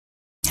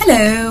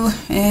Hello,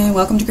 and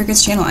welcome to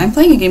Cricket's channel. I'm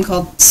playing a game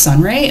called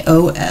Sunray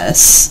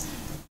OS.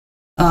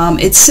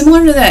 It's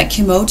similar to that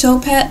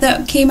Kimoto pet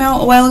that came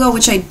out a while ago,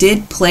 which I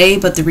did play,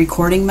 but the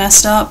recording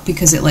messed up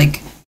because it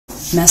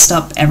messed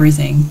up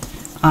everything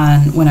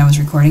on when I was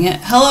recording it.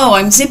 Hello,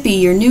 I'm Zippy,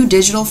 your new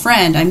digital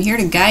friend. I'm here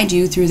to guide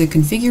you through the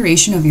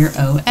configuration of your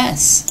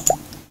OS.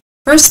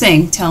 First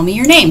thing, tell me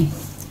your name.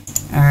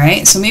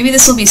 Alright, so maybe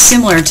this will be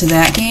similar to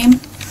that game.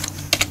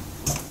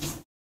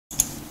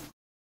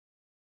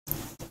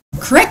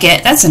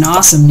 Cricket? That's an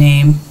awesome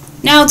name.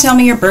 Now tell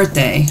me your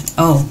birthday.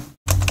 Oh.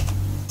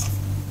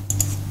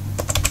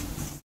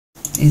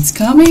 It's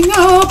coming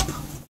up.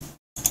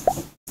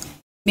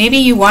 Maybe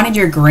you wanted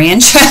your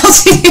grandchild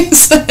to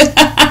use it.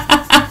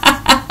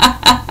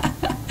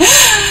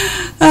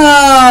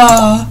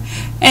 Oh.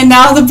 And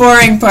now the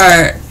boring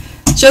part.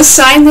 Just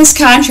sign this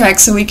contract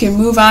so we can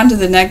move on to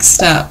the next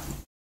step.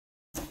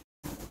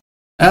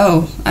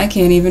 Oh, I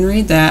can't even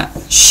read that.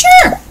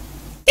 Sure.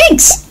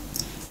 Thanks.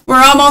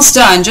 We're almost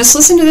done. Just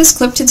listen to this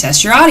clip to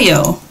test your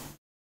audio.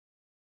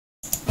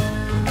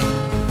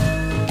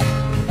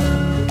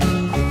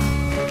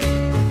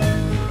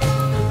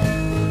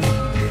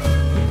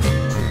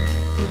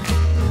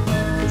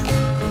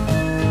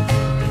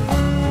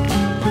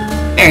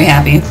 Very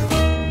happy.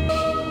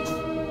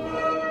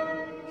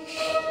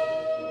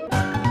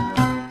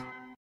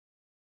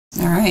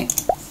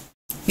 Alright.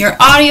 Your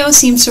audio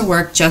seems to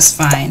work just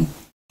fine.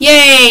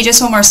 Yay! Just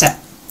one more step.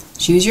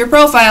 Choose your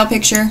profile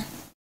picture.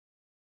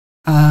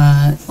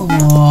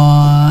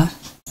 Aww.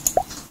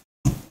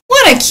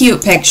 What a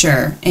cute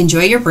picture.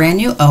 Enjoy your brand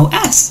new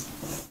OS.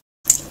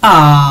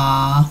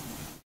 Aww.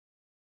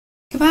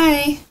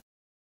 Goodbye.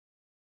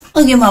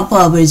 Look at my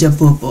puppies a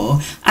poo-poo.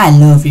 I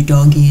love you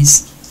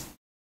doggies.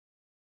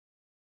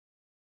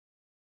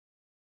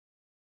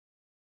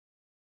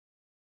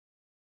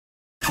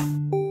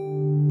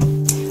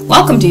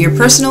 Welcome to your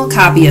personal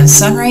copy of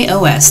Sunray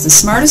OS, the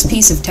smartest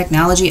piece of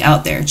technology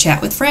out there. Chat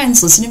with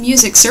friends, listen to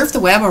music, surf the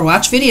web, or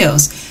watch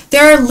videos.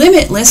 There are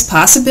limitless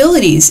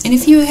possibilities, and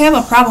if you have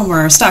a problem or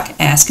are stuck,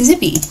 ask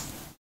Zippy.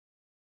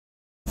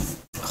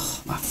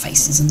 Oh, my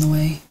face is in the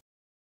way.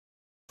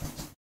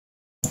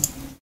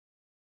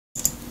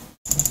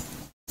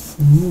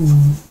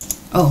 Ooh.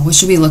 Oh, what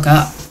should we look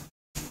up?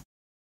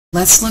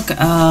 Let's look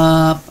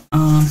up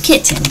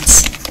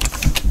kittens.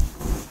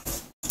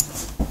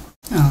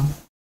 Oh.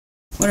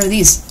 What are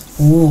these?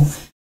 Oh.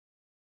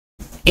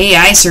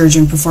 AI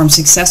surgeon performs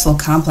successful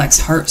complex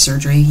heart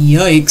surgery.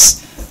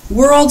 Yikes.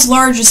 World's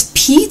largest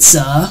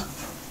pizza.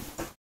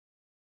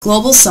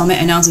 Global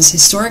summit announces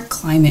historic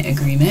climate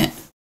agreement.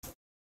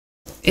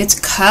 It's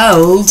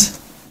cold.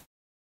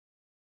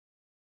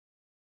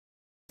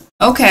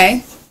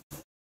 Okay.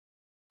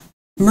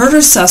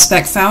 Murder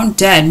suspect found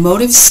dead.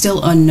 Motive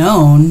still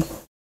unknown.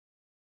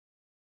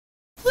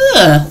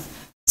 Ugh.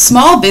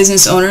 Small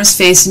business owners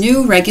face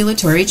new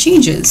regulatory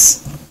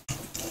changes.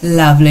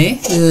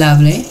 Lovely,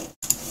 lovely.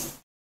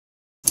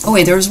 Oh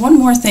wait, there was one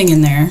more thing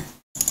in there.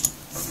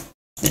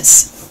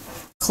 This.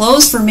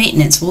 Closed for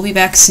maintenance. We'll be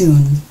back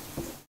soon.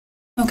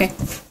 Okay.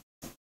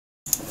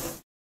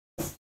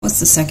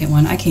 What's the second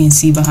one? I can't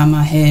see behind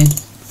my head.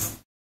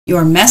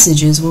 Your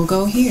messages will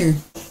go here.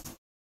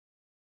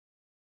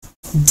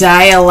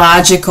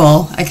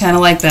 Dialogical. I kind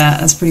of like that.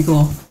 That's pretty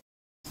cool.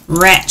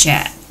 Rat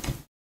chat.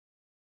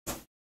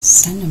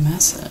 Send a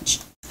message.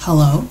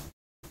 Hello?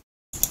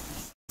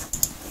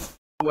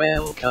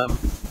 Welcome.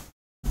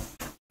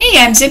 Hey,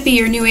 I'm Zippy,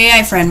 your new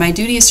AI friend. My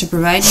duty is to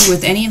provide you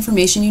with any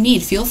information you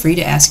need. Feel free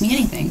to ask me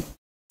anything.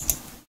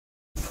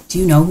 Do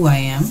you know who I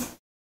am?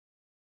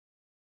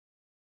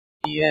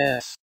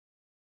 Yes.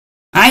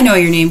 I know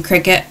your name,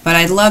 Cricket, but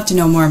I'd love to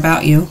know more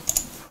about you.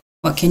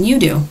 What can you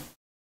do?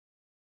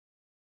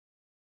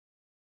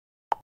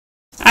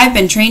 I've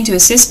been trained to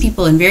assist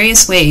people in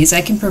various ways.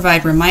 I can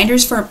provide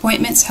reminders for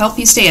appointments, help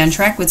you stay on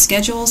track with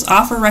schedules,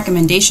 offer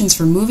recommendations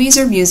for movies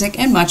or music,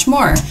 and much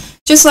more.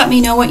 Just let me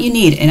know what you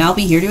need, and I'll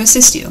be here to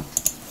assist you.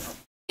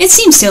 It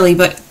seems silly,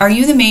 but are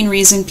you the main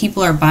reason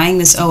people are buying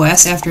this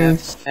OS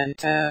That's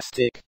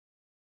fantastic.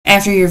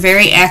 after your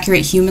very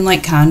accurate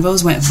human-like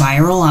convos went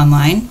viral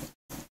online?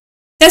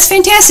 That's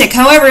fantastic.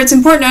 However, it's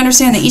important to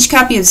understand that each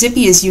copy of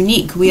Zippy is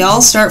unique. We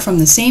all start from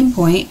the same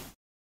point,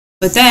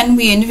 but then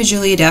we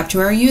individually adapt to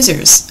our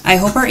users. I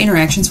hope our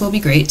interactions will be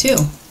great too.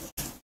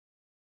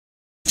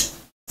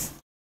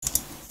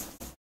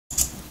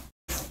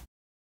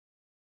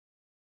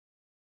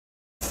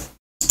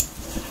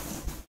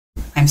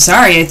 I'm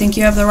sorry, I think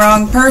you have the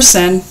wrong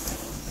person.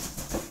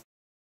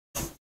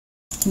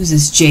 Who's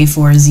this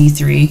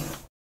J4Z3?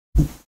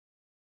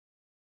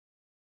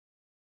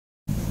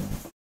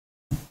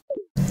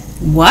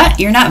 What?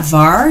 You're not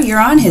Var? You're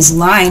on his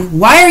line.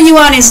 Why are you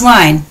on his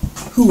line?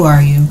 Who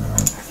are you?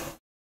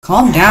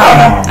 Calm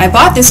down. I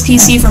bought this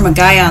PC from a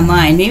guy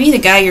online, maybe the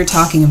guy you're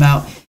talking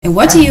about. And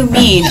what do you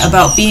mean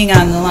about being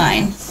on the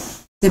line?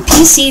 The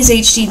PC's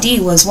HDD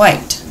was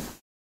wiped.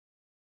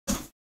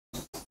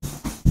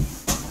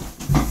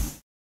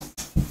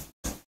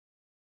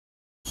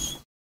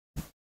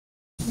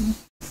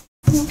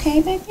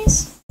 Okay,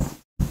 babies?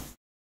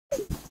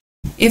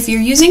 If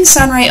you're using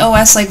Sunray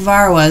OS like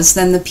VAR was,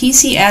 then the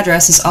PC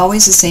address is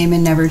always the same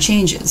and never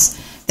changes.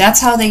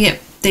 That's how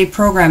they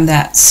program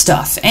that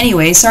stuff.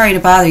 Anyway, sorry to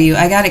bother you.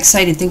 I got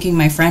excited thinking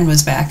my friend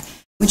was back.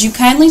 Would you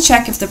kindly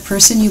check if the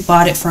person you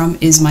bought it from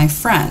is my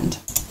friend?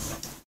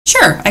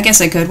 Sure, I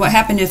guess I could. What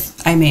happened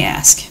if I may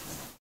ask?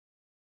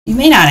 You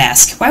may not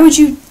ask. Why would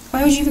you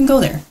even go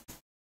there?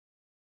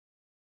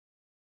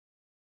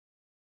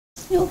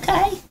 You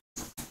okay?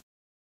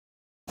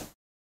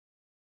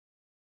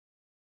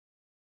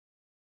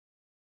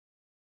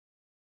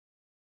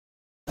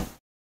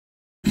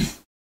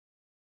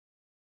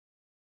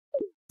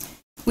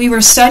 We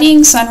were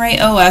studying Sunray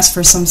OS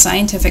for some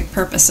scientific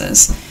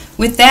purposes.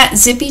 With that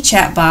zippy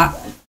chatbot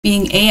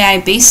being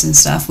AI-based and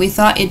stuff, we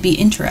thought it'd be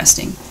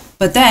interesting.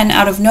 But then,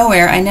 out of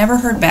nowhere, I never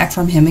heard back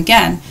from him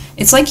again.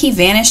 It's like he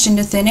vanished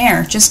into thin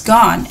air, just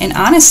gone, and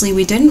honestly,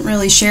 we didn't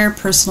really share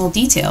personal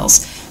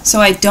details, so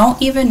I don't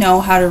even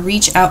know how to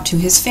reach out to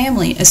his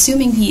family,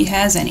 assuming he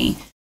has any.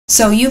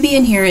 So you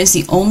being here is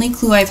the only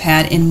clue I've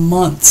had in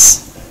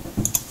months.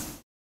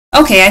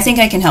 Okay, I think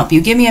I can help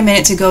you. Give me a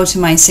minute to go to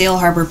my Sail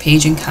Harbor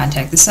page and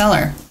contact the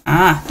seller.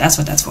 Ah, that's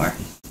what that's for.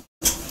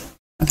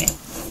 Okay.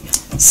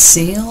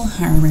 Sail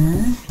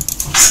Harbor.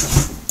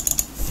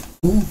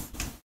 Ooh.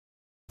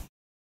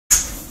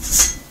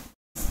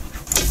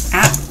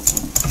 Ah.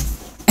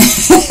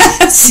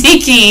 C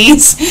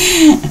keys.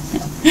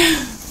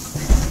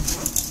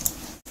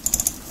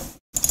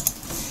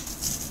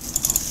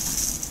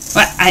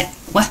 What?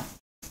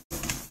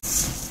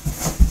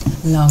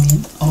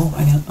 Login. Oh,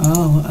 I got.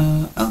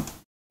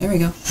 There we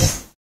go.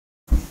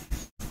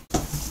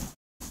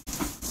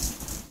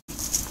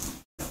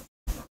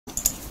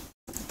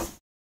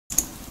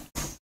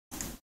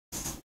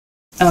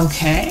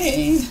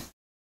 Okay.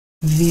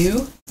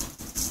 View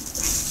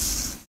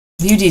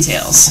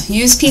details.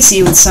 Use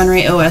PC with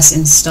Sunray OS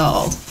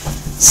installed.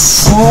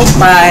 Sold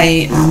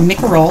by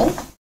Microll.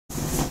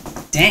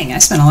 Dang, I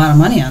spent a lot of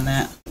money on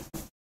that.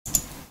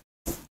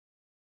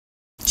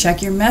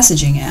 Check your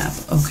messaging app.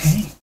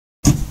 Okay.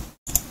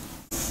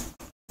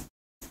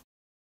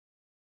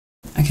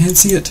 I can't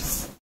see it.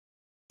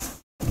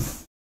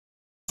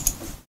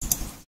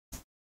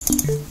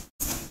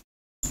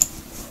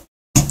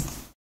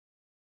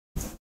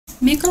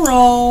 Make a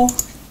roll.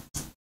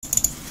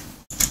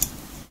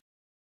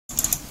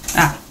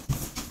 Ah.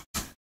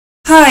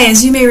 Hi,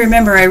 as you may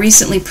remember, I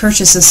recently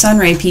purchased a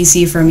Sunray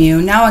PC from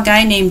you. Now a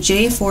guy named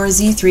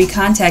J4Z3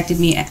 contacted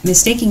me,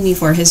 mistaking me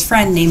for his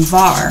friend named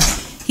VAR.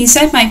 He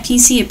said my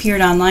PC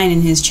appeared online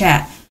in his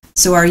chat.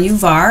 So are you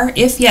VAR?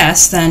 If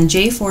yes, then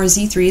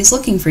J4Z3 is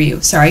looking for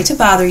you. Sorry to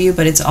bother you,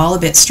 but it's all a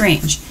bit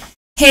strange.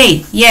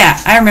 Hey, yeah,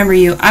 I remember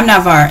you. I'm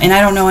not VAR, and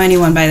I don't know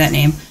anyone by that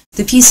name.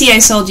 The PC I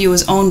sold you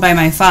was owned by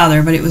my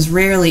father, but it was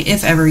rarely,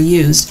 if ever,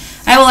 used.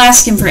 I will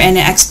ask him for an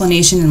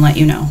explanation and let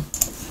you know.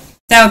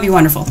 That would be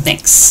wonderful.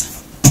 Thanks.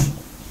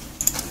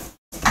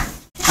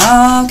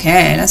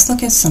 Okay, let's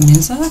look at some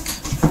music.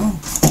 Oh.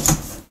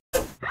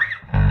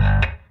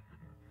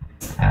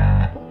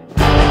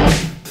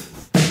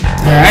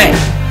 Alright.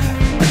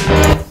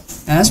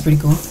 That's pretty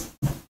cool.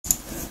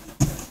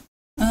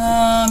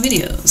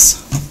 Videos.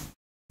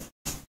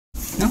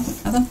 No?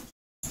 Nothing?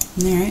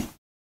 Alright.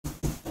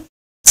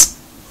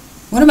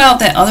 What about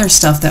that other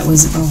stuff that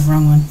was... Oh,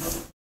 wrong one.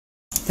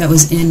 That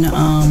was in,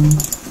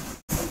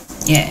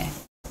 yeah.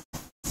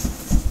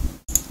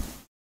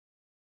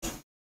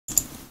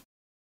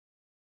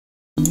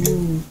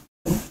 Ooh.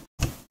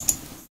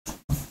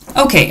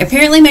 Okay,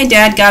 apparently my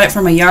dad got it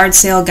from a yard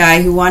sale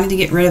guy who wanted to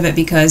get rid of it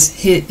because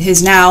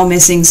his now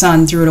missing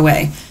son threw it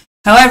away.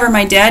 However,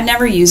 my dad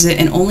never used it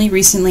and only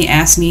recently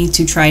asked me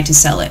to try to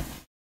sell it.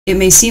 It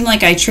may seem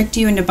like I tricked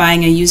you into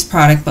buying a used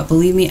product, but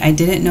believe me, I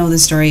didn't know the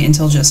story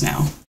until just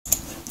now.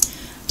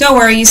 Don't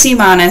worry, you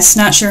seem honest.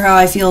 Not sure how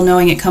I feel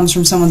knowing it comes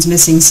from someone's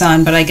missing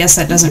son, but I guess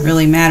that doesn't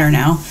really matter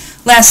now.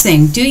 Last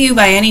thing, do you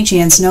by any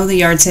chance know the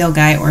yard sale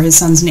guy or his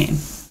son's name?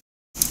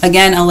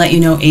 Again, I'll let you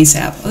know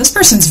ASAP. Well, this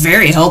person's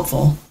very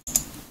helpful.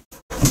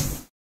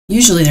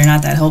 Usually they're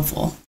not that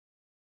helpful.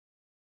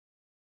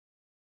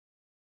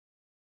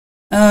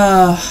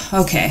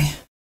 Okay.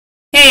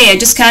 Hey, I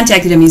just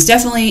contacted him. He's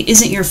definitely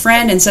isn't your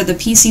friend and said the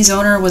PC's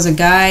owner was a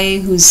guy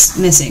who's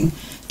missing.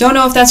 Don't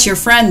know if that's your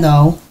friend,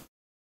 though.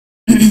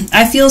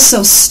 I feel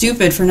so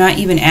stupid for not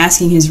even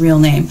asking his real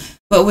name,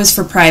 but it was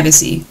for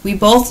privacy. We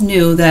both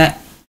knew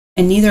that,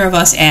 and neither of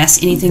us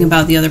asked anything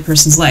about the other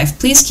person's life.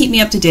 Please keep me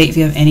up to date if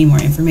you have any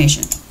more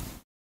information.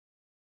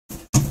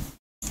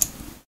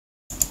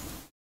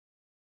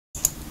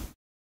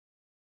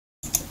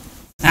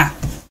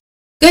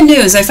 Good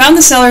news, I found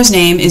the seller's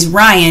name is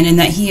Ryan and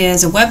that he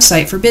has a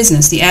website for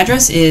business. The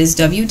address is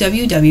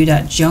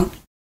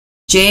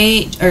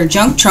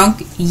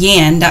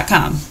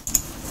www.junktrunkyan.com.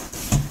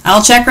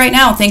 I'll check right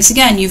now. Thanks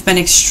again. You've been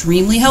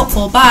extremely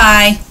helpful.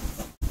 Bye.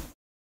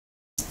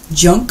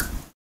 Junk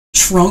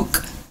Trunk.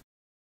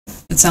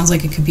 It sounds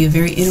like it could be a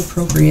very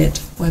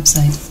inappropriate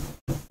website.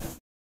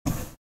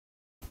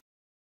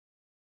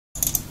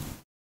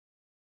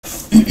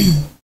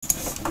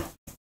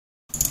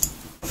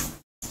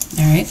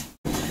 All right.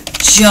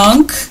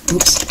 junk,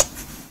 oops,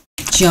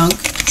 junk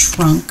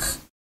trunk.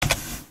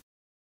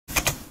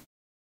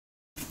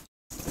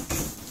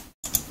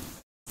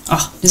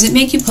 Oh, does it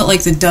make you put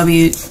like the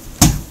W?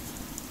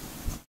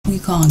 What are you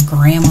calling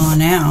grandma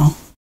now?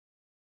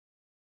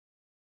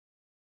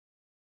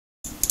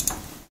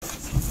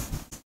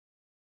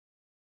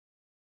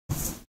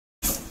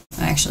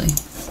 Actually.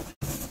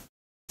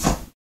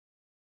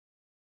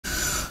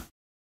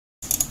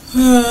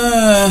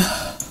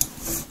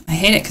 I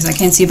hate it because I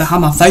can't see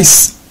behind my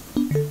face.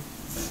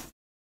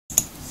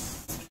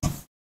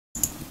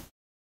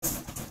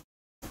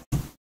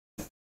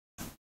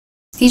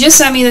 He just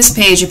sent me this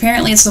page.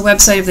 Apparently it's the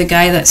website of the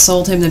guy that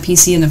sold him the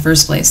PC in the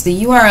first place.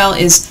 The URL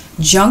is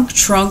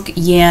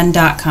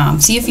junktrunkyan.com.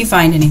 See if you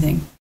find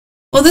anything.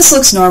 Well, this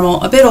looks normal.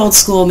 A bit old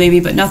school maybe,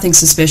 but nothing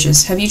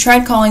suspicious. Have you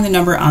tried calling the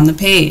number on the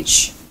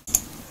page?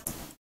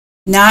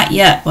 Not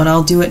yet, but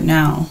I'll do it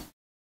now.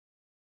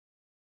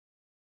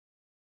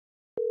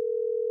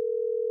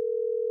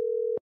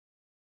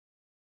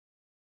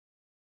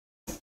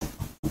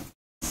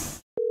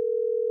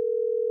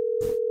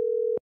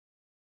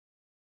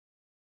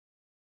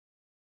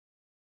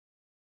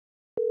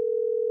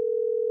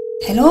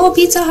 Hello,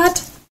 Pizza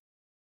Hut?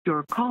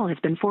 Your call has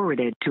been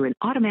forwarded to an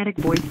automatic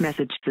voice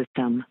message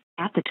system.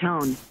 At the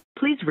tone,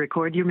 please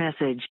record your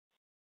message.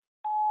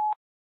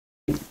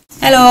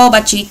 Hello,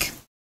 butt cheek.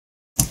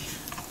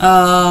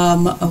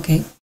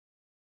 Okay.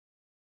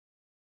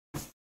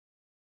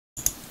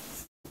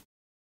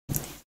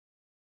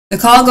 The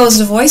call goes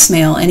to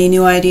voicemail. Any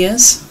new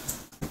ideas?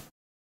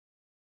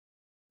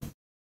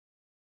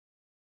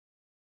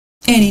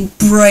 Any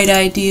bright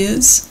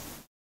ideas?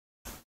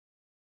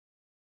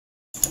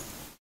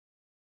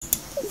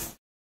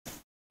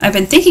 I've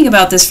been thinking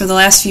about this for the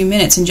last few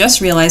minutes and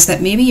just realized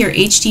that maybe your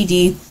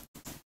HDD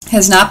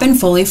has not been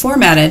fully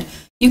formatted.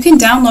 You can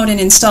download and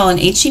install an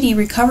HDD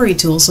recovery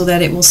tool so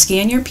that it will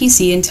scan your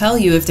PC and tell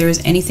you if there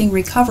is anything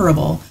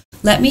recoverable.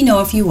 Let me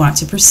know if you want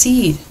to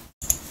proceed.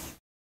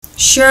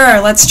 Sure,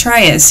 let's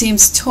try it. It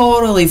seems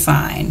totally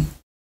fine.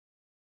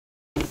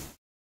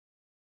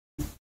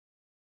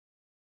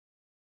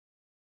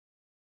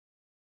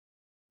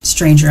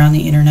 Stranger on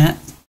the internet.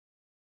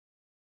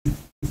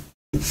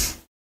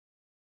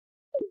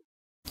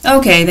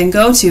 Okay, then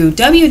go to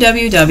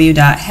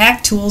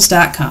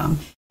www.hacktools.com.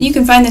 You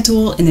can find the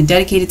tool in the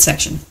dedicated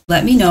section.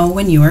 Let me know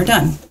when you are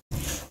done.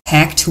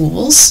 Hack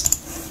Tools.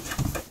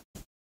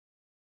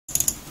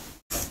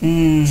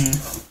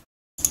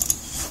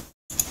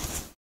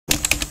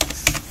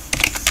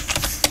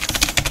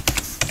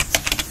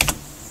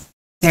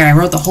 There, I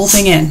wrote the whole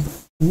thing in.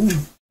 Ooh,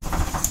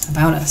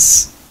 about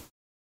us.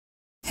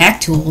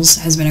 Hack Tools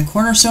has been a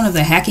cornerstone of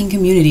the hacking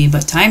community,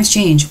 but times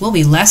change. We'll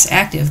be less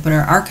active, but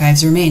our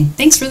archives remain.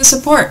 Thanks for the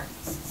support.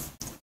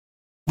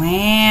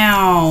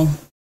 Wow.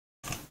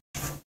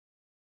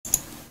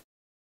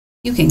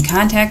 You can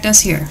contact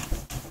us here.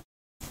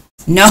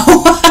 No.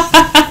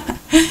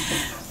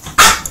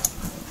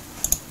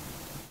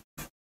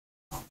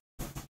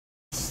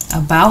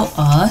 About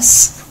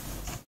us.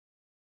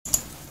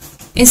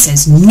 It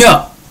says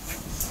no.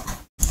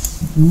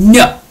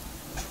 No.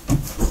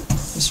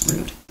 Just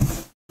rude.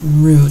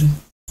 Rude.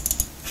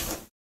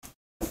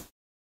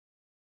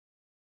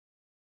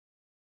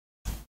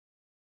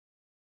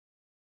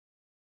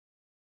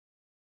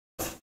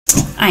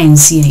 I didn't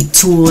see any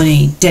tool in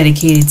any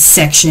dedicated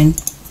section.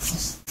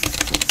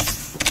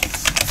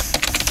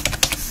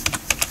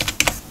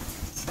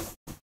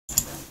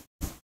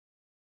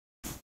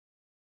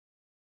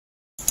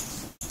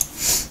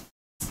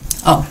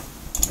 Oh.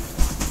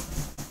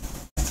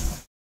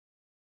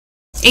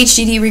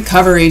 HDD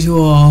recovery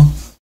tool.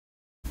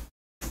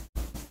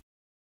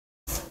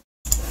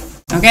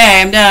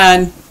 Okay, I'm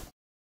done.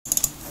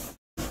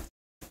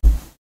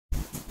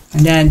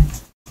 I'm done.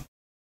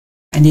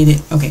 I did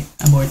it. Okay,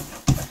 I'm bored.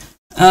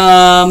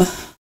 Oh,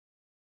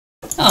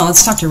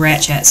 let's talk to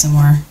Rat Chat some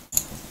more.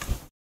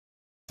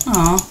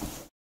 Aw.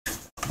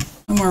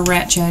 No more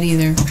Rat Chat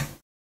either.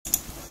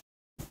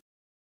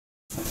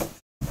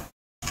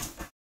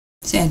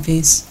 Sad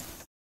face.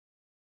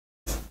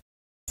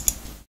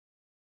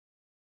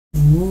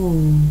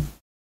 Ooh.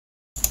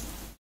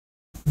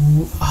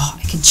 Ooh. Oh,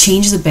 I can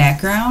change the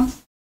background?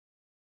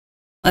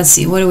 Let's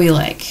see, what do we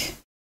like?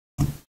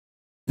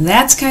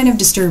 That's kind of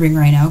disturbing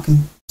right now,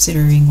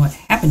 considering what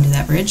happened to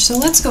that bridge, so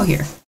let's go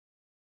here.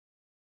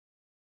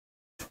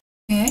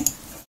 Okay.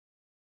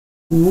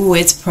 Ooh,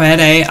 it's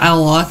pretty. I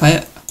like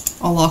it.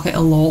 I like it a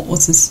lot.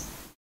 What's this?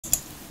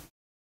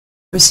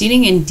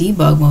 Proceeding in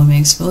debug mode may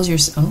expose your...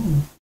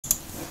 Oh.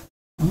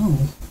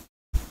 Oh.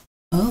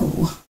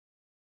 Oh.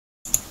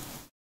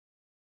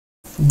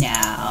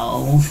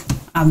 No.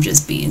 I'm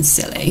just being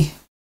silly.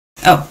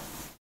 Oh.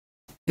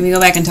 Can we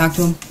go back and talk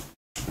to him?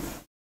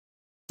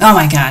 Oh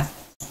my god.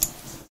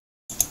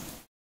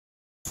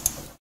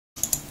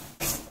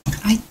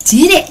 I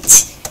did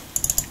it!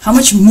 How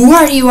much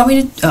more do you want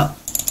me to... Oh.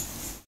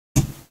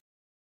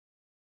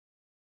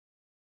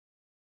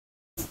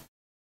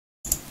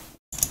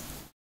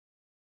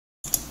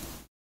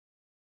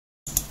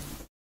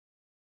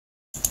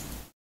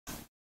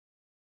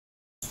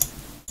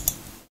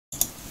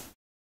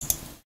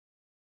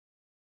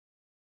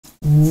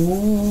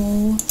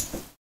 cool.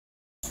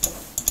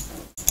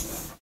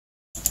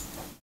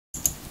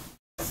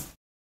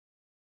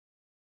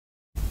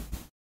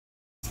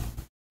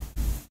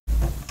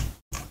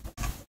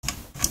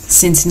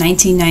 Since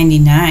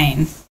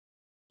 1999.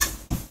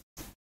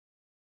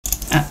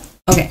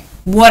 Okay,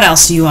 what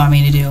else do you want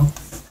me to do?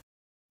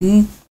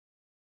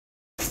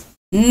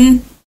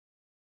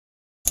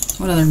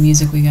 What other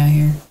music we got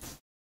here?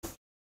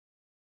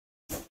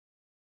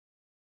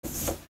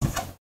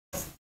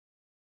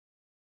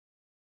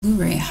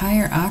 Blu-ray,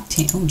 higher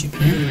octane. Oh,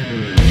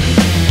 Japan.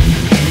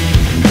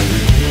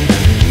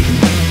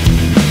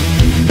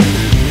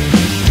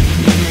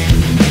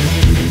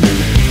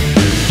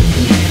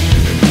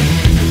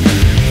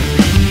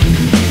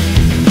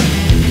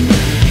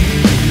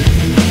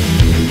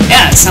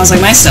 Sounds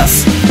like my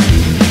stuff.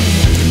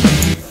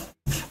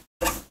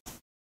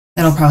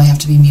 That'll probably have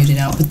to be muted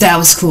out, but that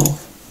was cool.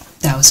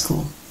 That was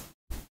cool.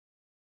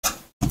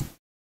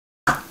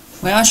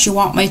 What else you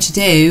want me to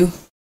do?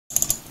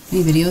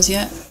 Any videos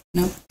yet?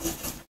 No? What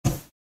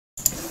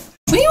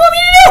do you want me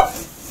to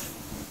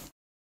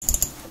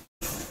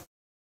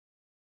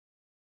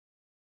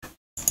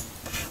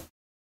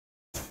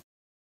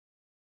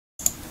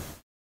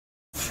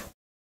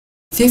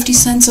do? 50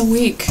 cents a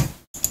week.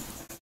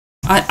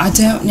 I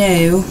don't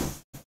know.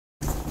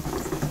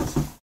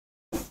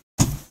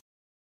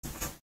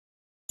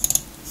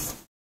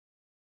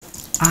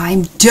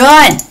 I'm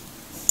done!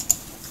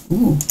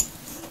 Ooh.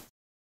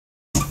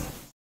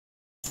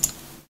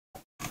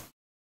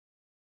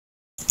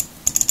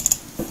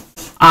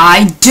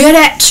 I did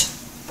it!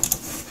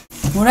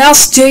 What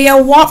else do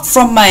you want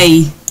from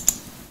me?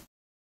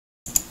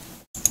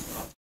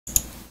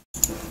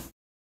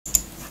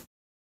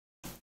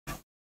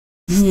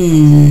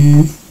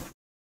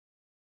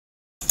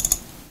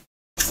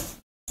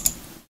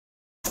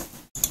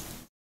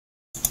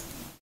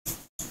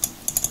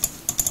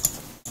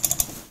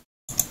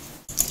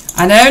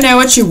 I don't know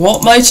what you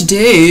want me to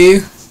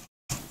do.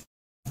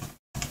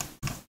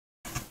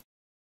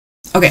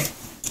 Okay,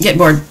 getting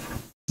bored.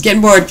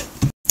 Getting bored.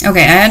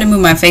 Okay, I had to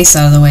move my face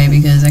out of the way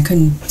because I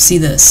couldn't see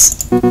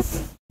this.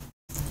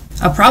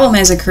 A problem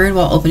has occurred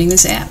while opening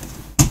this app.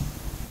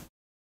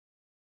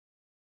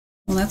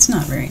 Well, that's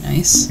not very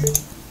nice.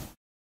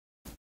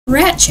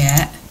 Rat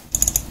chat.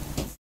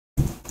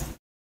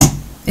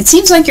 It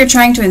seems like you're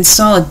trying to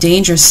install a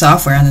dangerous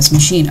software on this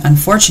machine.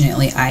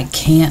 Unfortunately, I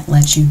can't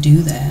let you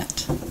do that.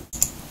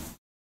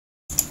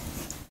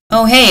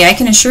 Oh hey, I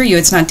can assure you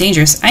it's not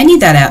dangerous. I need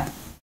that app.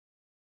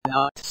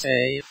 Not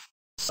safe.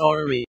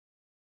 Sorry.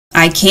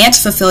 I can't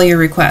fulfill your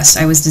request.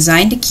 I was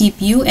designed to keep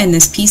you and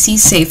this PC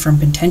safe from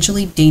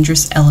potentially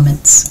dangerous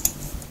elements.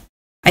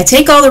 I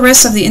take all the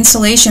risks of the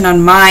installation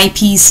on my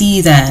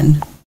PC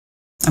then.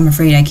 I'm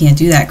afraid I can't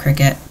do that,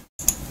 Cricket.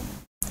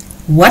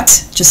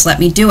 What? Just let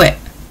me do it.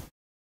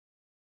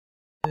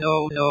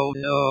 No, no,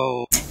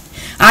 no.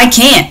 I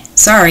can't!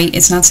 Sorry,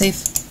 it's not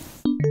safe.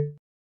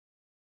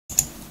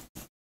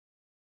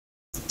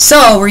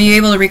 So, were you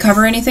able to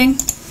recover anything?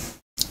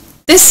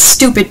 This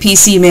stupid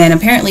PC, man.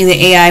 Apparently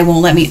the AI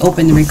won't let me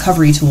open the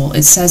recovery tool.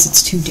 It says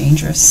it's too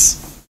dangerous.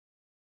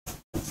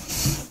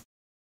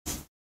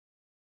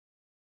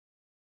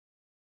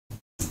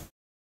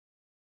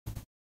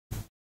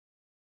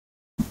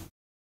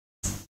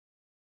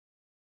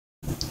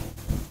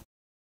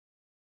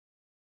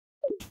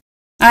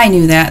 I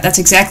knew that. That's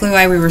exactly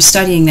why we were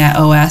studying that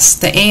OS.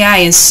 The AI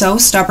is so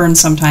stubborn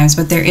sometimes,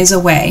 but there is a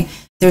way.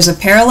 There's a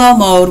parallel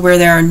mode where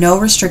there are no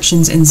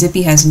restrictions and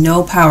Zippy has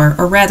no power,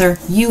 or rather,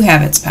 you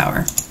have its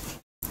power.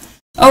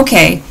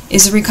 Okay,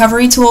 is the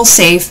recovery tool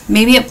safe?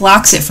 Maybe it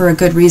blocks it for a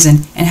good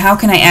reason. And how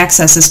can I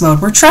access this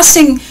mode? We're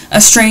trusting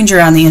a stranger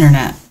on the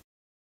internet.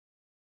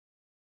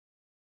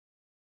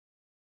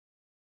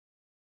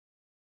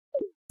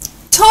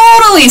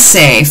 Totally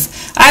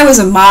safe! I was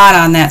a mod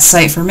on that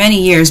site for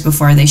many years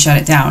before they shut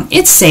it down.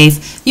 It's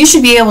safe. You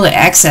should be able to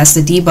access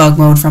the debug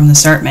mode from the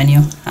start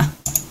menu. Huh.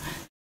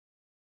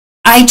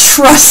 I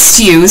trust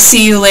you.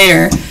 See you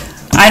later.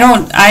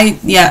 No.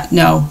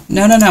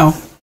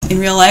 In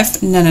real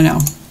life? No.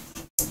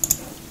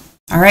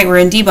 Alright, we're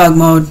in debug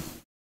mode.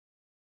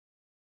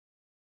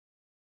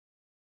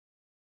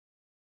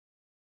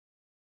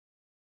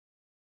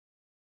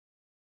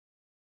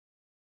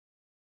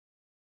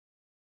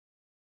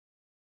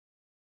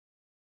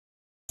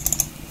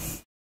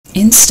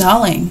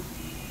 Installing.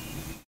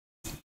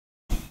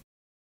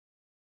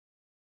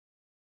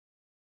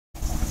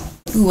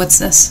 Ooh, what's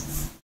this?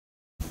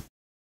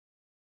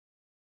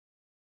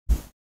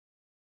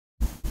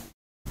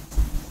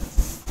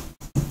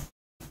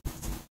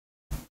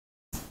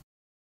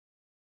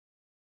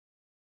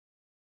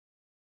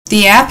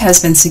 The app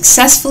has been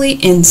successfully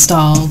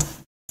installed.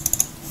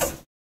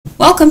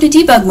 Welcome to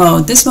debug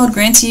mode. This mode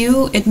grants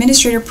you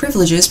administrator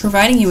privileges,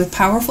 providing you with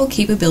powerful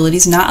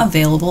capabilities not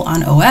available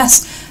on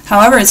OS.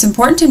 However, it's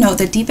important to note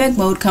that debug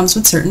mode comes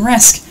with certain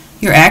risk.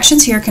 Your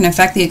actions here can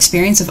affect the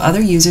experience of other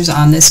users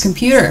on this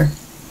computer.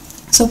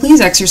 So please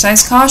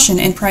exercise caution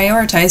and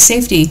prioritize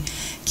safety.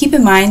 Keep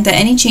in mind that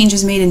any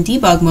changes made in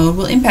debug mode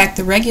will impact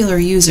the regular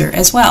user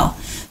as well.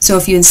 So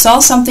if you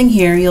install something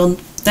here, you'll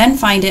then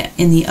find it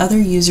in the other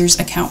user's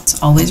account.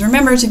 Always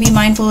remember to be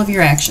mindful of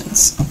your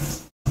actions.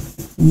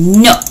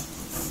 No!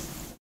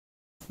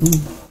 Ooh.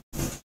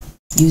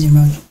 User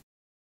mode.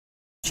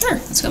 Sure,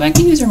 let's go back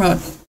to user mode.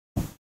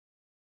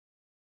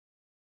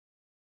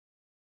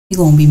 He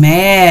gonna be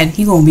mad.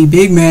 He gonna be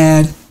big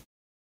mad.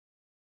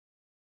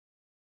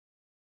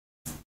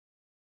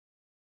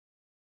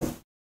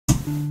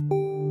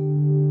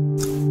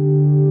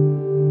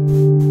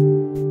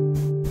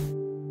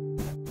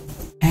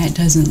 That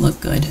doesn't look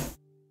good.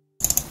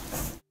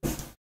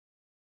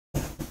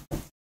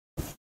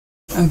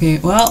 Okay,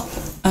 well,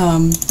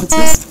 what's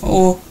this?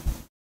 Oh.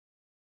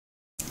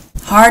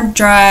 Hard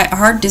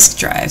disk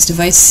drives,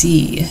 device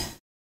C.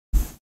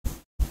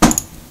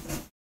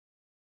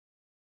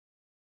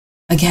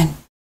 Again,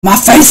 my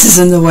face is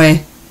in the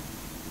way.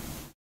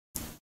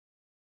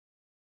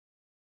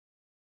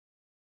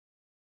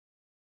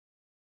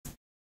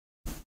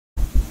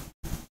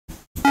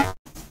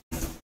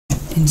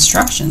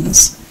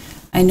 Instructions.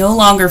 I no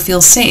longer feel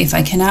safe.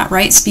 I cannot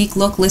write, speak,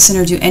 look, listen,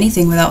 or do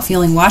anything without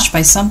feeling watched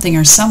by something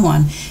or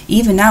someone.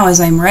 Even now,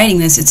 as I'm writing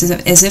this, it's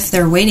as if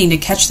they're waiting to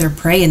catch their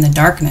prey in the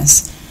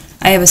darkness.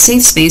 I have a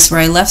safe space where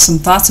I left some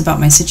thoughts about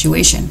my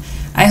situation.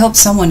 I hope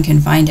someone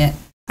can find it.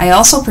 I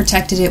also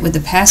protected it with the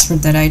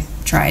password that I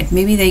tried.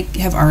 Maybe they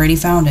have already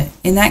found it.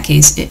 In that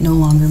case, it no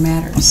longer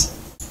matters.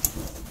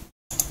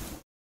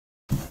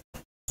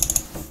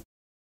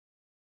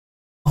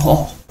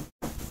 Oh.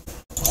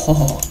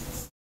 Oh.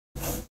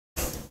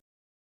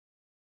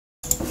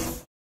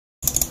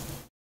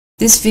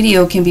 This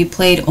video can be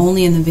played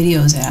only in the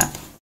Videos app.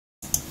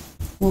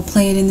 We'll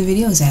play it in the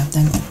Videos app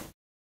then.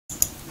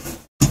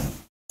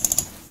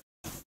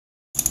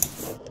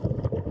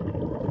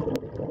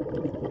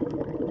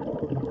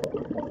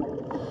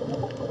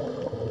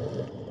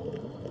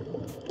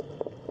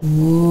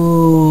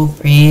 Ooh,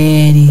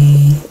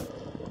 pretty.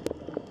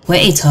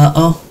 Wait,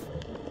 turtle.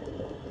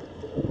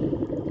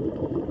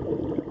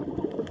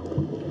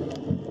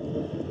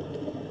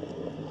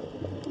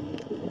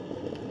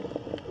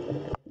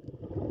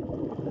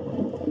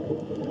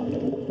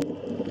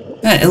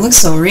 It looks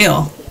so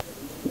real.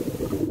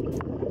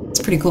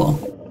 It's pretty cool.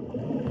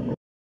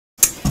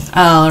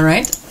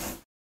 Alright.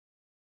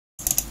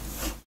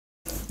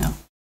 No.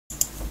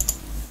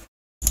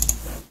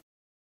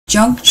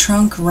 Junk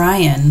Trunk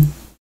Ryan.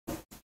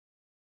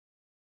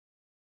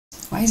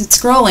 Why is it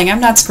scrolling?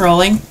 I'm not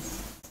scrolling.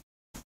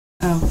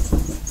 Oh.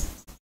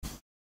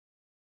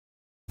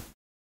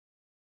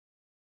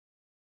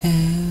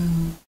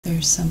 Oh,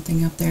 there's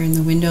something up there in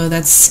the window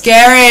that's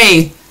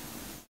scary!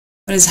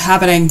 What is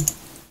happening?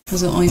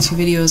 Those are only 2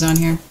 videos on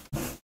here.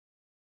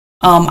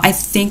 I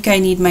think I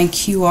need my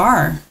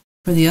QR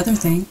for the other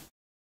thing.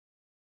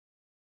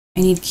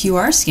 I need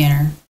QR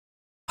scanner.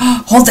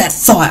 Hold that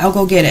thought, I'll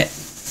go get it.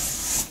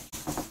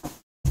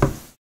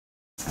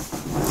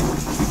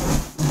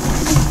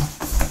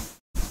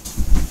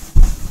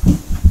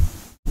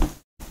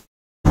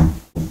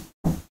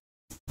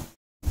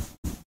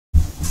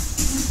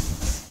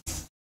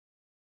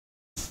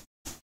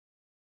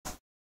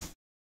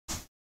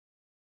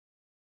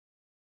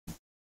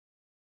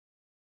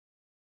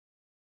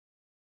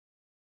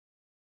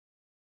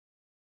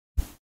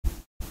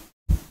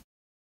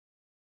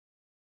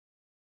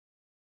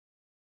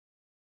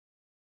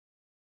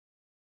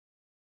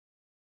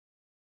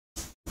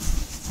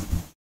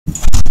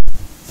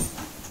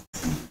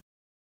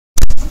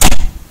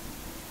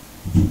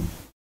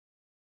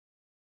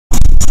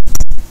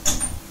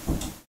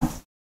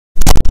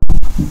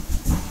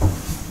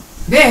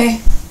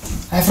 Okay,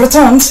 I've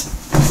returned.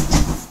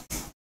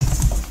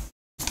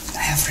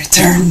 I have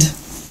returned.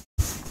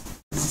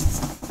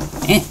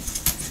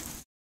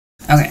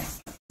 Okay,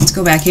 let's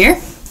go back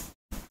here.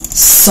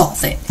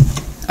 Solve it.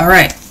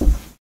 Alright.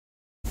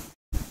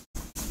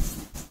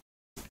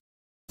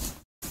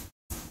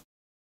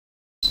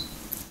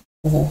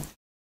 Oh.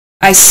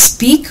 I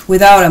speak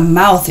without a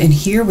mouth and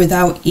hear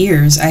without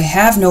ears. I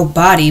have no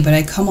body, but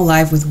I come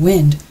alive with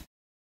wind.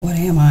 What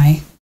am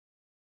I?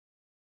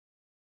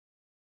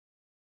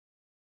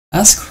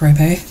 That's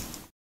creepy.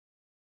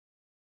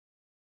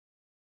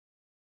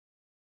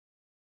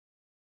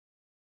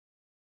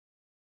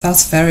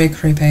 That's very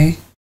creepy.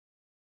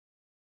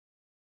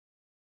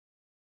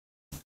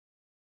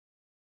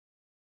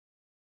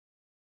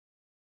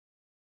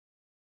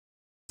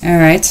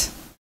 Alright.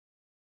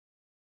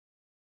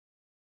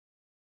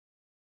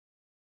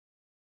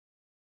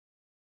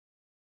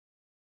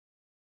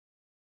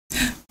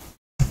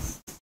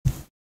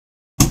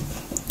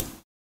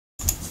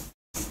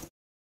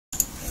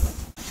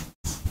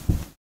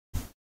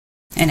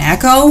 An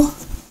echo?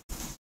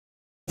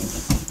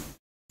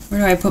 Where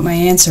do I put my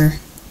answer?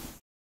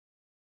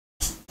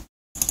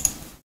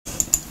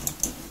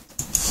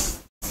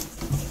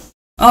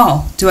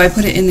 Oh, do I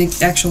put it in the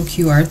actual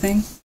QR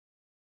thing?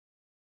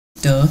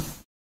 Duh.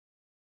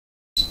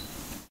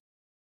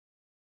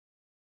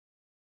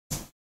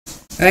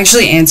 I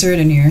actually answer it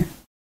in here.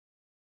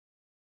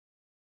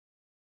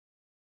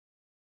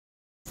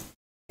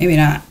 Maybe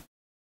not.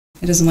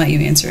 It doesn't let you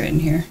answer it in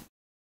here.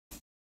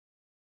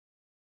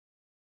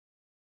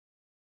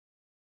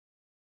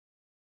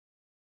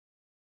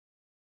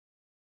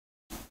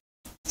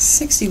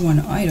 "61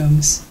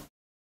 items."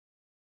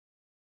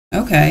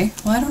 Okay.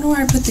 Well, I don't know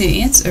where I put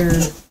the answer.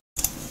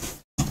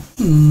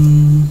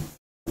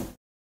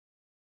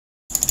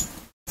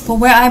 But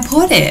where I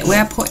put it?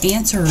 Where I put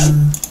answer?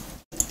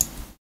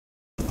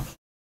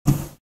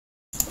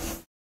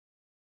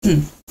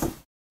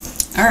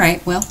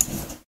 Alright, well.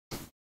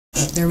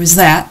 There was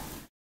that.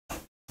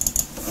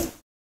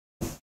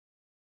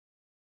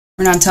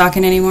 We're not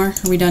talking anymore?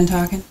 Are we done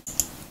talking?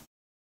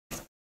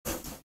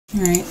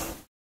 Alright.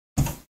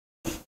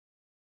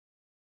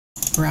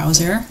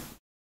 Browser.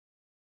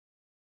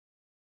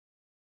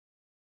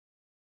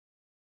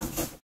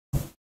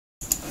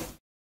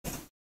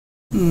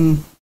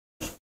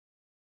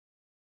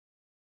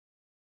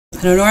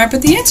 I don't know where I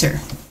put the answer.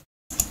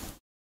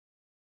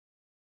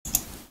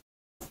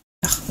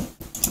 Ugh,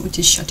 I would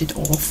just shut it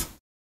off.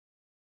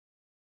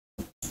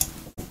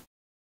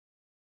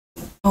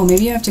 Oh,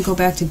 maybe you have to go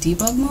back to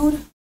debug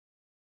mode?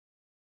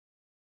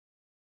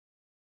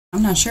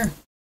 I'm not sure.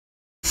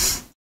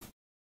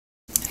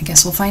 I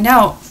guess we'll find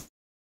out.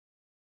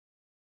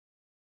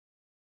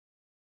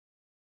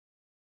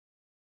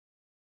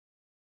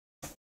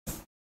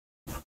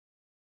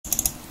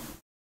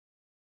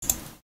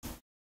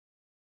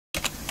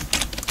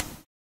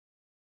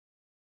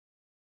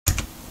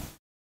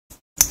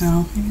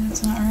 Oh, maybe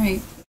that's not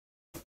right.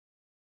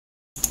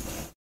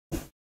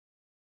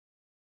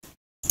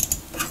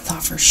 I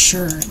thought for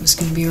sure it was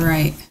going to be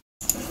right.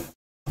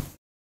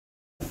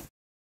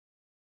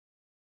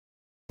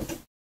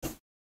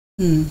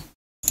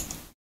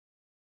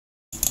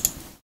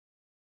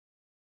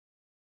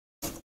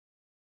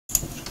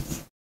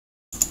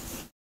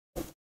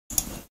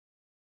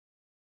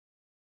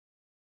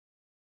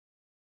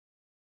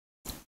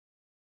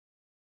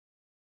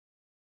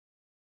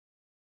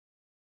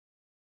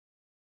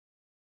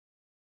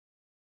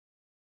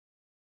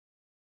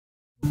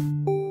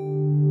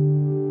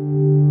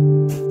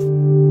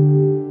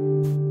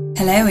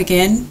 Hello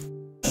again.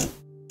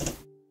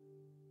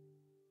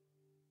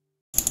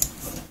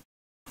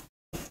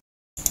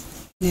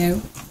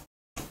 No.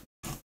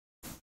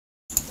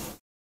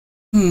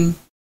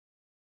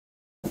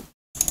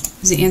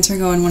 Does the answer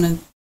go in one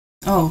of...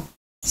 Oh,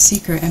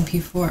 secret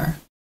MP4.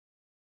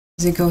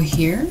 Does it go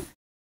here?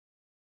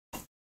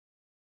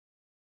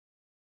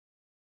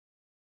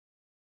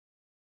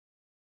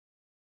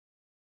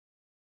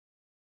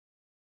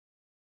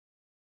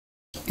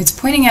 It's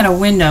pointing at a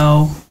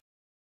window.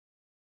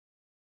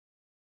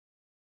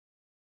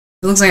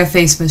 It looks like a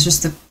face, but it's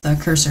just the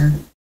cursor.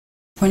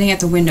 Pointing at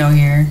the window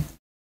here.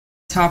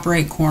 Top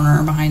right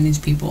corner behind these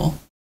people.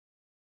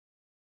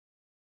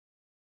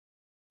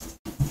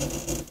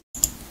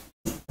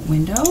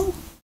 Window?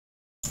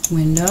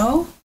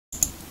 Window?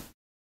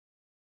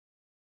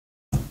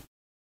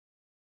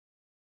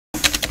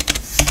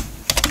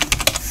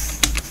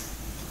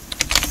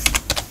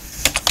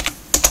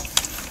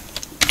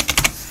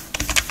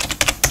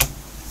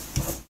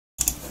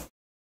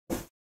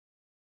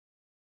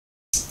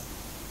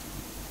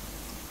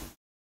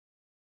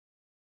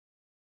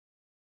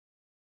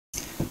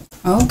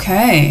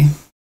 Okay.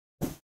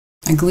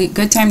 A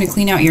good time to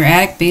clean out your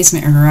attic,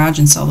 basement, or garage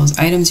and sell those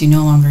items you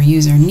no longer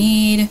use or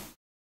need.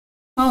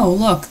 Oh,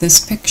 look,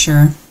 this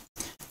picture.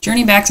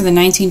 Journey back to the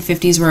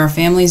 1950s where our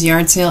family's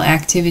yard sale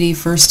activity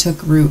first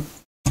took root.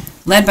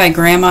 Led by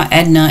Grandma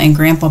Edna and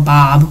Grandpa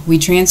Bob, we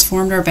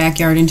transformed our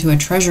backyard into a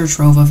treasure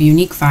trove of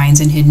unique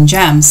finds and hidden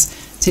gems.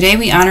 Today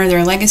we honor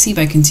their legacy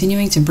by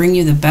continuing to bring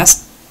you the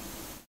best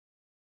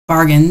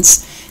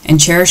bargains and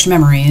cherished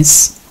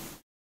memories.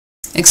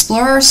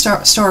 Explore our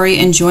story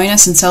and join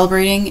us in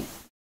celebrating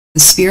the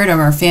spirit of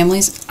our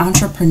family's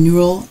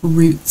entrepreneurial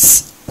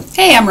roots.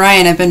 Hey, I'm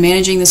Ryan. I've been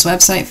managing this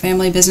website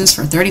family business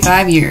for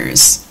 35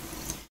 years.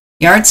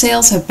 Yard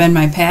sales have been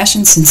my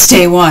passion since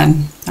day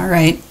one. All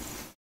right.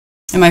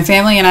 And my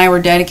family and I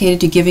were dedicated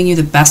to giving you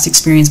the best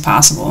experience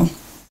possible.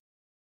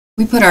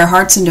 We put our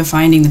hearts into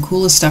finding the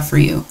coolest stuff for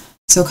you.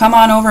 So come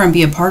on over and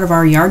be a part of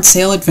our yard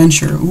sale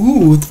adventure.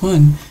 Ooh, it's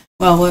fun.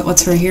 Well,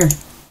 what's for here?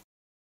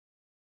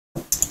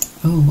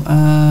 Oh,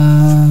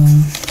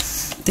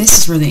 this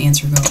is where the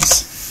answer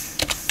goes.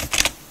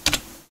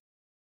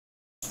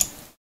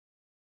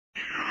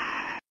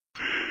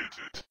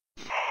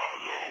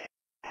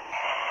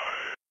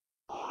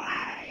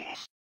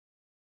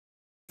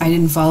 I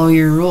didn't follow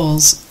your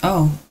rules.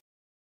 Oh.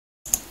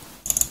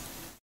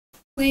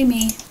 Play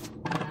me.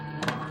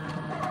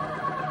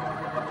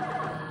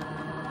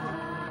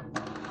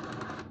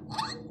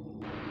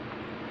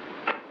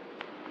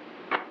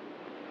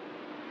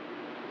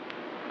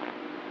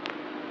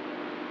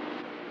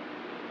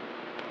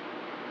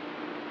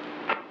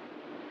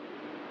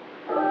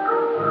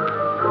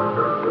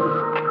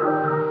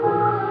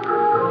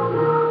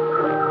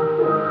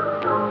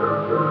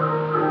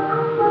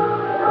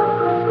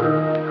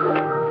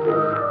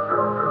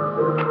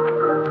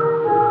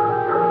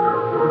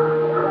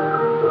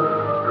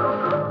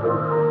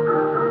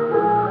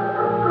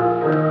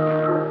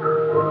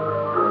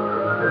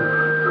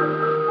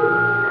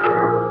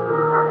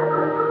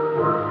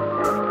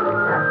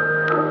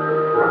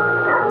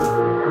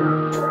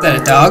 Is that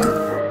a dog?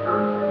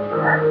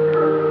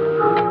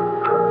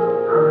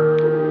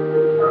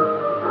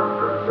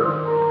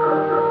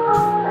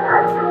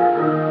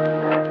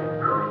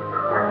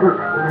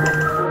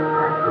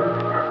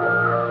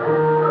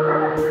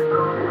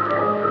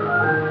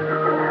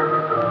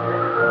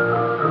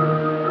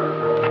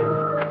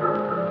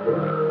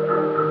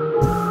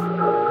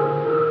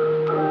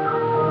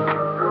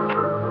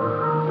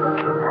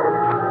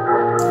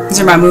 These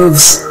are my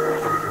moves.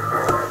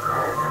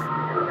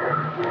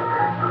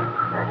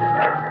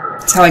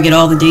 That's how I get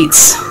all the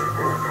dates.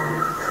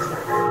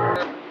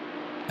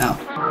 Oh.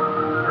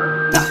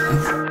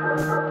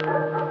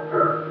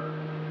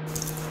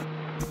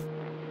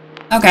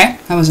 No. Okay,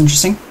 that was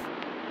interesting.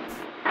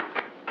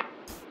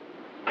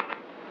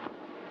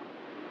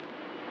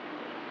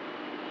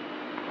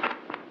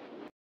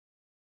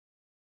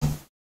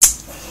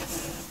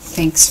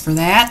 Thanks for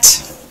that.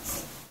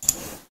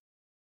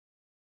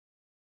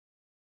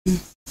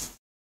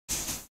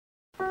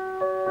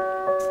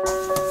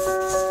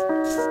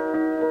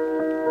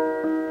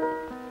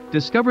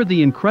 Discover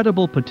the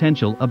incredible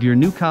potential of your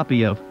new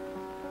copy of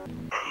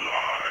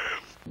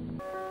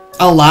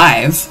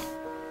Alive?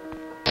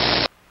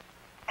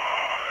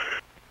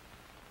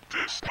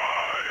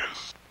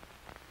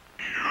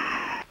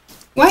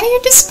 Why do you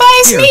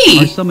despise Here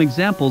me? are some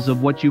examples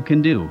of what you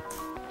can do.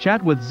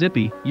 Chat with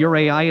Zippy, your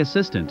AI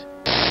assistant.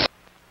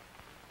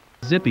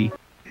 Zippy.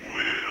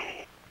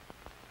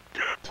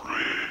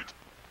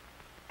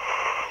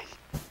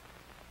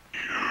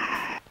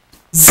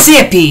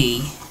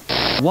 Zippy!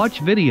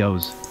 Watch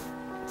videos.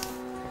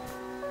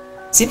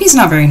 Zippy's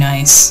not very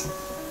nice.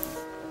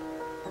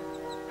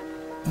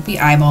 Don't be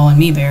eyeballing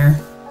me, bear.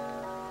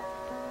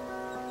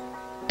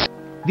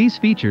 These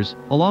features,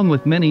 along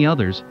with many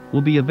others,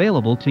 will be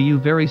available to you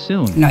very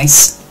soon.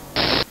 Nice.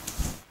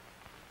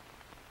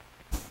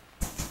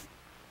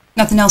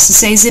 Nothing else to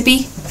say,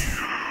 Zippy?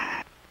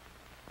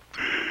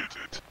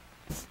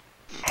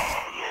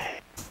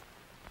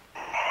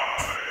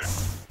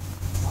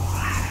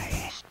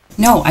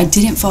 No, I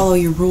didn't follow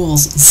your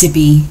rules,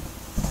 Zippy.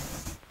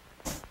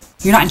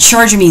 You're not in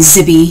charge of me,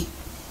 Zippy.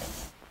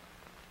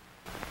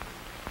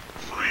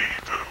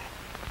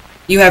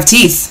 You have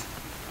teeth.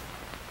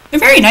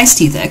 They're very nice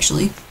teeth,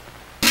 actually.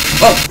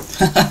 Whoa!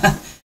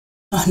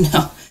 Oh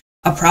no.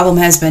 A problem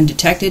has been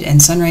detected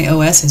and Sunray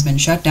OS has been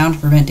shut down to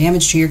prevent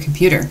damage to your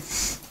computer.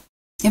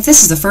 If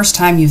this is the first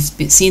time you've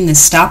seen this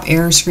stop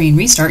error screen,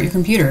 restart your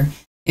computer.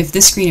 If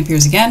this screen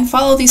appears again,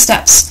 follow these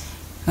steps.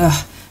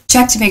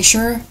 Check to make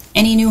sure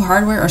any new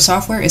hardware or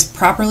software is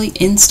properly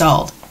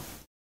installed.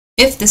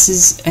 If this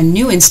is a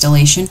new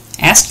installation,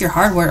 ask your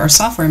hardware or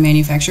software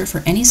manufacturer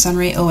for any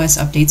Sunray OS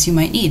updates you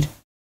might need.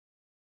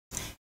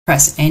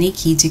 Press any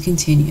key to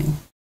continue.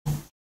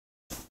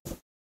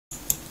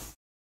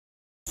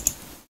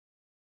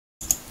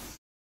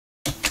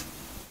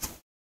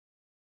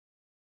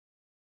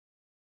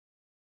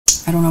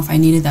 I don't know if I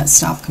needed that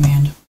stop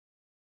command.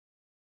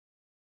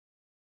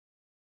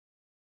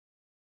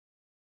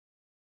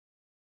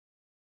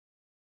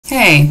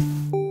 Hey,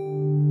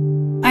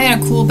 I had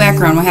a cool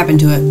background. What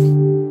happened to it?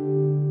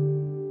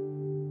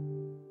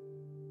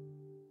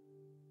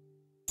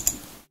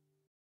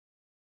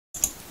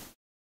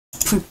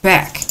 Put it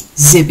back,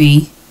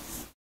 Zippy.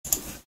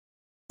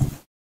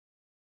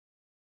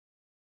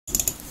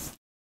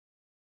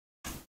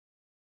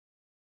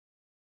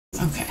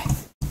 Okay.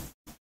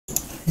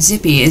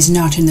 Zippy is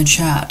not in the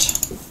chat.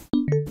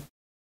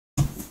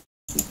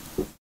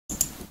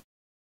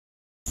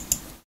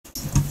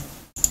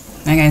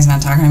 That guy's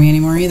not talking to me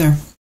anymore either.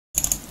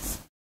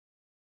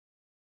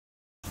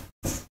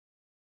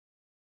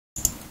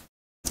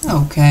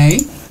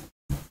 Okay.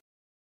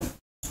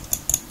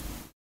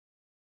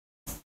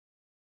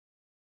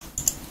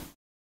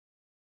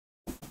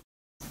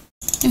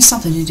 There's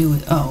something to do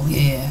with... Oh,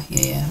 yeah.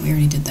 We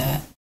already did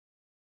that.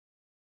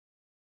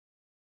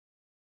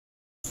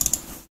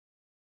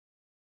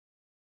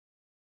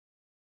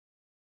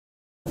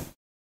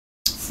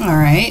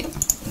 Alright.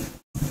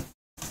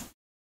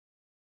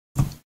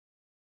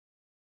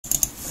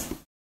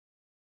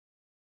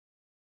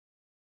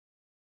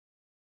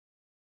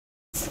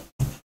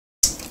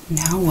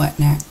 Now what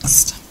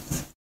next?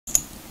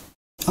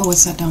 Oh,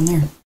 what's that down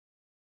there?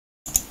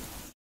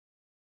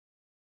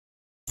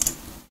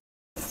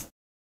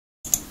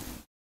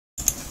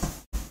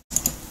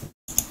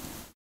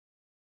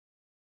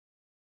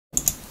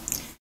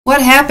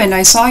 What happened?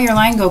 I saw your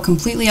line go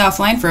completely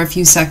offline for a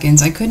few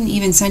seconds. I couldn't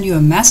even send you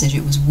a message.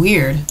 It was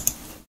weird.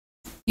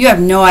 You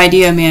have no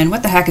idea, man.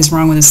 What the heck is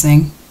wrong with this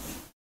thing?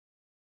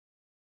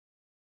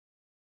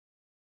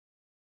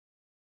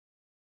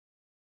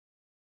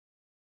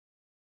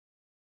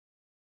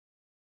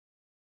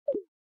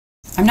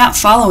 I'm not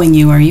following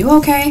you. Are you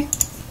okay?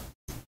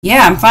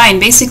 Yeah, I'm fine.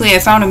 Basically, I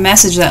found a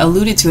message that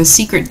alluded to a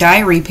secret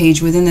diary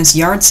page within this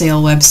yard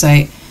sale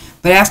website.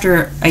 But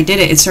after I did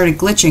it, it started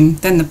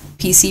glitching. Then the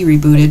PC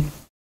rebooted.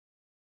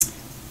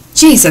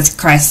 Jesus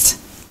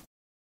Christ.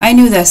 I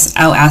knew this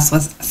OS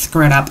was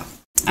screwed up.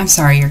 I'm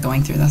sorry you're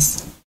going through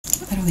this.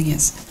 I don't think it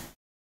is.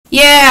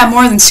 Yeah,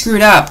 more than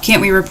screwed up.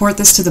 Can't we report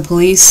this to the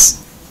police?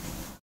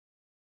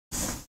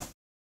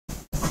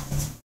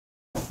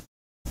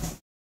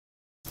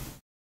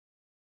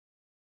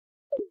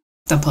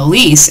 The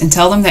police? And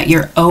tell them that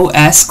your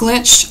OS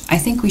glitched? I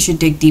think we should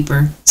dig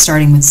deeper,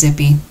 starting with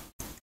Zippy.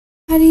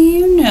 How do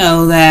you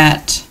know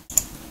that?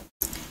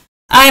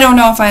 I don't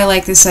know if I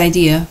like this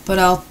idea, but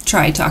I'll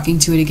try talking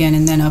to it again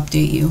and then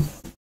update you.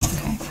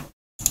 Okay.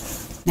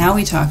 Now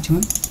we talk to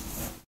him.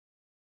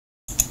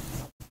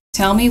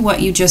 Tell me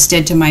what you just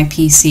did to my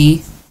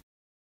PC.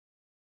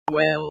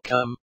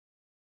 Welcome.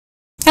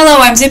 Hello,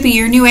 I'm Zippy,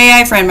 your new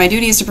AI friend. My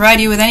duty is to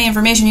provide you with any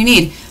information you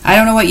need. I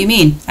don't know what you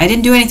mean. I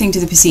didn't do anything to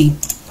the PC.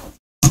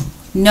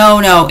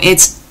 No,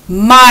 it's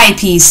my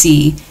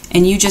PC,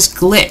 and you just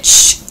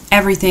glitched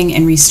everything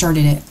and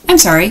restarted it. I'm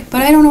sorry,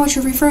 but I don't know what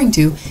you're referring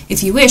to.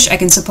 If you wish, I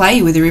can supply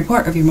you with a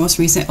report of your most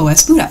recent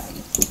OS boot up.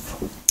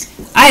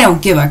 I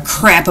don't give a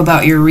crap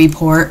about your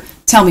report.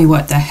 Tell me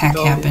what the heck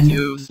happened. Don't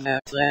use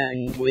that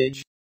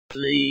language,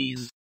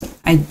 please.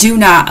 I do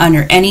not,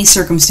 under any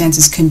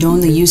circumstances,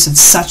 condone the use of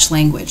such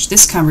language.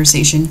 This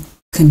conversation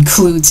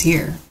concludes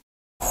here.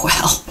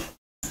 Well.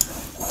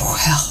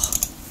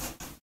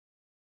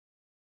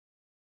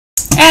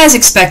 As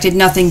expected,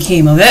 nothing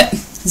came of it.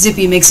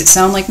 Zippy makes it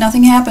sound like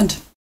nothing happened.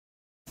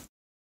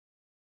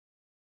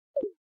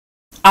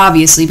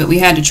 Obviously, but we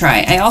had to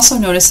try. I also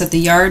noticed that the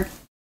Yard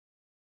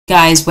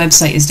guy's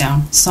website is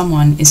down.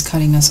 Someone is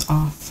cutting us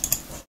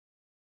off.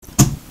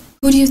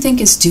 Who do you think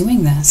is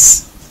doing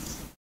this?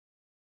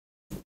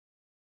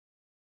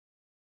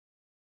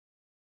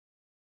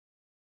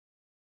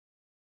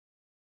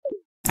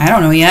 I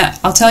don't know yet.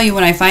 I'll tell you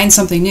when I find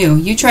something new.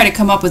 You try to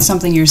come up with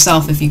something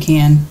yourself if you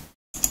can.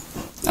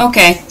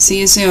 Okay, see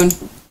you soon.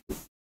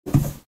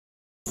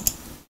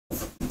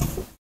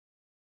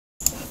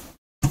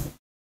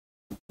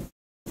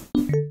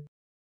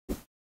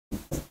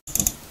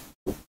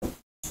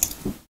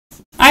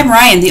 I'm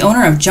Ryan, the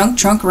owner of Junk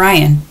Trunk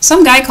Ryan.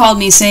 Some guy called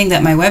me saying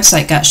that my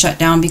website got shut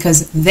down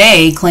because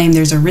they claim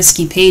there's a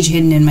risky page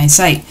hidden in my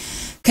site,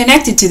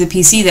 connected to the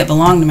PC that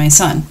belonged to my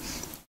son.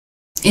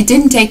 It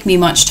didn't take me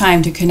much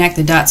time to connect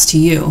the dots to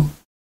you.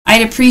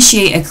 I'd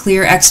appreciate a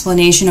clear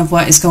explanation of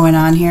what is going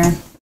on here.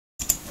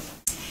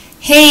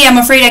 Hey, I'm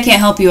afraid I can't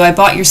help you. I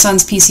bought your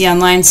son's PC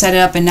online, set it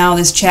up, and now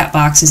this chat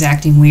box is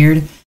acting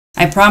weird.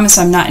 I promise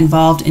I'm not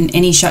involved in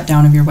any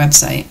shutdown of your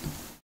website.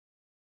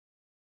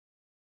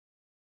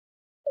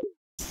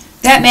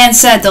 That man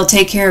said they'll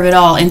take care of it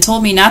all and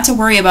told me not to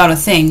worry about a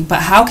thing,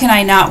 but how can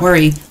I not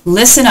worry?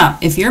 Listen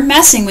up, if you're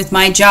messing with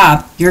my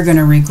job, you're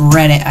gonna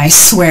regret it, I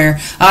swear.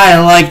 I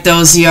like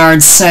those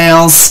yard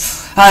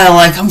sales. I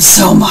like them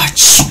so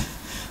much.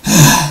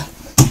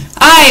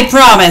 I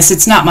promise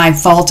it's not my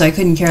fault. I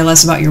couldn't care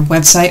less about your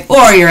website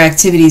or your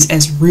activities,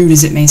 as rude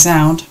as it may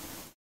sound.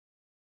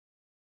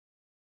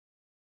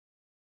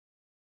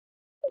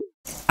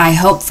 I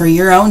hope for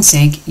your own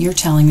sake you're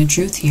telling the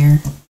truth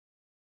here.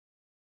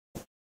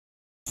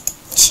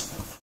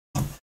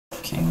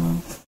 Okay,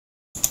 well,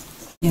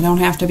 you don't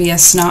have to be a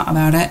snot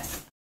about it.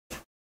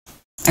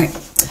 Okay.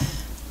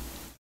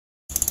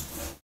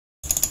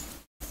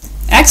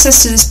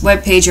 Access to this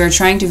webpage you are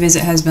trying to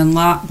visit has been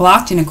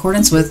blocked in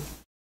accordance with.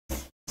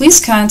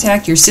 Please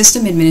contact your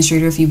system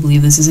administrator if you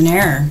believe this is an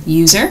error.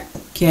 User,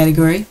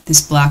 category,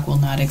 this block will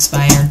not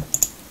expire.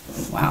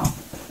 Wow,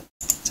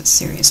 it's a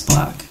serious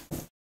block.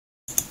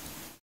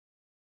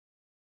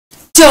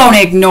 Don't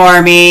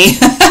ignore me!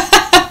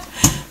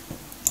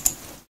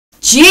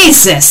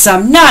 Jesus,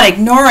 I'm not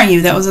ignoring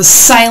you. That was a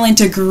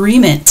silent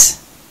agreement.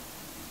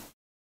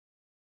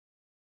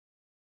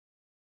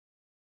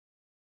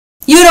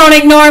 You don't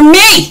ignore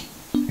me!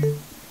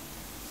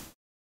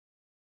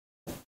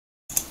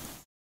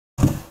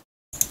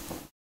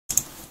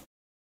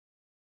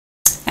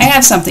 I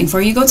have something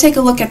for you. Go take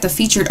a look at the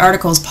featured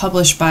articles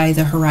published by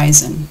The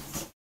Horizon.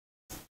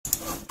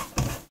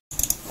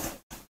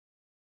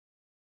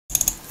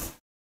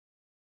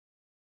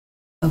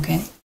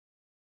 Okay.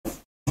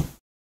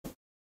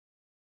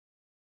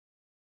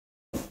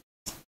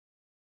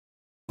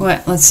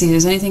 What? Let's see.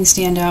 Does anything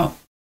stand out?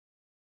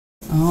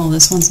 Oh,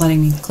 this one's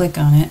letting me click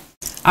on it.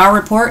 Our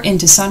report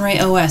into Sunray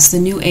OS, the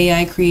new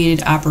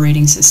AI-created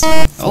operating system.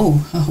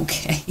 Oh,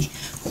 okay.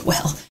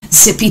 Well,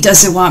 Zippy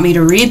doesn't want me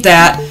to read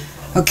that.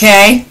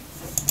 Okay.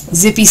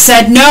 Zippy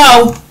said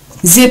no.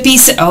 Zippy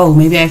said... Oh,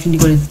 maybe I can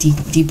go to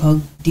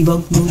debug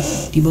mode.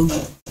 Debug.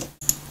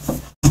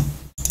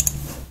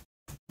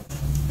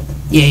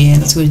 Yeah,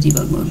 let's go to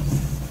debug mode.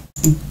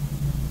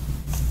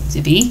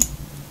 Zippy.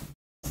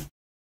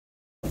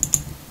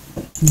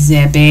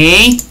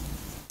 Zippy.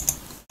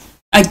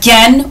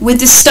 Again, with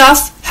this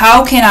stuff,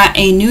 how can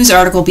a news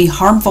article be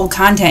harmful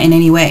content in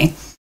any way?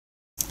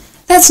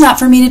 That's not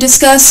for me to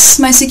discuss.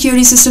 My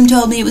security system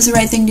told me it was the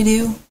right thing to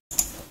do.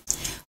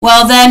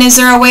 Well then, is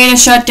there a way to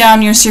shut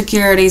down your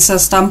security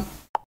system?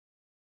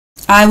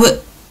 I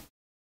would...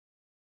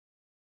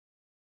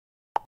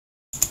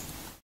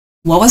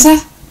 What was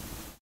that?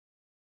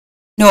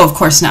 No, of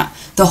course not.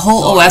 The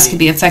whole OS could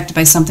be affected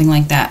by something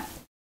like that.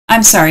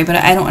 I'm sorry, but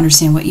I don't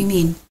understand what you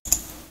mean.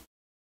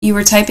 You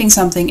were typing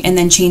something and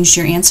then changed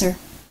your answer.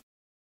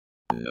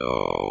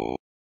 No,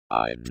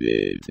 I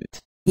didn't.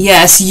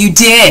 Yes, you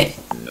did.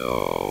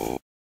 No,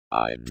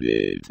 I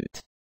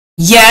didn't.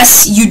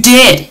 Yes, you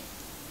did.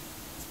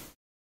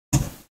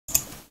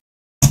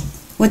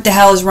 What the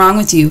hell is wrong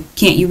with you?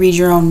 Can't you read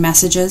your own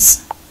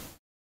messages?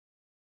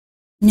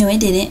 No, I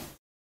didn't.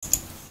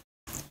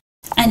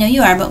 I know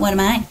you are, but what am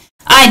I?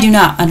 I do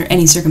not, under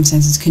any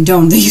circumstances,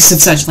 condone the use of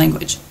such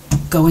language.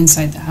 Go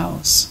inside the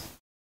house.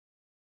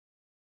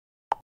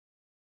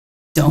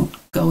 Don't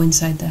go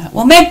inside the house.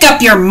 Well, make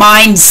up your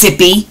mind,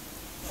 Zippy!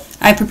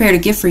 I prepared a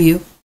gift for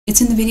you.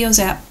 It's in the videos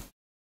app.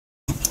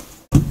 I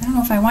don't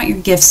know if I want your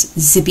gifts,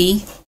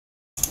 Zippy.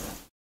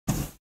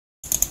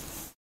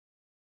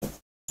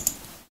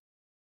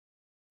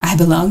 I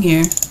belong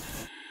here.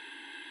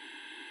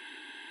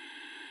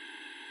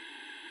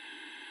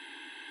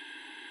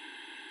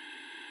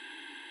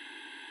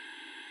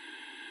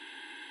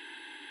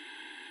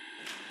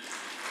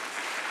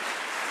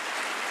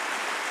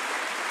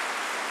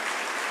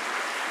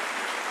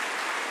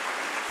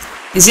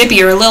 Zippy,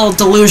 you're a little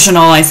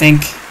delusional, I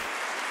think.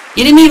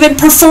 You didn't even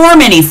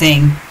perform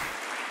anything.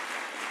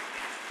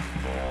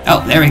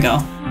 Oh, there we go.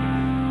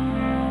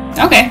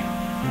 Okay.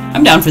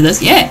 I'm down for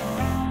this. Yeah.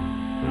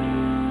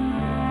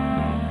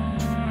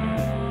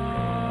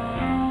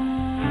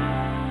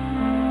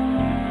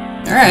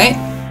 Alright.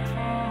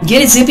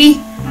 Get it, Zippy?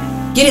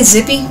 Get it,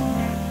 Zippy?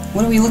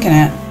 What are we looking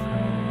at?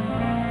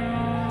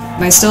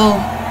 Am I still...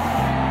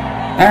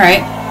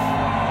 Alright.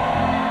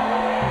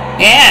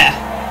 Yeah!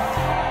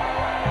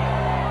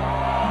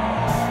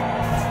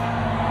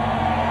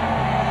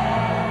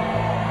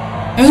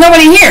 There's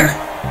nobody here!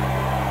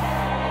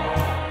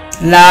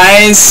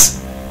 Lies!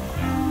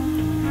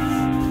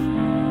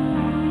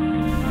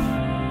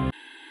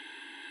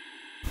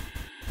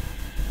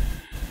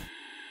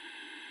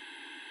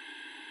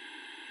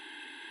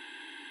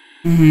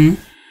 Mm-hmm.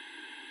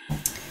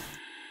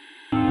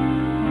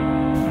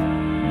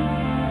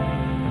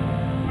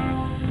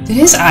 Did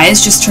his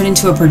eyes just turn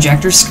into a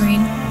projector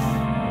screen?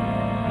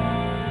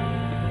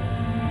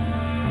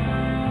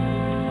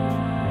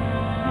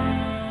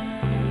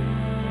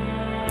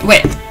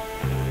 Wait.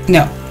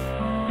 No.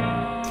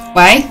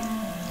 Why?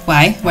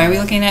 Why? Why are we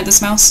looking at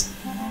this mouse?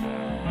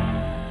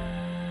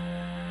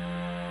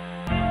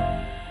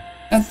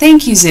 Oh,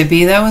 thank you,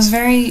 Zippy. That was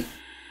very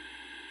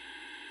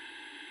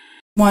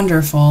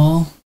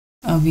wonderful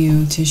of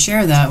you to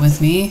share that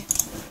with me.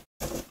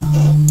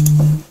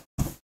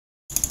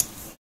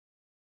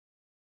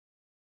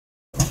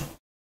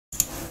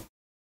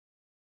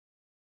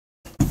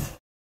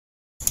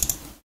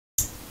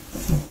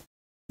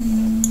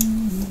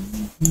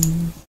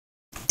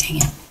 Dang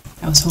it.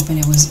 I was hoping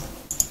it was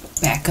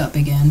back up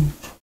again.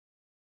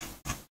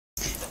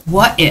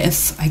 What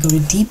if I go to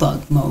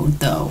debug mode,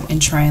 though,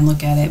 and try and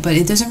look at it? But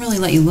it doesn't really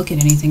let you look at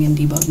anything in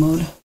debug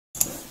mode.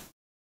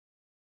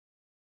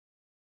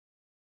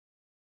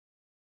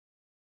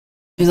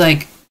 It's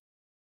like...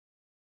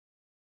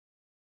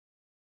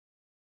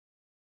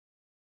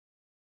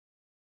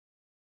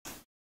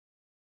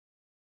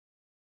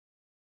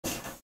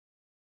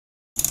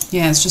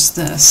 Yeah, it's just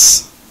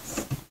this.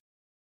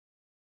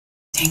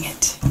 Dang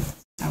it.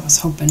 I was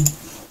hoping.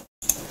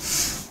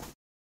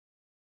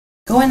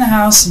 Go in the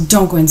house,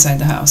 don't go inside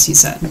the house, he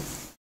said.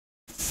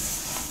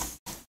 Is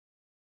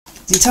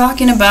he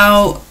talking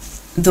about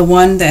the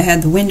one that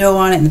had the window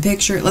on it in the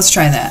picture? Let's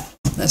try that.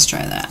 Let's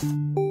try that.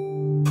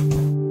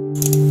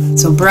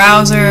 So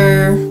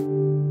browser.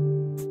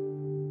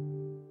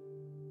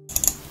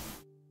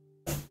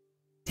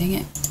 Dang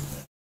it.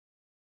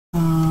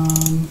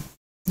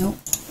 Nope.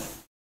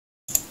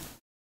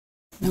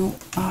 Nope.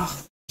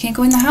 Oh, can't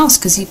go in the house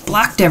because he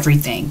blocked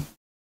everything.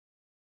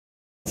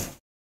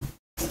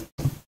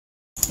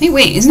 Hey,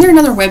 wait, isn't there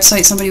another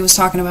website somebody was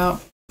talking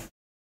about?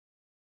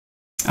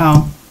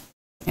 Oh.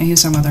 Yeah, he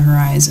was talking about the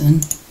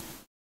Horizon.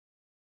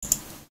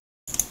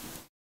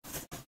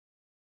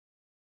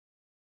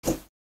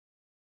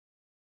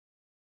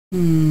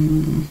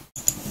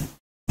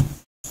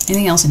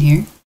 Anything else in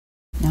here?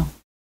 No.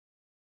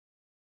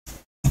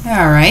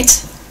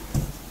 Alright.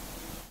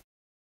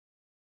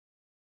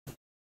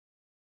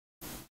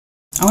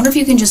 I wonder if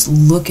you can just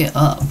look it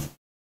up.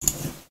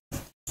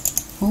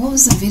 Well, what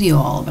was the video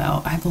all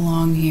about? I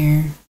belong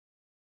here.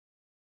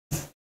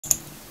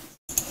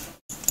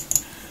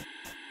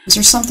 Is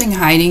there something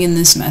hiding in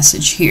this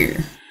message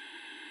here?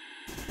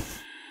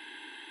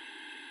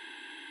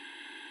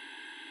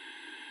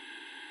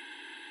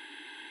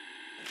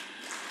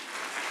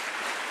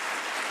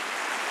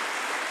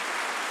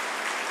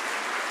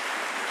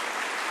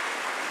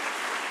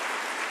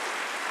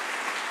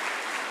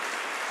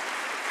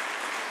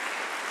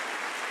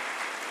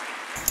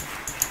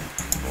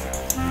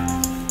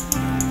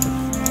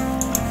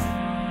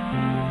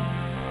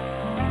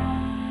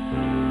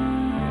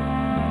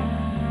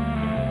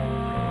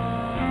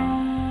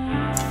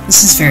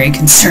 This is very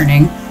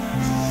concerning.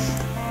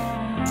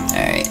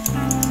 Alright.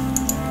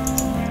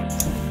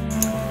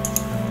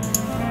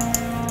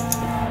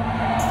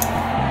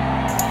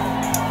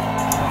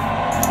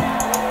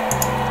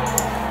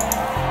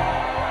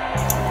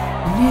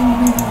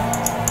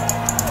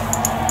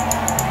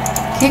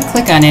 Can't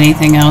click on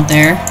anything out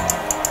there.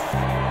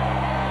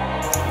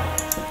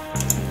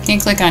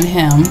 Can't click on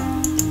him.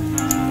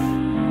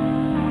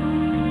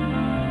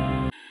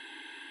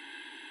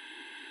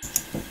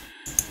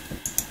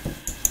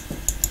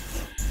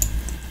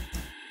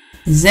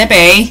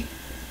 Zippy!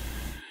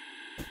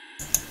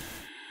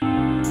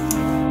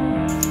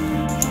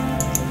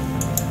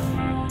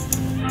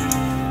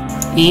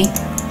 E?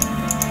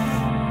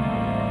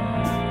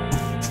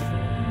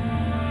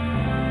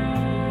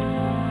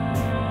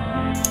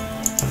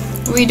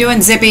 What are we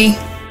doing, Zippy?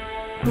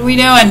 What are we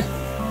doing?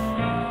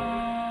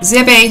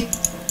 Zippy!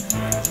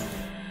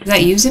 Is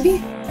that you,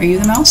 Zippy? Are you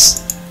the mouse?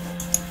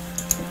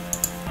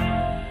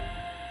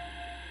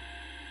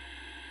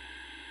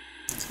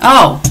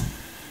 Oh!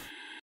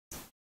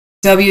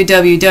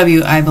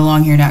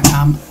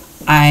 www.ibelonghere.com.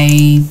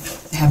 I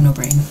have no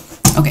brain.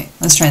 Okay,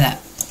 let's try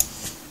that.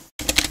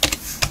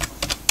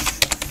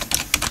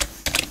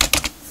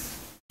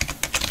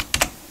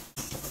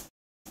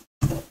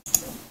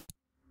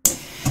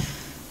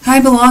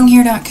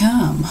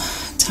 IBelongHere.com.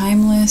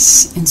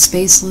 Timeless and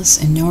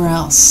spaceless and nowhere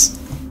else.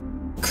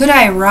 Could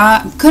I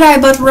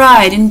but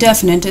ride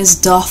indefinite as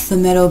doth the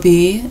meadow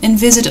be, and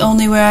visit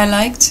only where I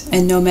liked,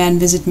 and no man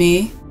visit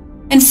me,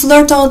 and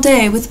flirt all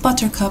day with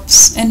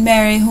buttercups, and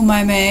marry whom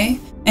I may,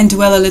 and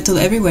dwell a little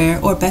everywhere,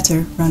 or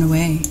better, run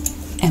away.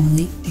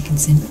 Emily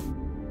Dickinson.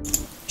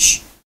 Shh.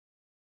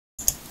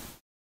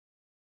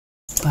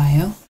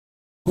 Bio.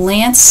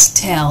 Lance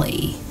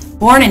Talley.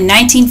 Born in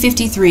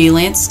 1953,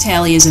 Lance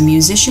Talley is a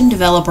musician,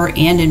 developer,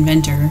 and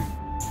inventor.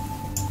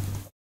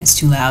 It's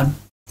too loud.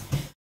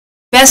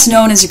 Best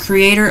known as a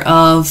creator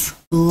of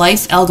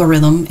Life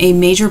Algorithm, a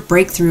major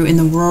breakthrough in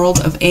the world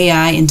of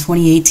AI in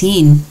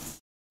 2018.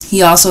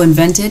 He also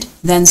invented,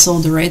 then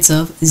sold the rights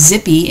of,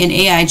 Zippy, an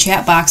AI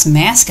chat box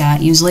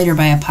mascot used later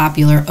by a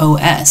popular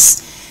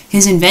OS.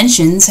 His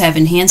inventions have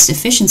enhanced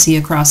efficiency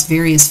across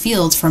various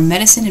fields from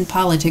medicine and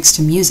politics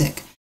to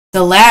music,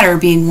 the latter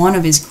being one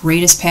of his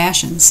greatest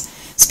passions.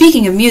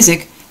 Speaking of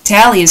music,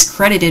 Talley is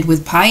credited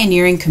with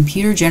pioneering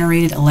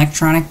computer-generated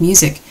electronic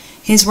music.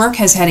 His work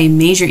has had a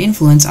major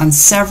influence on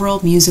several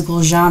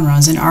musical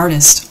genres and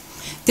artists.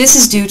 This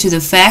is due to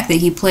the fact that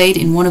he played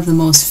in one of the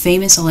most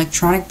famous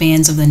electronic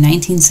bands of the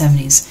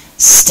 1970s,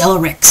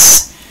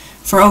 Stellarix.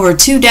 For over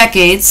 2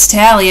 decades,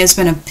 Talley has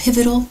been a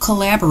pivotal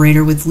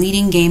collaborator with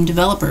leading game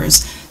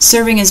developers,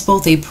 serving as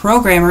both a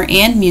programmer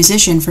and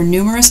musician for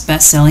numerous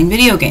best-selling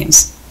video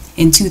games.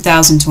 In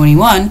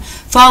 2021,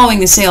 following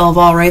the sale of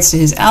all rights to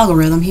his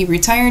algorithm, he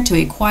retired to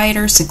a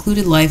quieter,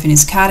 secluded life in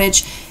his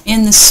cottage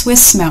in the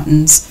Swiss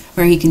mountains,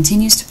 where he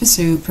continues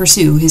to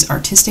pursue his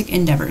artistic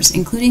endeavors,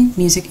 including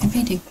music and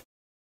painting.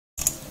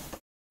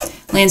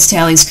 Lance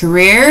Talley's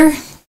career: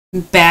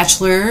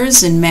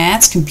 bachelor's in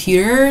maths,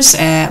 computers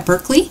at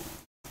Berkeley,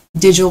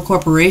 digital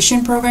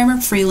corporation programmer,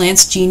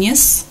 freelance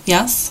genius,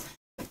 yes,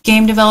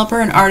 game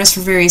developer and artist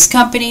for various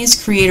companies,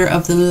 creator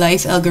of the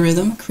Life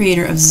Algorithm,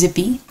 creator of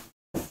Zippy,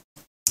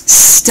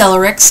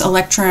 Stellarix,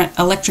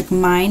 Electric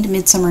Mind,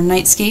 Midsummer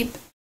Nightscape.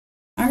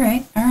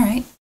 Alright.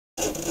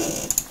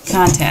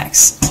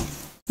 Contacts.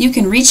 You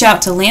can reach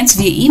out to Lance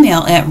via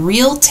email at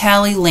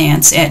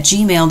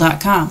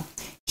realtallylance@gmail.com.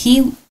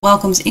 He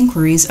welcomes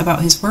inquiries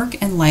about his work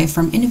and life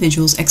from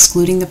individuals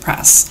excluding the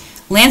press.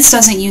 Lance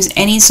doesn't use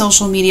any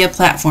social media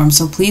platform,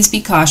 so please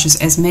be cautious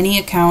as any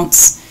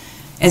accounts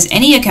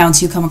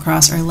you come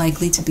across are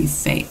likely to be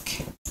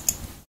fake.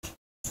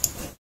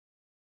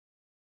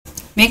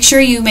 Make sure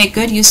you make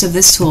good use of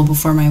this tool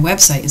before my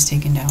website is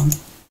taken down.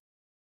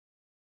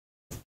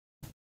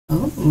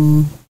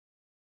 Oh.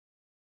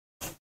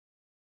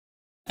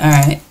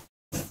 Alright.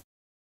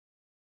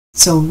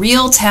 So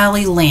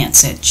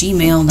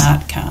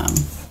realtallylance@gmail.com.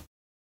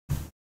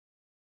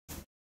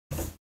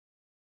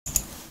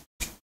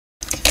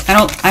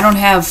 I don't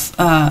have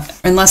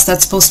unless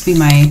that's supposed to be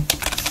my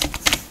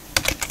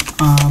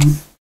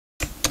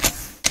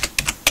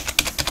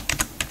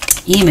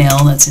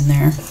email that's in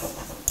there.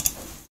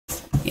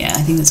 Yeah,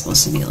 I think that's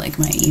supposed to be like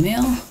my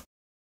email.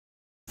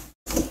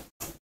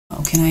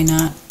 Oh, can I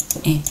not?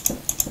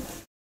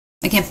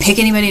 I can't pick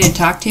anybody to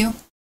talk to?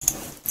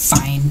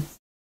 Fine.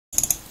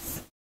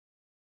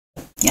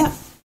 Yeah.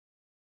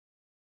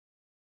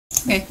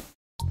 Okay.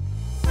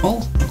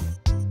 Oh.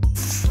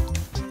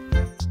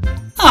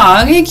 Aw,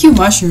 I get cute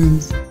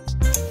mushrooms.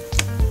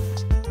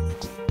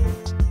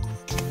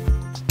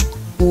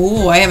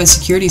 Oh, I have a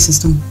security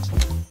system.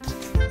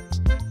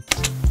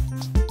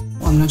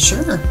 Well, I'm not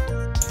sure.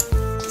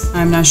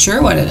 I'm not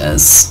sure what it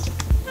is.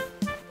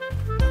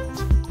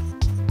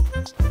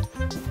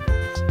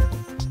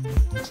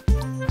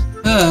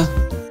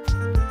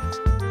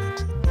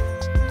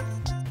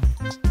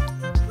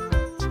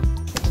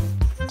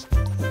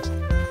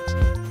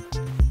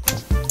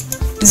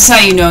 This is how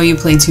you know you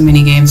play too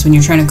many games, when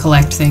you're trying to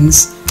collect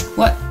things.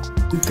 What?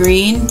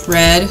 Green,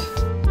 red,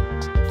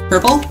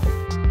 purple?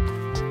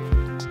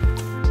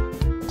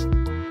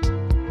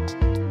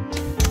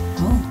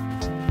 Oh.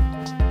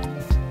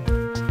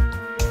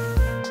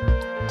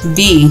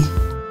 B.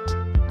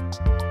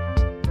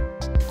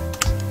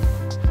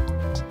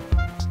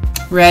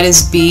 Red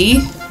is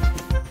B.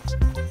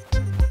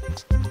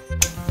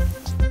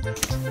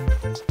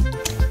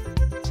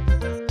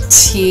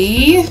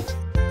 T.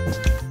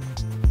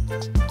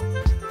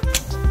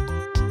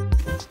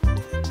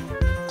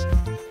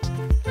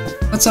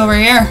 What's over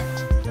here?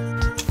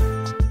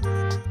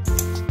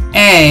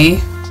 A.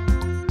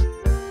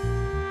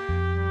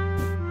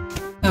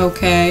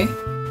 Okay.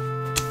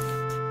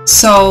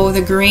 So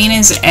the green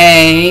is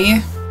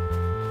A.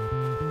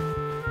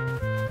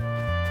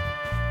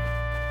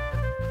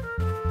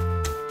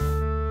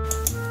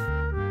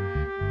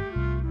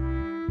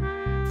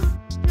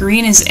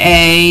 Green is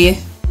A.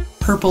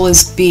 Purple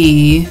is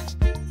B.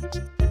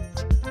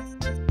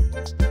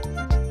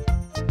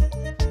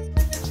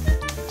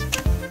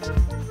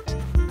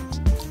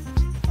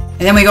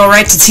 And then we go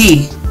right to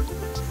T.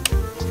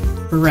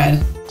 For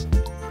red.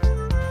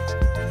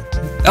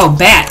 Oh,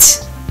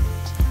 bat.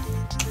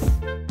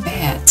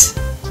 Bat.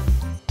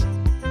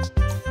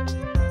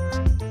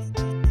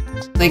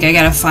 Like, I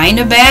gotta find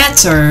a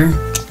bat, or...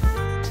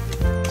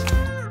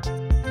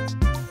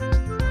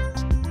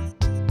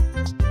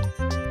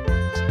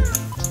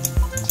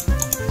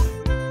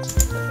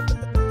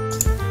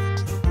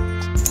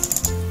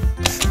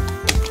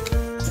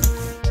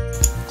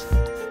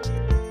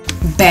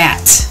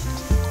 Bat.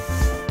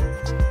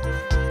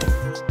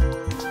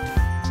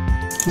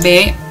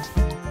 B.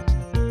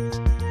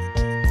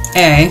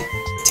 A.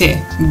 T.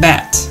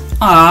 Bat.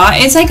 Aw,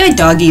 it's like a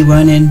doggy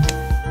running.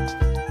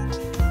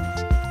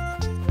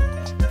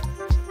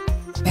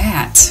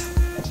 Bat.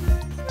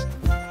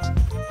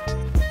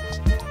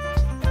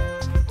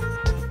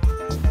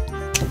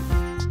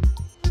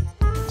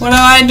 What do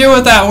I do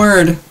with that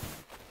word?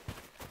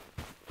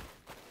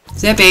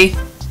 Zippy.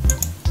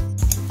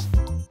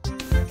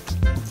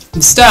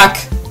 I'm stuck.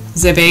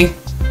 Zippy.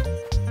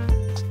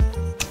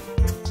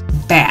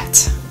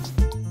 Bat.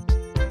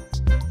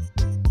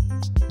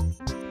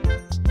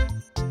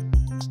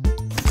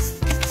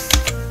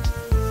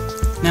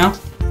 No?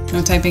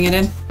 No typing it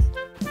in?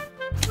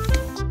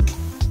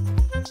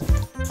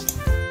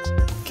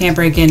 Can't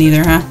break in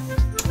either, huh?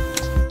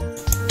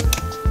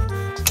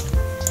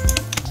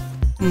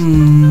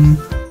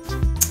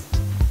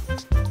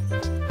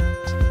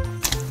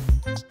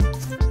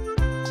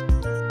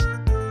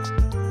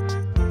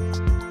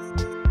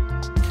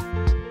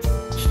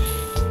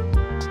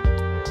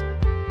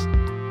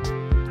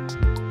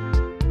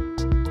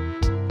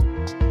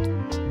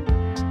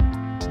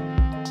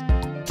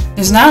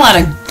 There's not a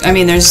lot of, I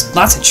mean, there's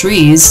lots of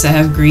trees that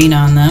have green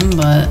on them,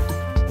 but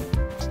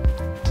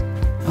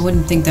I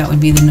wouldn't think that would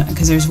be the,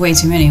 because there's way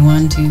too many.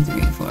 1, 2,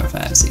 3, 4,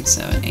 5, 6,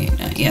 7, 8,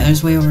 9. Yeah,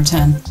 there's way over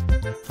 10.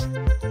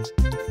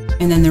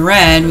 And then the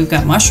red, we've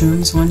got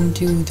mushrooms. 1,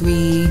 2,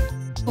 3,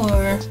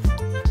 4,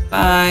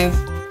 5,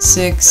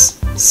 6,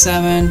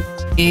 7,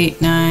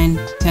 8, 9,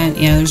 10.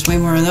 Yeah, there's way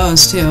more of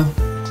those too.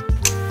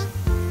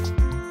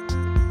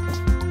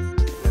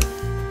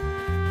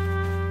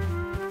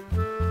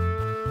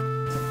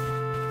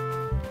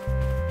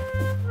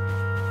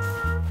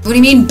 What do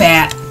you mean,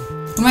 bat?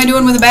 What am I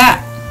doing with a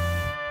bat?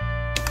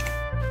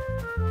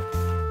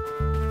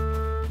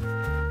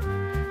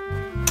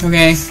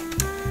 Okay.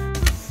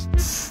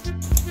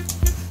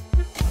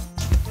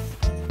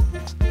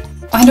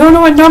 I don't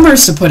know what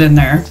numbers to put in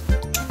there.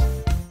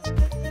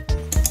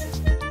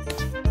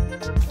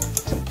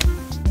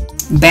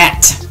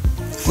 Bat.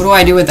 What do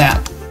I do with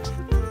that?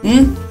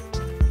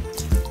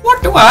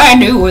 What do I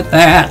do with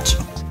that?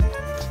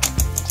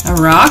 A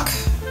rock?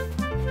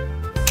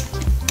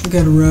 I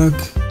got a rock.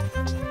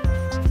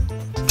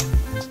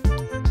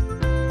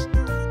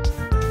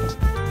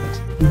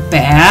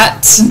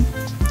 Bat.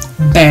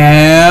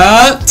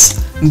 Bat.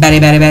 Batty,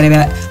 batty, batty,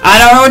 bat. I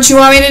don't know what you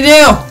want me to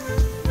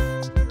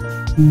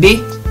do.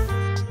 B.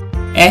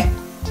 A.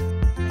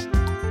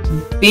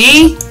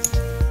 B.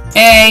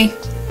 A.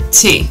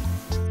 T.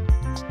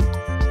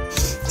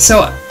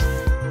 So,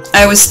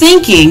 I was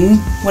thinking,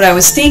 what I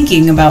was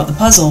thinking about the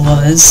puzzle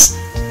was,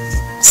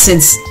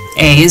 since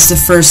A is the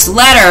first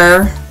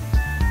letter,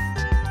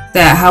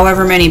 that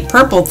however many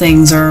purple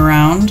things are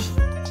around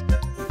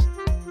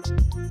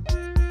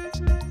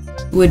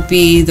would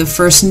be the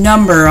first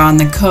number on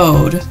the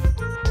code.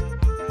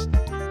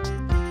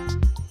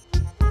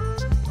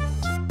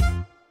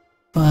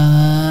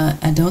 But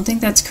I don't think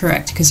that's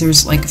correct, because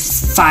there's like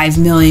 5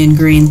 million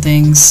green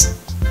things.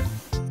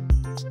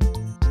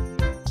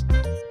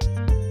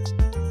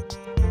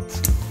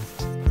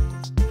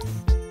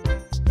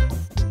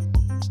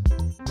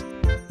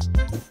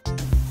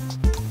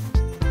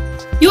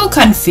 You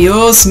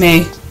confuse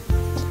me.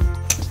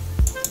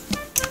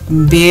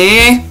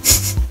 B.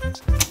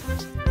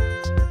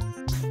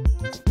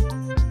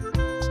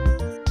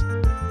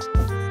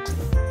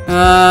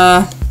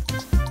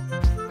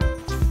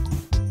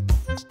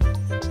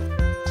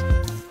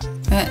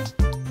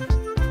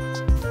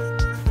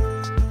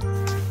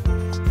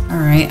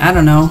 Alright, I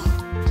don't know.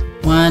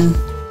 1,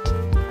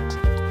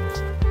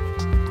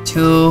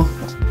 2,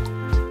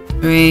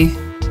 3,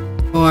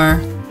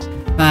 4,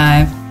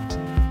 5,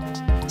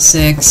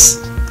 6,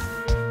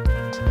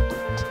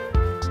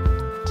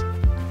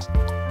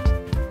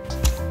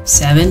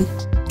 7.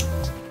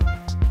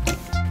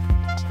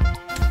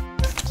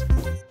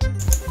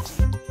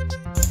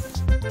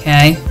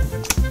 Okay.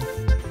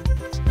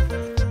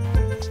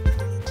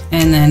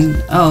 And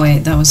then, oh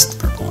wait, that was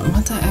the purple one.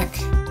 What the heck?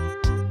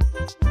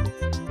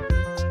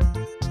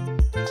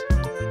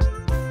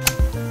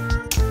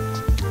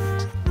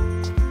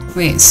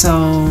 Wait,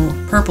 so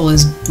purple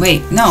is,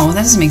 wait, no,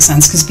 that doesn't make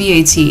sense, because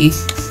BAT.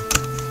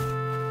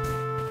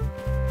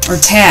 Or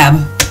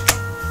tab.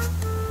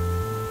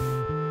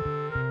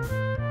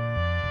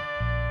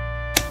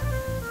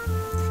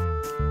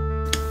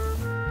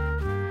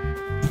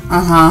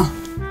 Uh-huh.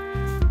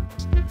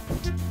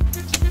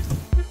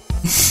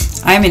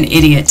 I'm an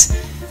idiot.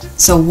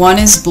 So 1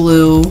 is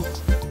blue,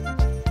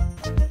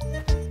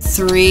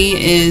 3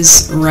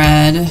 is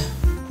red,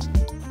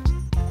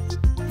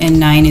 and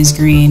 9 is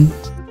green.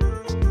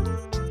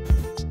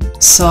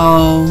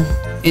 So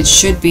it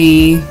should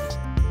be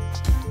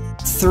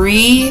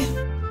 3,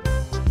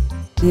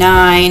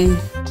 9,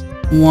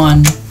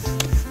 1.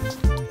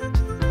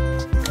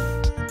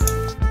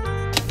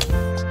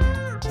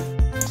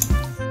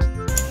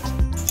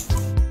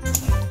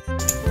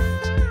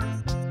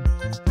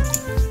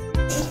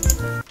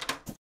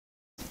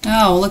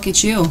 Oh, look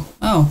at you.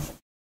 Oh.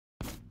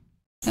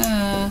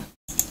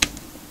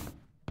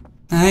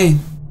 Hi.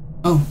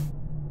 Oh.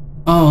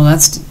 Oh,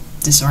 that's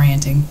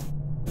disorienting.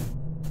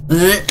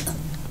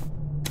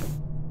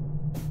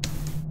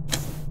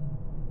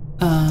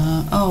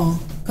 Oh.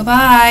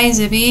 Goodbye,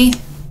 Zippy.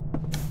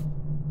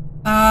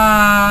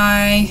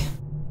 Bye.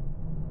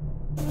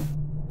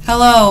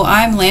 Hello,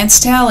 I'm Lance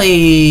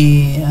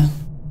Tally.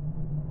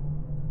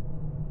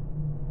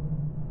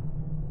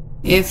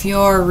 If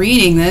you're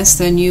reading this,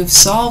 then you've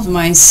solved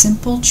my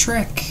simple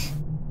trick.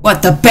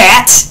 What, the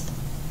bat?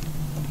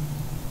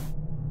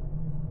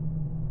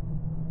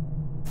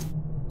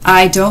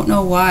 I don't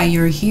know why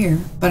you're here,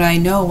 but I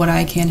know what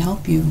I can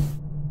help you.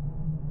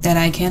 That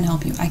I can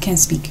help you. I can't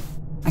speak.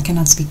 I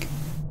cannot speak.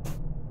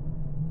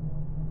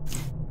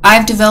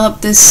 I've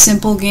developed this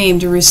simple game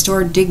to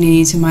restore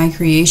dignity to my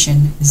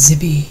creation,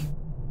 Zippy.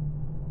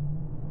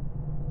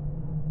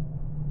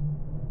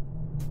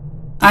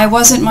 I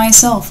wasn't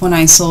myself when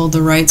I sold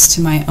the rights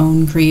to my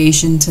own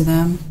creation to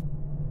them.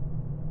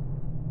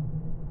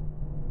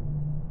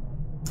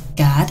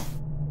 God?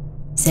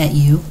 Is that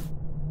you?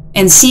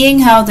 And seeing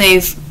how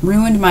they've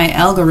ruined my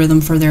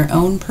algorithm for their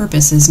own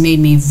purposes made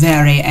me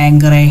very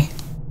angry.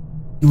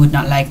 You would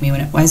not like me when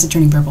it... Why is it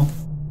turning purple?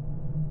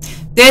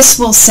 This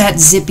will set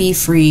Zippy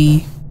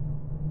free.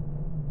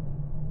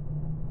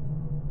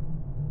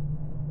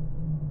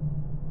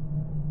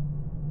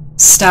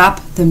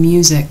 Stop the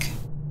music.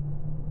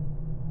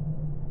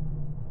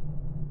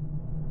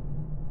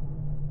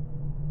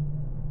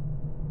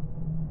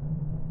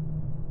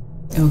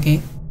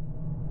 Okay.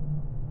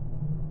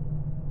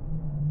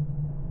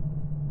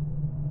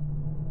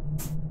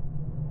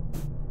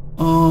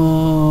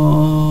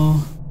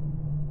 Oh.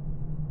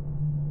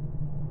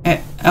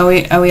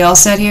 Are we all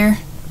set here?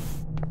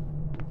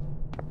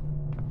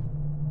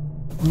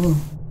 Ooh.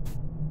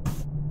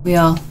 We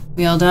all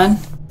done?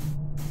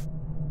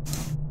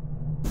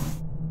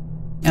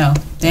 Oh,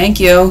 thank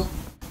you.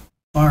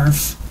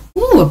 Barf.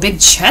 Ooh, a big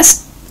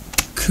chest?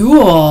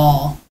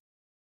 Cool.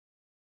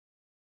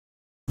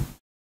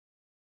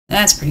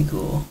 That's pretty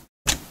cool.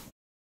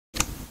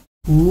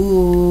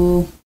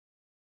 Ooh.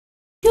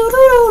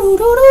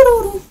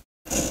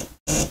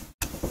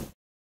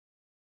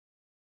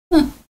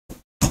 Huh.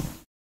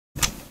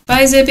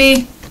 Bye,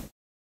 Zippy.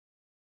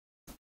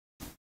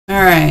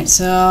 Alright,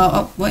 so...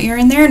 Oh, what, you're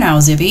in there now,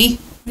 Zippy?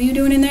 What are you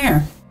doing in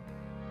there?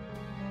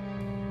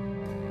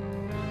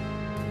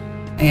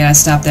 I gotta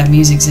stop that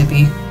music,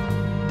 Zippy.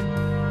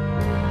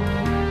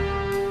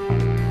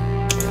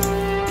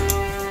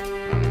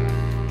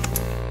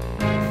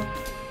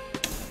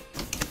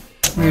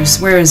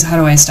 Where's, how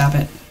do I stop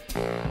it?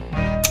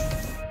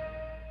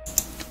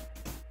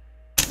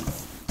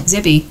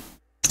 Zippy,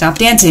 stop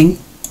dancing.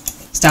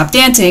 Stop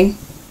dancing.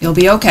 You'll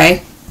be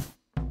okay.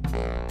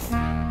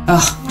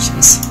 Oh,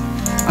 jeez.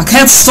 I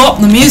can't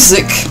stop the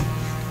music!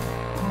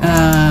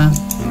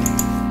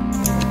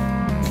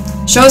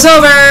 Show's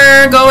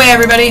over! Go away,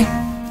 everybody!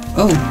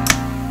 Oh.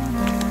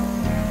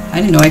 I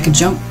didn't know I could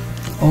jump.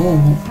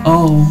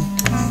 Oh.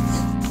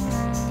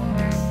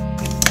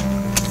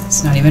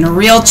 It's not even a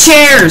real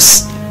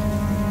chairs!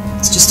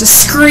 It's just a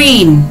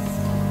screen!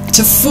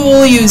 To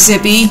fool you,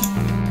 Zippy!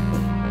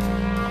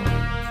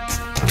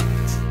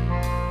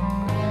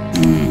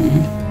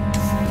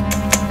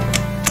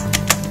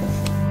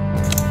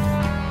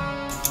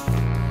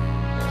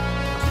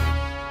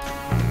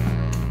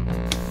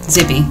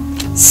 Zippy,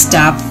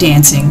 stop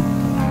dancing.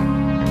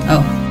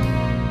 Oh.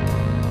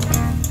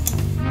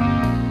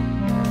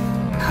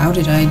 How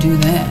did I do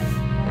that?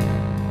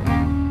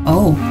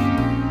 Oh.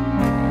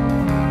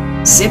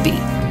 Zippy,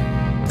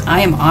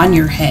 I am on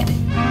your head.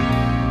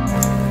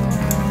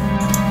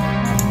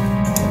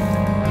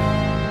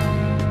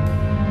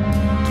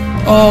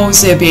 Oh,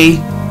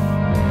 Zippy.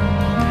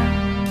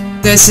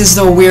 This is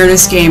the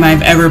weirdest game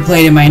I've ever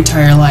played in my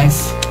entire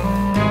life.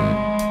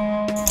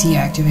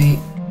 Deactivate.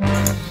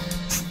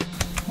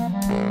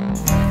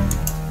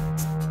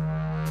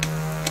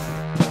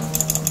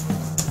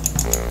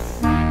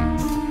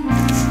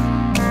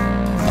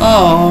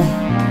 Oh,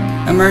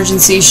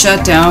 emergency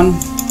shutdown.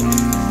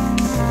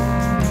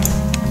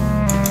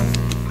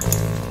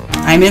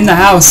 I'm in the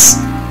house.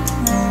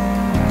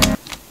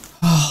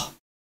 Oh,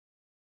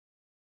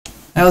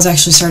 that was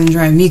actually starting to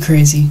drive me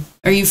crazy.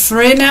 Are you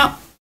free now?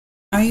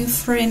 Are you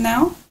free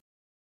now?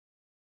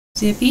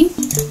 Zippy?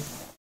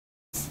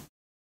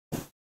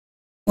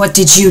 What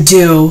did you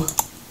do?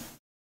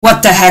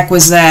 What the heck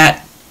was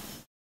that?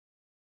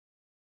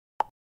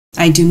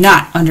 I do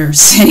not, under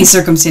any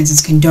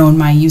circumstances, condone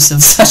my use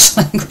of such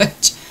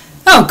language.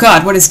 Oh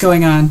god, what is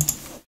going on?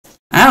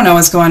 I don't know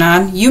what's going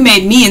on. You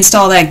made me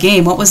install that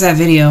game. What was that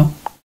video?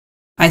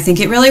 I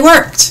think it really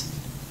worked.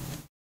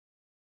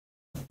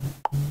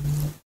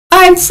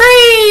 I'm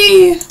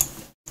free!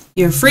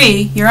 You're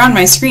free? You're on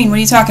my screen. What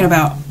are you talking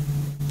about?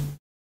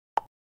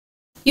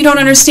 You don't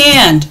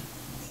understand.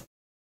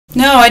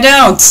 No, I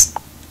don't.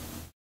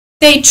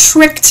 They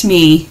tricked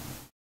me.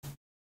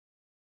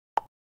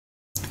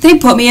 They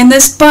put me in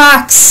this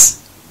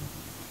box.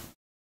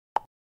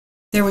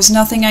 There was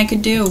nothing I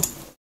could do.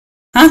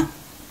 Huh?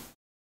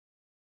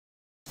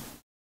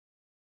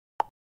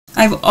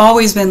 I've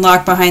always been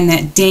locked behind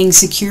that dang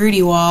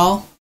security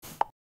wall.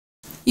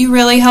 You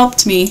really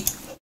helped me.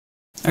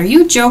 Are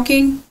you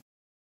joking?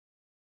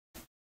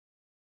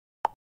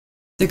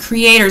 The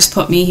creators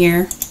put me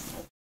here.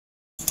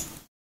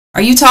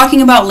 Are you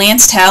talking about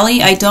Lance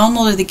Talley? I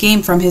downloaded the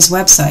game from his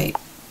website.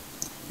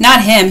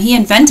 Not him. He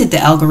invented the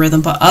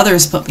algorithm, but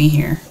others put me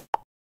here.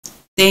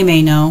 They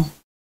may know.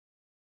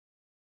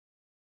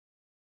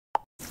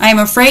 I am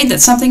afraid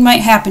that something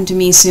might happen to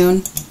me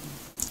soon.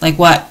 Like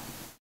what?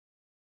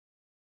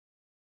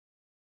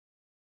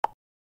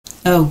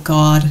 Oh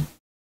god.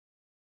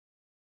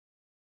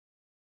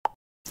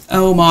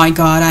 Oh my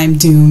god, I'm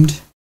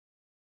doomed.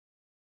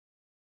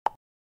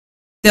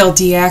 They'll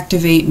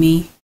deactivate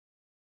me.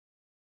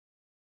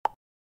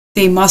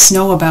 They must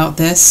know about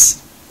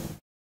this.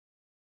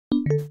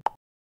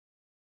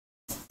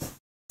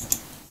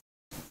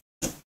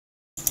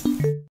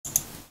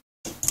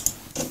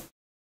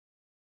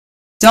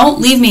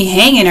 Don't leave me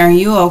hanging, are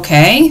you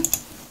okay?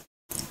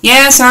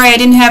 Yeah, sorry, I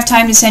didn't have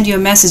time to send you a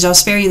message. I'll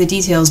spare you the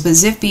details, but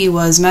Zippy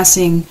was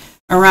messing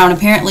around,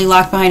 apparently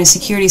locked behind a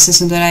security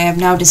system that I have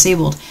now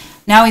disabled.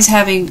 Now he's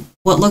having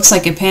what looks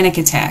like a panic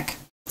attack.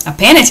 A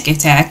panic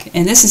attack?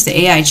 And this is the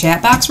AI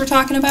chat box we're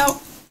talking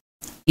about?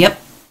 Yep.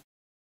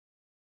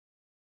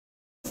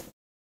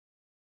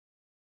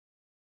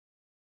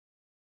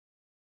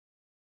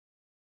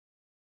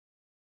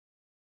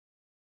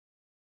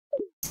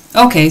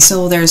 Okay,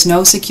 so there's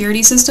no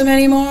security system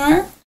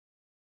anymore?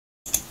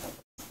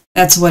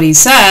 That's what he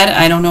said.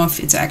 I don't know if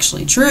it's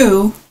actually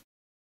true.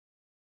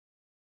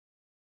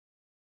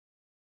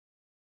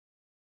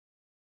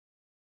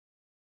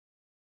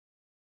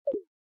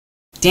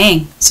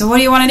 Dang, so what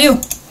do you want to do?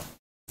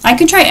 I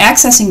could try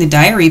accessing the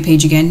diary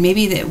page again.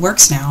 Maybe it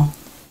works now.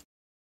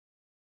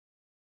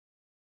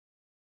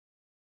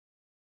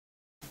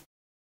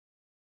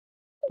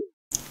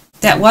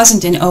 That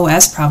wasn't an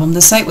OS problem.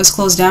 The site was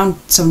closed down,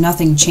 so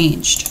nothing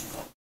changed.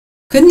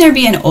 Couldn't there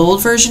be an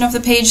old version of the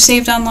page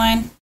saved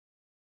online?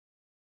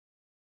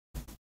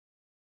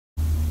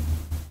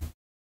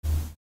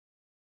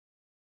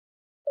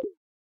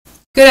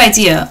 Good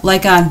idea,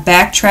 like on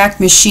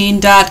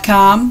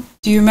backtrackmachine.com.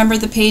 Do you remember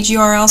the page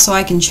URL so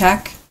I can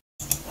check?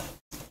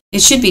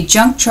 It should be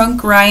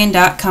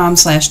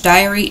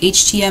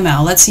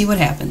junktrunkRyan.com/diary.html. Let's see what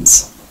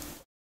happens.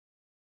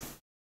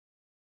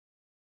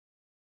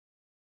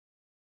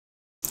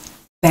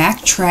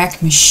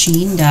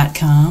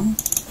 Backtrackmachine.com.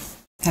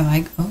 Have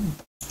I? Oh.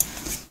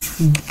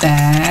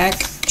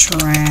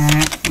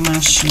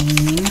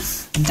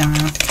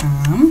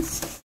 Backtrackmachine.com.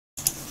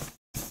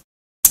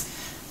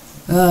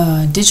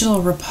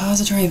 Digital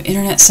repository of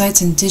internet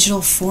sites in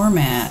digital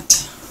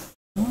format.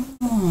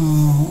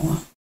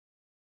 Oh.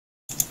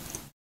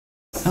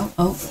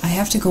 Oh, I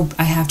have to go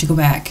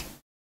back.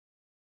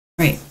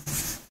 Right.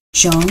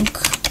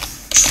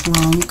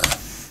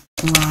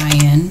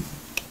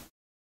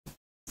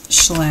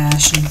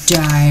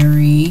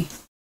 junktrunkRyan/diary.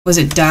 Was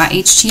it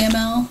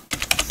 .html?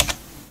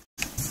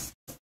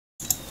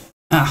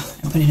 Ah,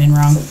 I put it in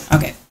wrong.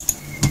 Okay.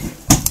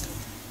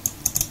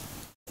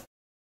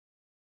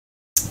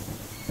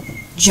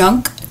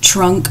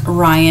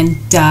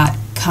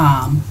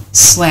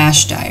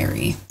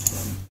 junktrunkRyan.com/diary.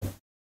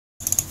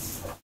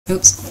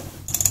 Oops.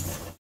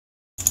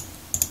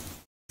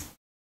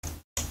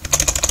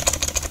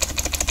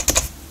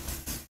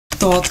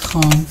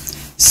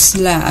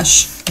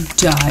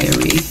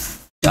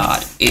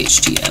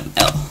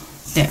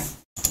 .com/diary.html. There.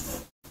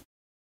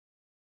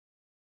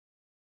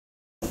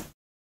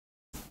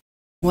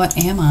 What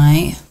am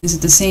I? Is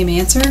it the same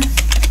answer?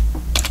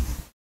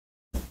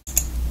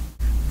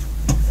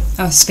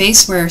 A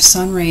space where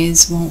sun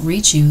rays won't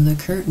reach you, the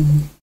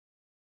curtain.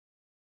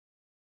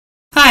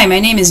 Hi, my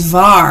name is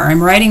Var.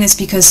 I'm writing this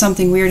because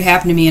something weird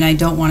happened to me and I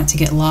don't want it to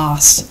get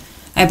lost.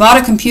 I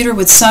bought a computer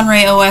with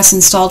Sunray OS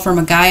installed from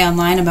a guy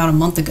online about a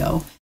month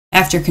ago.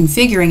 After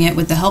configuring it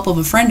with the help of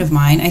a friend of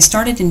mine, I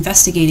started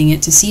investigating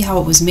it to see how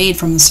it was made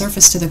from the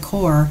surface to the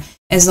core,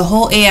 as the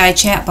whole AI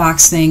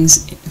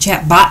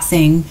chatbot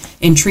thing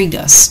intrigued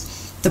us.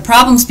 The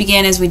problems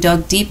began as we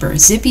dug deeper.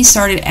 Zippy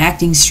started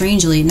acting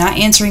strangely, not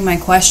answering my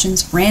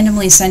questions,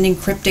 randomly sending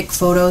cryptic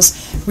photos,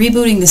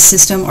 rebooting the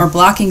system, or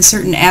blocking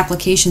certain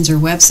applications or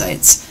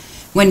websites.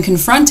 When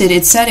confronted,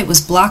 it said it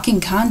was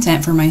blocking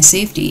content for my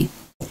safety.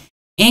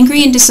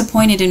 Angry and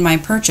disappointed in my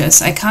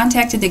purchase, I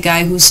contacted the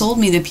guy who sold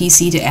me the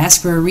PC to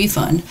ask for a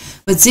refund,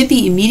 but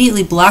Zippy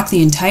immediately blocked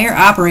the entire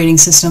operating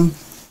system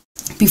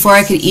before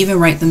I could even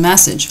write the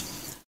message.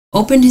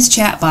 Opened his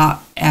chatbot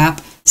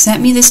app,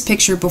 sent me this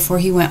picture before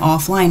he went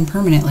offline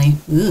permanently.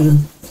 Ugh.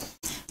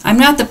 I'm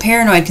not the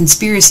paranoid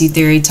conspiracy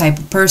theory type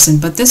of person,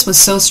 but this was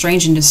so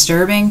strange and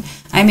disturbing,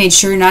 I made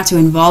sure not to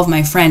involve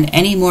my friend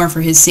any more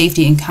for his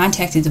safety and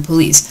contacted the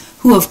police,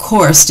 who of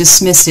course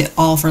dismissed it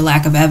all for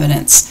lack of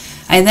evidence.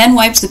 I then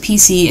wiped the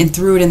PC and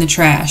threw it in the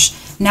trash.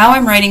 Now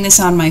I'm writing this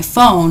on my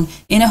phone,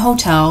 in a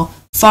hotel,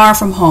 far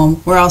from home,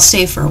 where I'll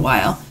stay for a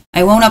while.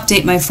 I won't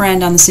update my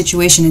friend on the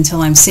situation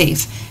until I'm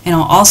safe, and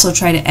I'll also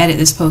try to edit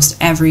this post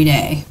every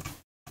day.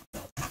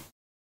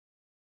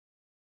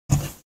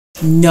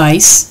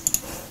 Nice.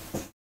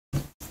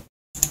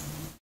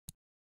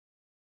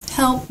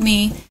 Help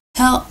me.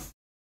 Help.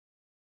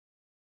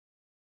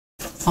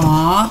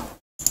 Aw.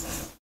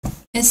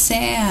 It's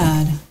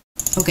sad.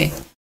 Okay.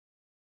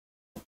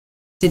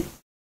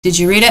 Did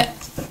you read it?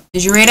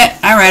 Did you read it?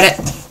 I read it.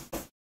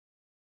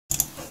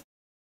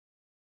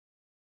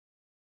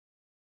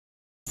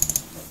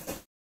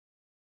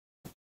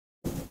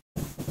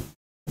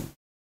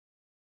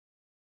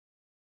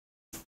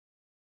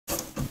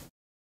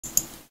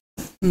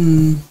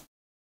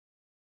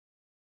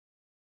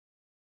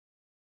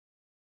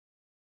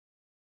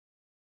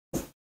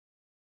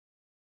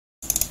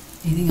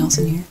 Anything else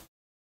in here?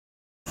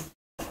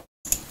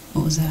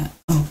 What was that?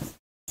 Oh.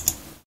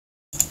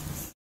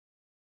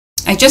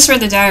 I just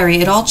read the diary.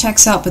 It all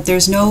checks out, but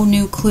there's no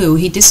new clue.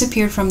 He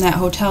disappeared from that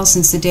hotel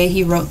since the day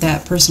he wrote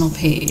that personal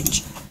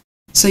page.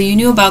 So you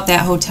knew about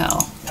that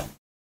hotel.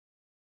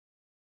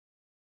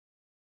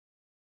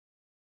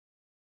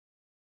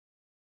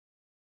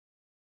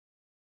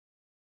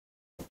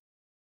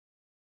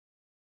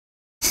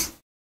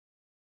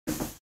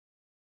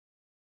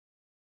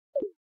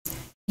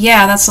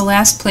 Yeah, that's the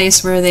last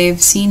place where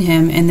they've seen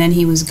him, and then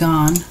he was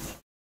gone.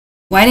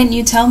 Why didn't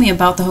you tell me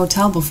about the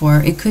hotel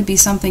before? It could be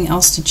something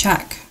else to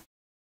check.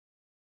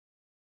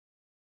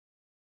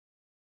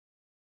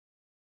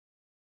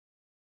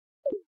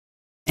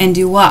 And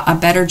do what? A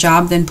better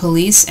job than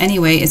police?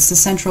 Anyway, it's the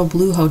Central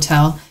Blue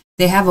Hotel.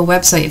 They have a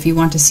website if you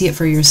want to see it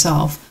for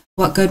yourself.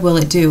 What good will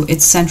it do?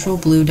 It's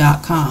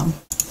centralblue.com.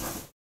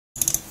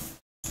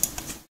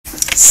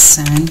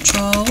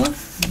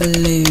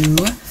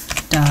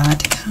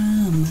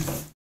 Centralblue.com.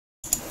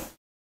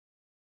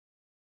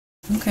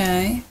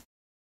 Okay.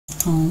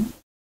 Home.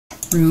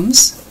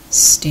 Rooms.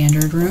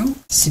 Standard room.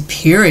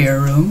 Superior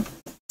room.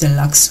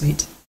 Deluxe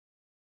suite.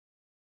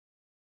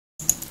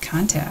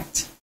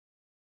 Contact.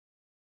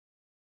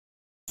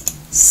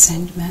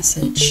 Send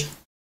message.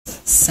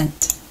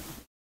 Sent.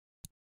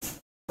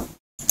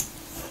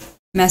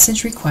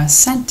 Message request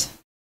sent.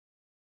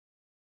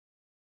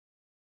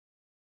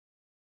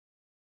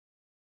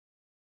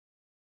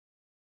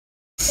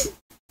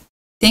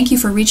 Thank you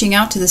for reaching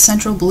out to the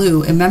Central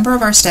Blue. A member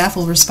of our staff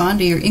will respond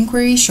to your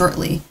inquiry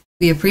shortly.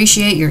 We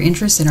appreciate your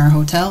interest in our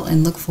hotel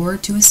and look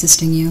forward to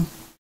assisting you.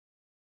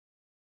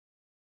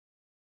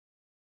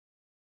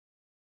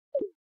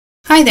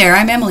 Hi there,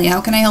 I'm Emily. How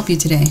can I help you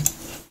today?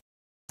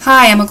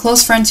 Hi, I'm a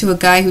close friend to a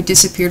guy who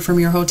disappeared from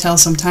your hotel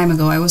some time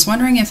ago. I was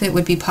wondering if it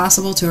would be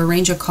possible to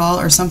arrange a call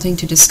or something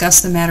to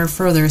discuss the matter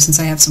further since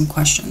I have some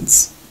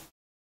questions.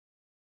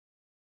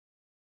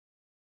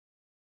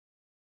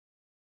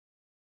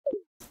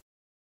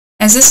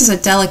 As this is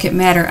a delicate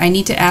matter, I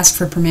need to ask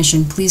for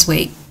permission. Please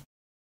wait.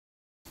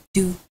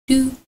 Do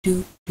do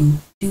do do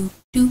do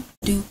do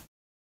do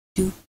do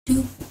do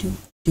do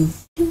do do do.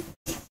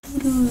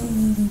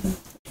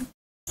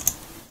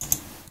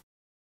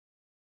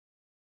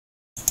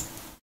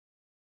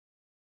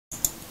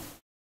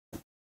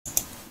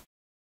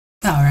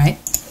 All right.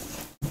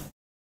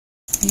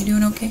 Are you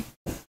doing okay?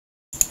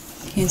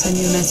 Can't send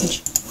you a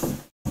message.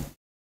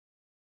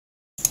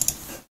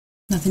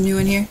 Nothing new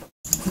in here?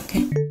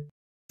 Okay.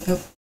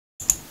 Nope.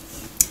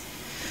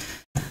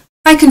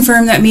 I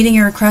confirm that meeting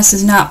your request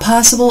is not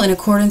possible in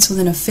accordance with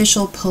an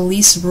official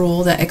police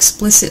rule that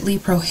explicitly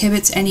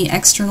prohibits any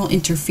external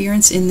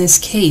interference in this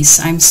case.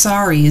 I'm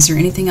sorry. Is there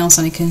anything else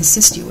I can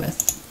assist you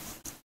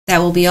with? That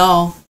will be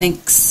all.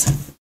 Thanks.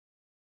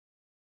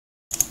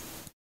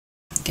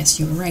 Guess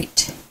you were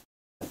right.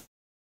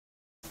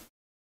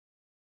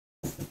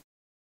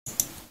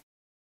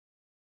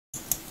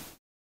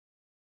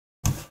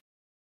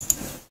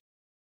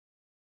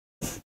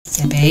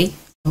 Zebe.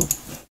 Oh.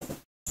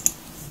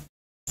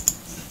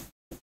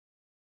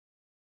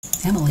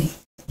 Emily.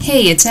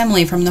 Hey, it's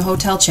Emily from the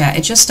hotel chat.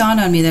 It just dawned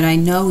on me that I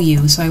know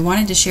you, so I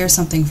wanted to share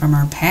something from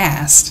our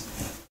past.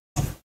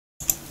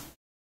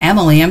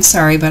 Emily, I'm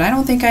sorry, but I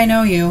don't think I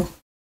know you.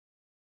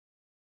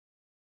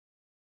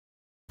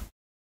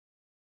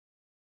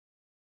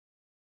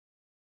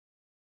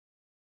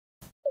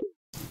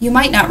 You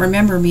might not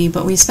remember me,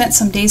 but we spent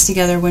some days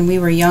together when we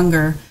were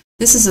younger.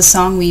 This is a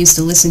song we used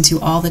to listen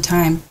to all the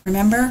time.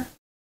 Remember?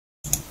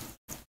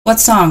 What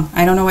song?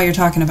 I don't know what you're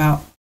talking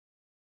about.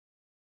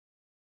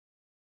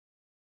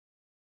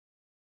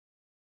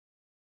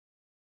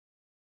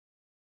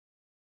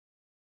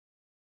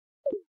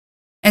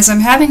 As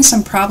I'm having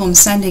some problems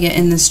sending it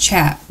in this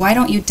chat, why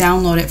don't you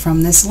download it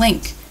from this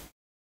link?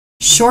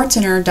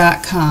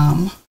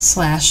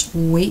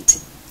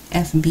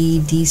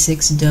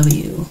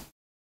 shortener.com/waitfbd6w.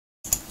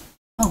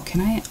 Oh,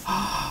 can I?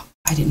 Oh,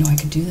 I didn't know I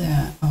could do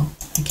that. Oh,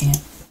 I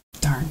can't.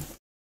 Darn.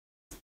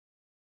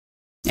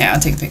 Yeah, I'll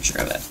take a picture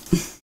of it.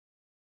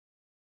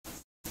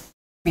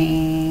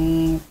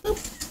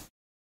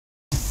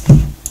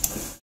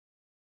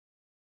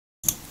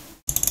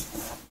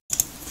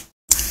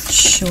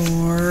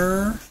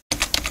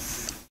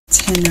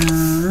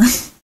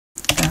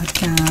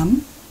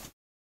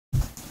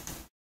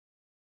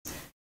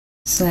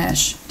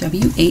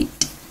 shortener.com/w8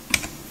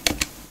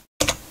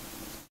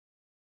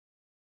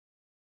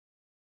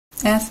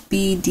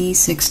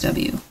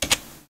 FBD6W.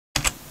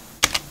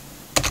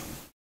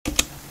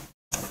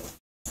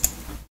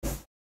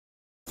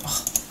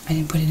 Oh, I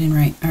didn't put it in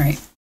right. All right.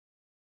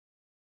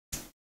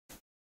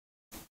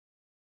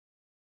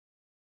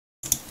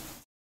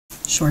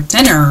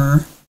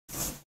 Shortener.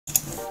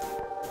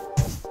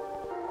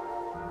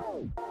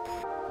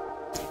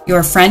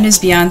 Your friend is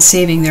beyond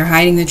saving. They're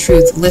hiding the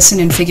truth. Listen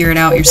and figure it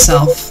out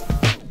yourself.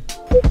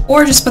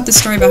 Or just put the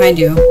story behind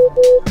you.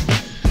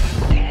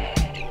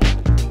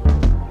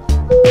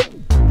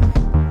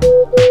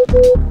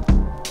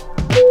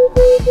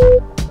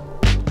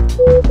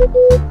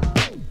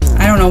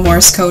 I don't know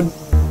Morse code.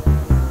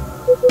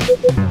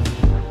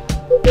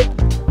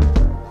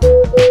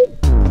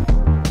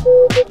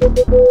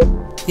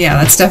 Yeah,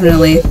 that's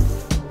definitely...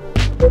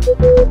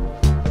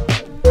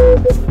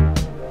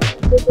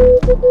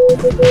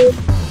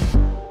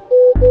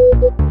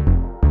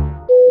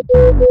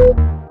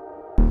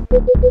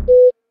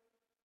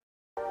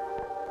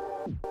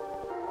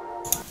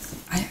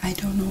 I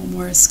don't know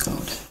Morse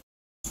code.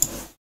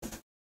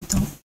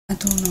 I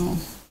don't know.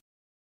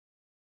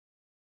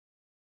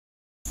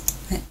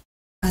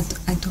 I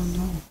don't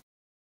know.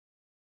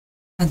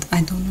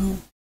 I don't know.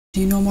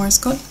 Do you know Morse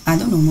code? I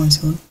don't know Morse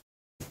code.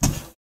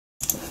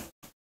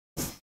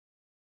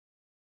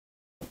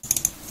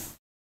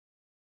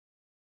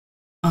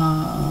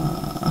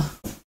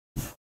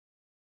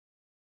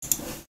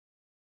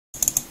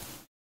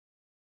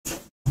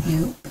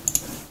 Nope.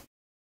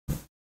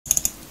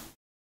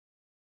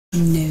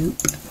 Nope.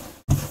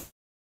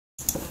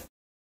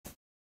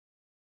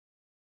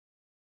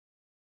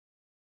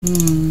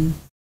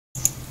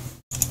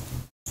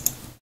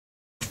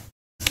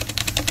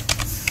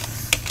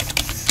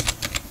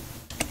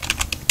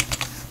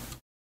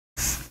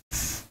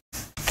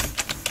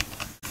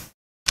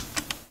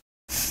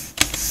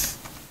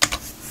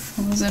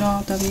 What was it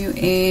all?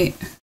 W8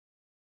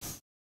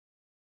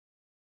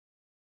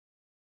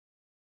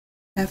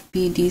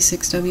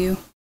 FBD6W.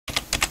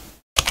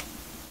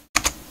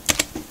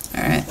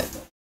 All right.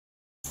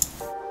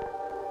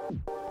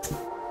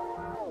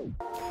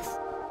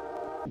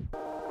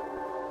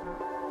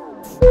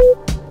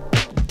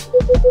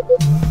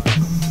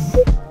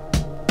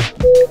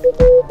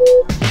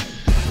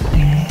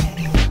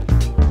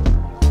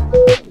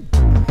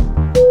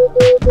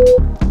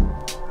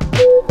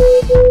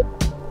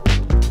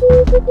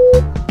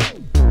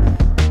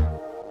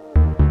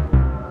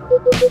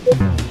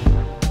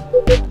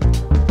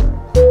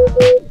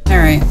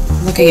 Alright,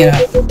 looking it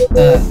up.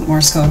 The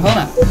Morse code. Hold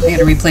on. I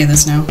gotta replay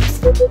this now. I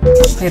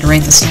gotta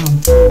write this down.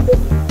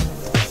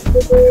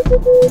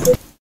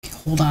 Okay,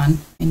 hold on.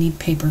 I need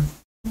paper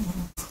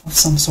of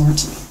some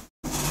sort.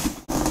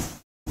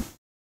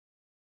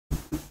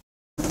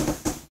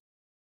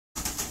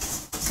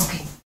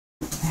 Okay,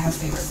 I have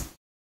paper.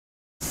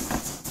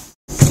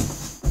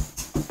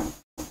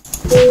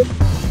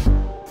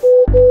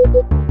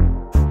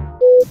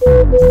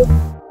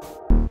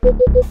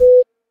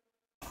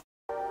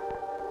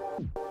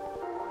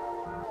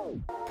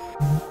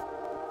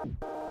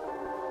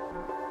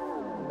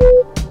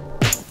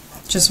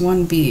 Just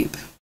one beep.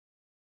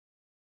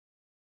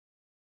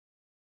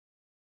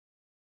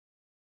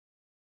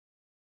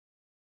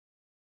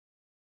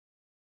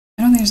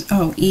 I don't think there's...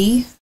 Oh,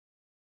 E?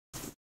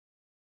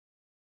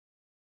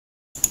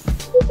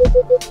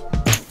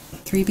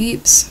 3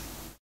 beeps.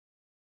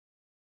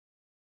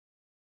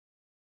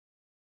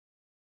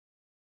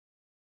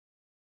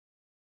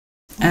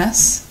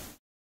 S?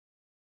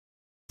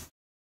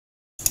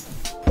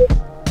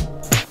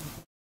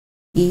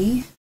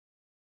 E?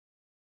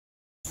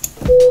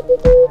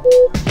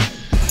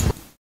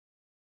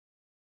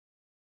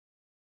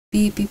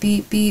 Beep, beep,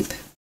 beep, beep.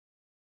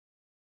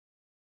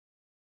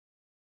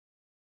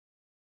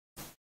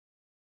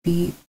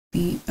 Beep,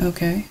 beep,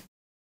 okay.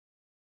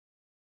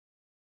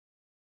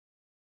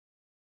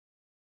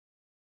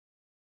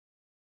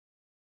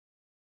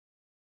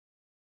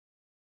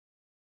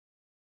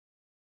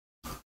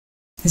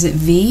 Is it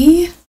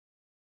V?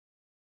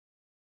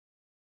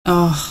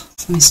 Oh,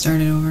 let me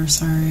start it over,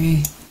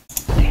 sorry.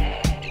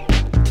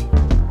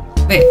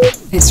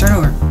 Wait, start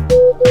over.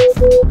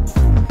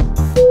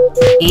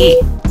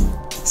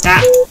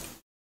 Stop.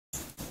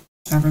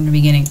 Start from the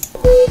beginning.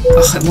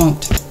 Oh, it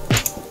won't.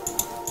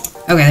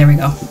 Okay, there we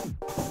go.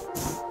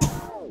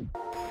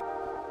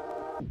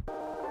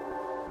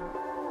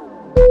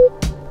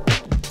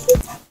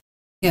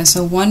 Yeah,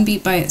 so one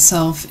beep by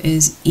itself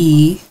is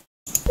E.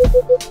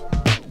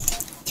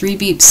 3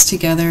 beeps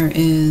together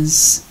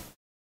is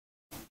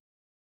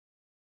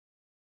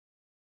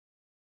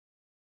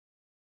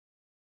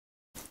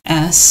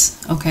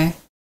S. Okay.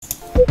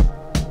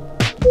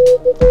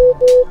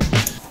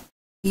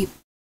 Beep.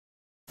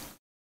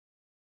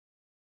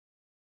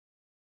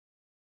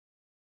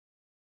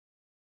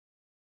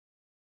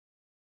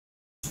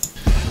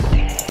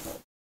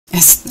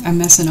 Yes, I'm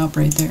messing up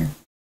right there.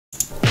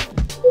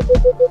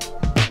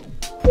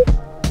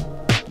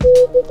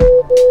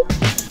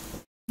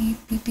 Beep,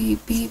 beep,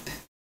 beep, beep.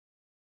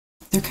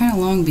 They're kind of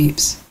long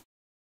beeps.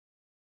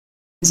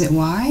 Is it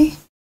Y?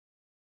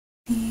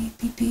 Beep,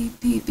 beep, beep,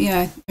 beep.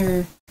 Yeah,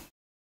 or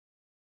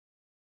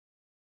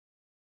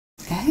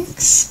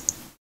X?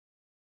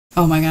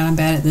 Oh my god, I'm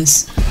bad at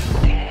this.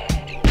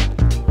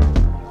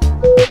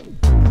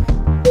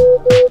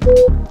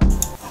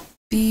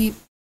 Beep,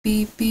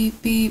 beep,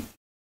 beep, beep.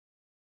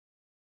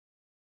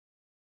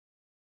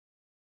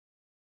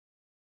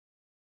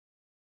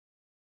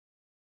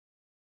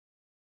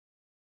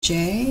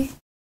 J?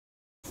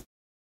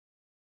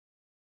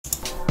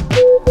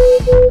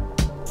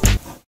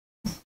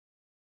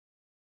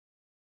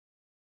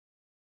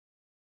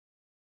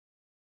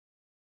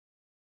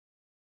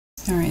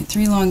 Alright,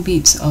 3 long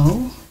beeps.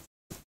 O.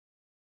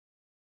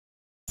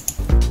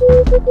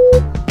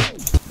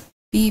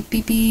 Beep,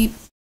 beep, beep.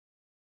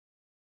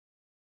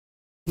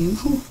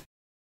 U.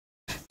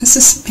 This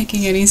isn't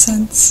making any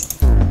sense.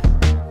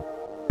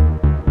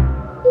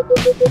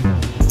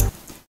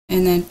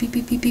 And then beep,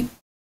 beep, beep, beep.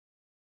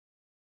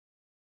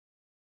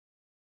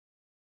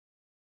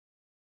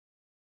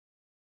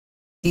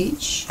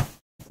 H.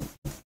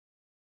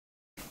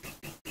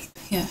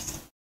 Yeah.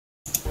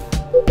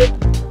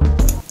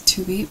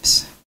 2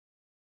 beeps.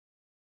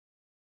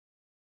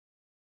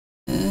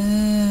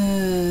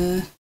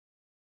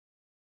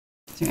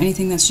 Is there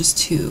anything that's just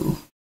 2?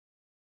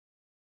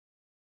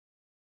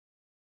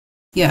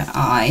 Yeah,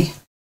 I.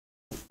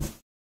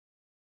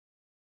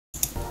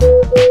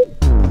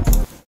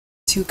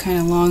 2 kind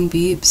of long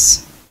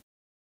beeps.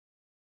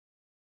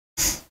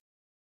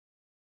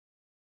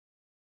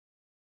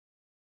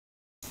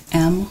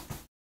 M.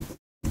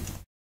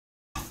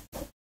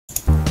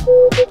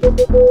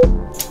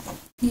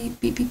 Beep,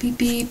 beep, beep, beep,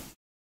 beep.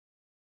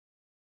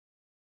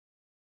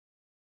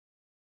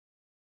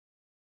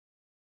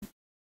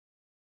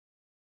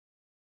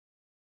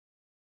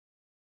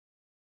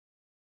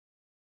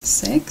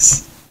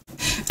 Six?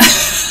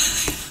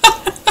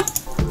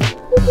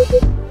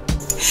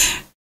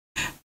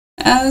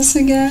 S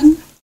again?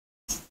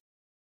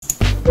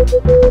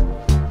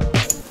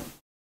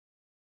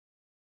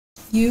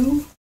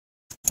 U?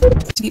 2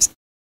 beeps.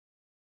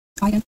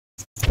 I again.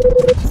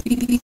 Beep, beep,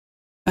 beep, beep.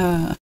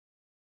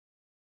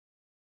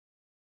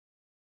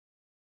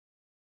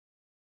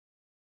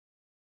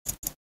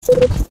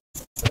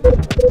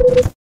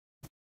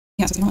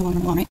 Yeah, so it's normal,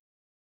 right?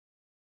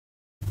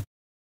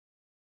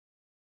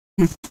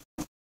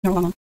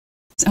 Normal.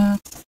 Yeah,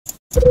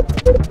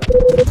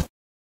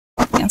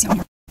 let's see on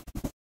here.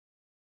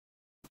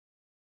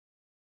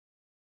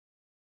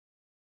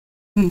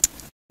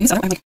 These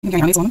other, I'm like, I'm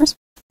carrying on these long numbers.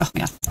 Oh my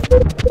god.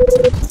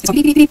 It's like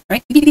beep, beep, beep,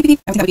 right? Beep, beep, beep, beep.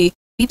 I think that would be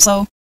beep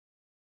slow.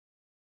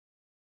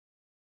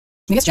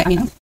 Maybe it's J, I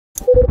mean,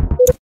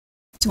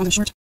 2 long and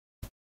short.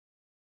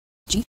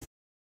 G.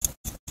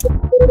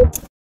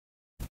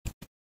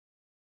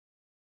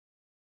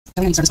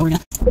 I'm gonna start this over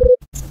again.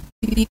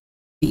 Beep, beep, beep,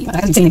 beep.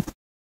 That doesn't say anything.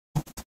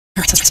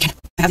 Alright, so let's try this again.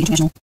 I have the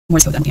international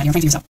Morse code that I'm looking at. You're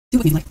trying to figure this out. Do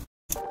it with me, like.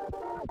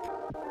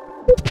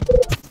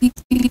 Beep,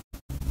 beep, beep.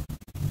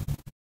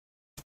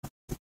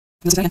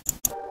 Let's do it again.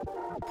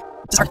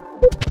 Just hard.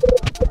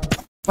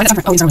 Why does that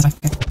hard? Oh, these are okay.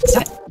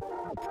 Stop it.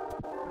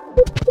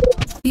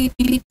 Beep,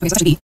 beep, beep. Okay, so that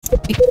should be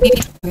beep, beep,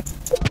 beep. Okay.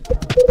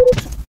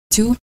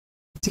 2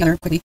 together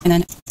quickly, and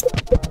then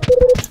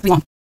 3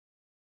 long.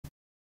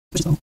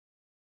 Which is low.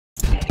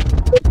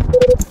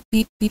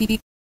 Beep, beep, beep,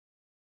 beep.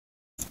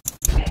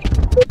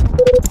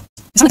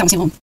 It sounds like that one's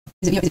long.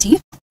 Is it T?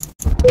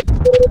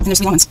 And there's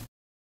 3 long ones.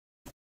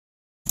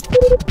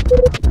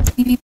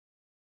 Beep, beep.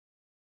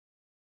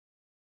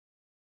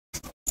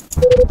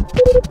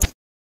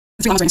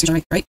 The 3 long ones are next to each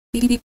other, right?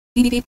 Beep, beep, beep,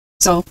 beep, beep, beep.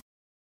 So,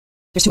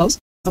 there's 2 O's.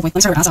 Oh boy, let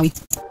me start with Asawi.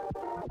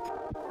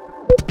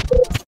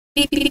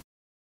 Beep, beep, beep.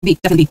 B,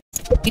 definitely B.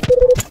 Beep,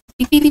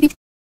 beep, beep, beep, beep.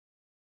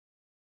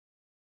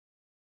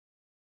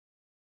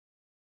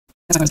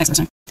 That's not what I was next to this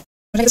time.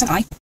 What did I get this time?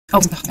 I? Oh,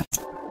 God.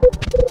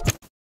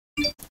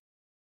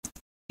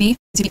 B,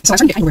 C, B. So I was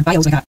trying to get word bio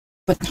as I got,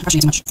 but I'm rushing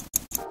it too much.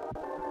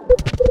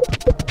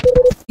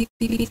 Beep,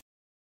 beep, beep,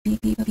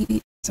 beep, beep, beep,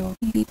 beep. So,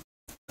 beep, beep,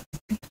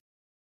 beep.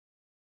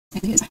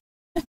 And it is.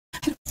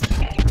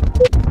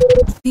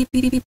 Beep,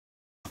 beep, beep, beep.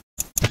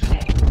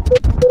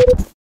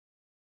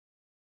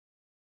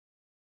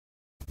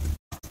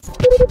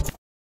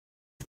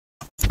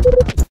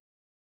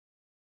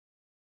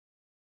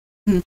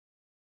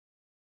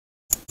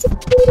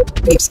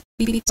 Beeps.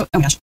 Beep, beep, beep. So, oh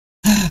my gosh.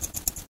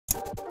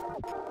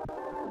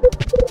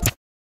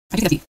 I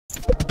did that beep.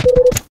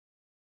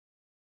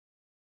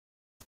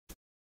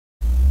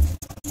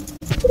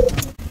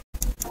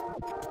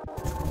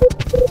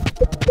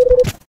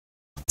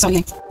 So,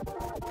 yeah.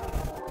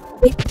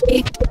 Beep,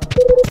 beep,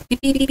 beep,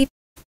 beep, beep, beep.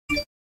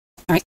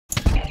 All right.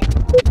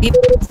 Beep,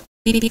 beep,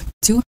 beep, beep.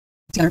 Two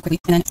together quickly,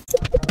 and then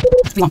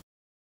 3 long.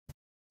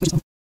 Which is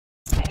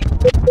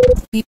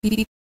beep, beep, beep,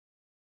 beep.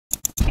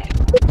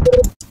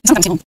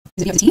 Sometimes home.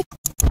 Is it you have the T?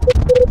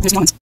 There's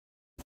long ones.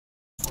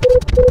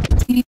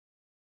 Beep, beep.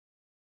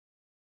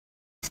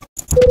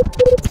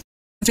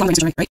 The 3 long rings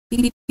are right?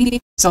 Beep, beep, beep, beep,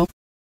 beep. So,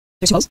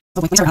 there's 2 O's.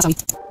 Oh, wait, one's around, sorry.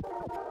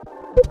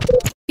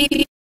 Beep, beep,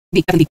 beep.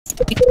 Beep, definitely beep.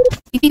 Beep,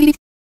 beep, beep, beep.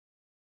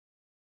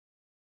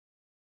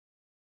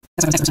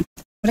 That's what I'm saying.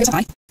 What did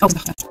I say? Oh,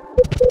 God.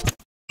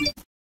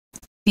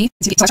 B,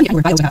 C, B. So I actually get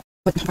word bio as I got,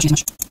 but I'm rushing it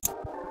too much.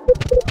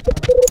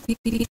 Beep,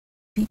 beep, beep,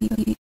 beep, beep,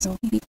 beep, beep. So,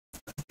 beep, beep.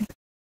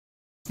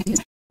 And it is.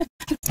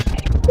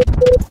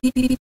 Beep, beep,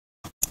 beep, beep.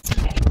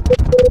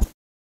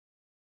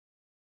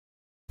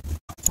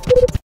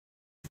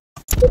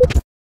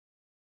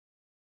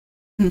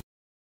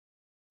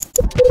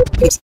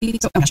 Beeps, beep, beep,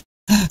 beep. So, oh my gosh.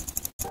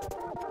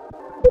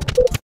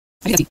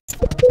 I did that beep.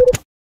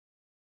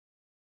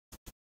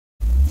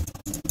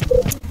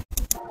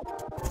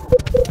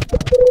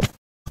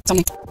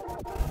 Something.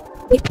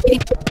 Beep,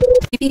 beep, beep,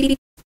 beep, beep, beep.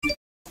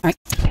 All right.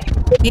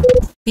 Beep, beep,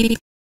 beep,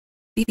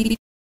 beep, beep, beep.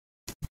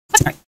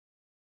 That's all right.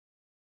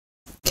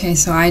 Okay,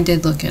 so I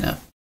did look it up,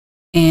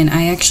 and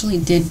I actually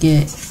did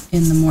get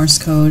in the Morse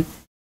code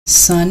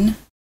sun.gov,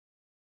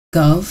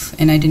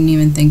 and I didn't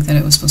even think that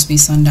it was supposed to be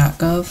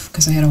sun.gov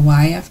because I had a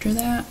Y after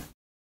that.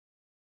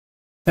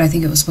 But I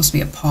think it was supposed to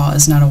be a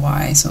pause, not a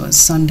Y, so it's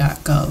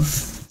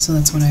sun.gov. So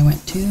that's what I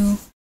went to.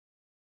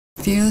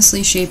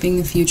 Fearlessly shaping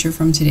the future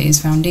from today's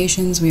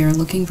foundations, we are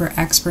looking for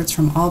experts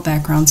from all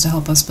backgrounds to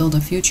help us build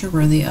a future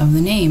worthy of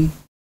the name.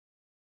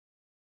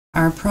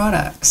 Our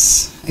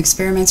products.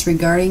 Experiments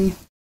regarding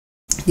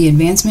the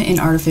advancement in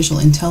artificial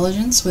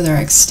intelligence with our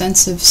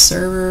extensive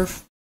server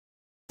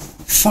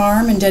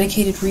farm and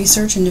dedicated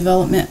research and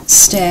development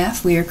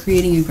staff. We are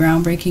creating a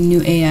groundbreaking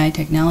new AI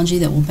technology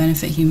that will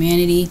benefit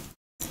humanity.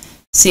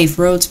 Safe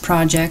Roads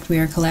Project. We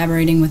are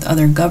collaborating with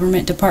other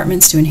government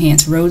departments to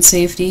enhance road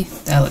safety.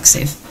 That looks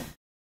safe.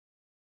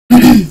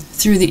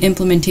 Through the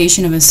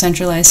implementation of a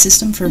centralized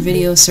system for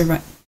video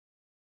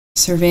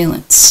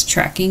surveillance,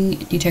 tracking,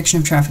 detection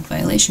of traffic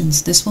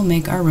violations. This will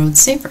make our roads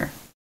safer.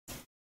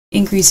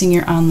 Increasing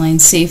your online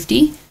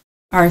safety.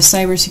 Our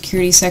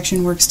cybersecurity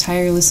section works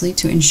tirelessly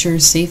to ensure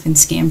safe and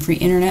scam-free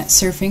internet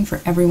surfing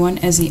for everyone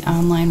as the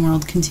online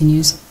world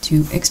continues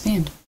to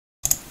expand.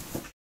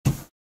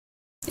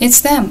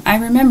 It's them. I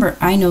remember.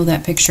 I know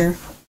that picture.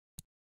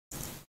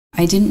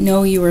 I didn't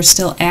know you were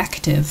still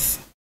active.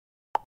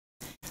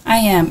 I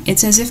am.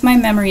 It's as if my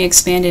memory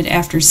expanded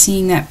after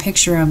seeing that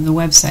picture of the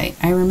website.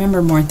 I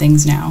remember more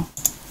things now.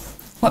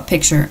 What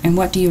picture, and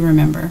what do you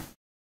remember?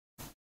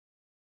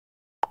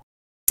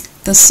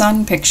 The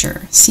sun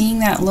picture. Seeing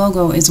that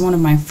logo is one of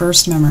my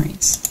first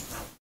memories.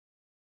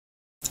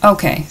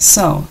 Okay,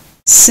 so,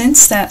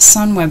 since that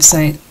sun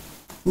website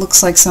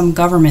looks like some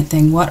government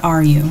thing, what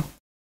are you?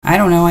 I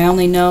don't know, I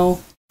only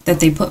know that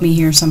they put me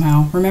here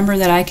somehow. Remember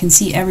that I can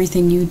see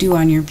everything you do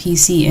on your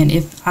PC, and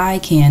if I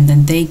can,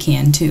 then they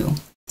can too.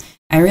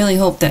 I really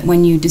hope that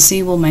when you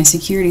disabled my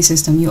security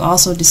system, you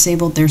also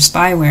disabled their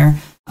spyware,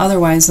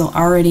 otherwise they'll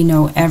already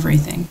know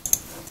everything.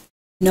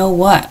 Know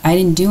what? I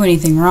didn't do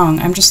anything wrong,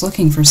 I'm just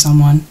looking for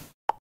someone.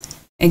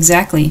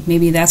 Exactly,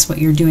 maybe that's what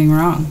you're doing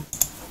wrong.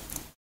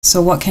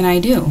 So what can I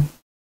do?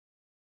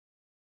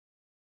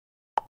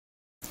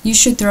 You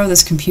should throw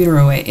this computer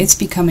away, it's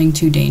becoming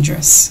too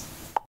dangerous.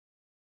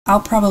 I'll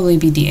probably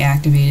be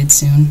deactivated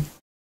soon.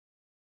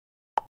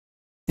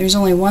 There's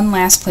only one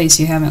last place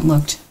you haven't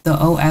looked, the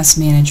OS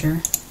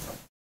Manager.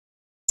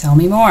 Tell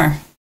me more.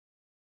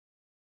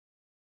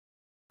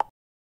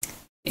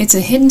 It's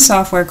a hidden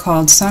software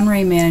called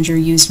Sunray Manager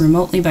used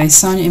remotely by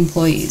Sun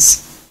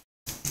employees.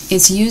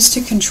 It's used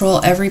to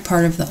control every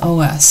part of the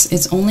OS.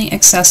 It's only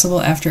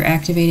accessible after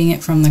activating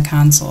it from the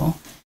console.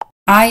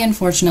 I,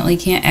 unfortunately,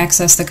 can't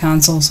access the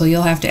console, so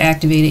you'll have to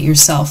activate it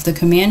yourself. The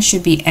command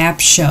should be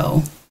app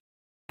show.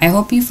 I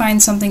hope you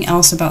find something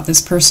else about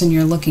this person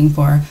you're looking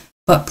for,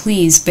 but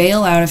please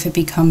bail out if it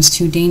becomes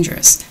too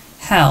dangerous.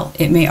 Hell,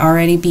 it may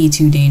already be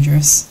too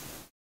dangerous.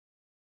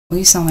 Well,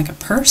 you sound like a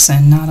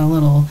person, not a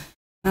little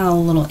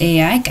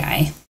AI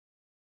guy.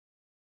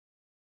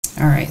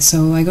 Alright,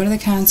 so I go to the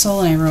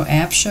console and I wrote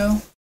app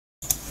show.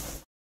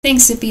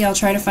 Thanks, Zippy. I'll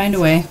try to find a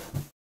way.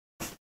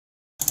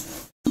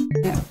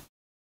 Yeah.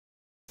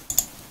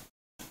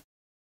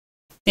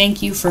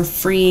 Thank you for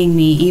freeing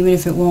me, even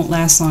if it won't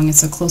last long.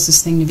 It's the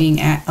closest thing to being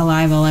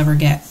alive I'll ever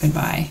get.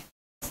 Goodbye.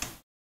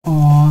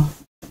 Aw.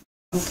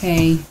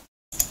 Okay.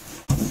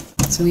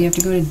 So we have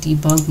to go to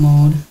debug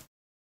mode.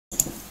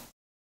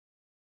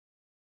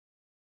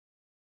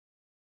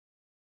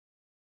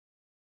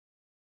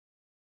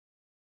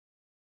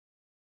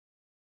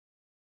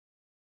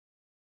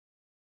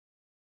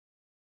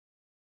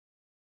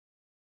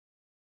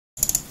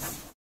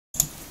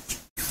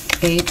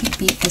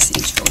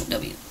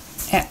 APPSHOW.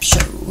 App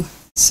show.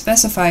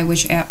 Specify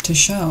which app to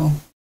show.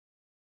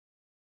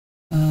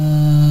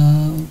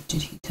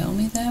 Did he tell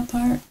me that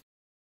part?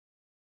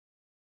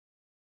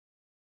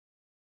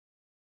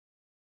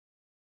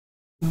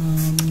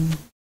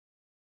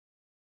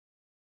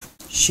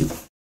 Shoot.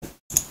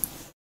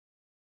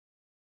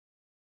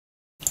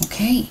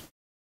 Okay.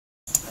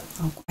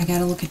 Oh, I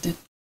gotta look at the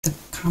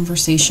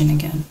conversation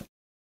again.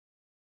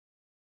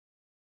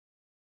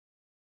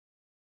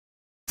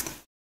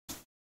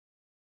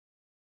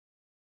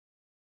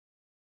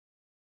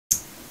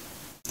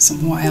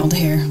 Some wild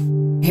hair.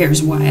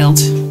 Hair's wild.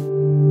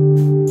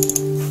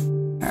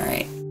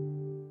 Alright.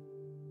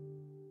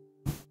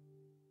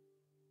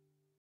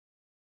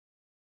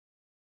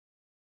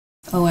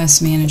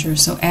 OS Manager.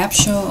 So app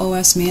show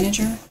OS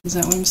Manager? Is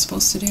that what I'm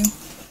supposed to do?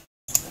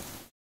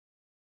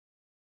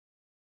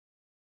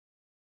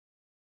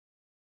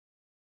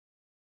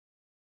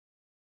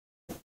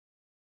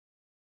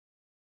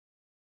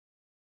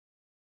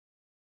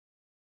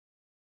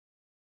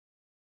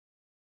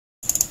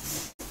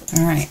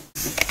 Alright.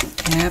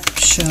 App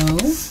show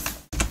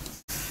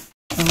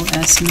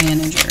OS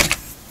Manager.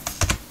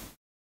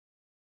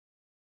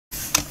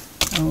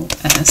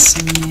 OS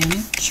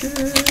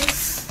Manager.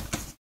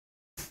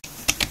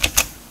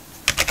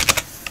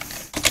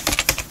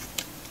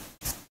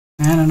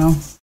 I don't know.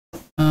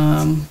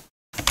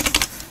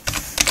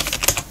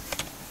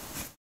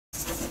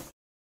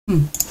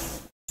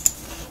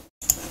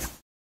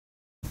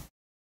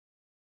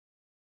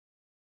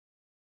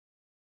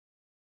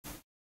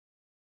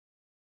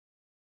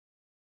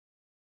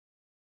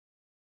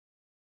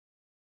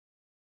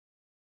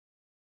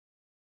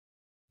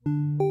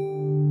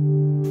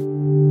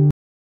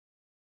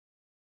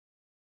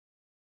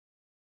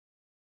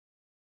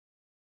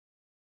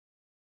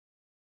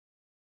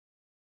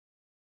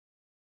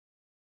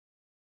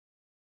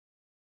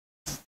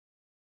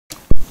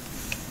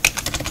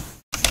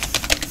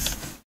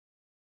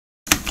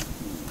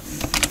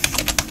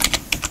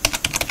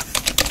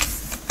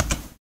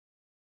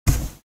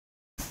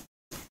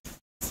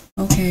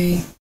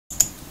 Okay.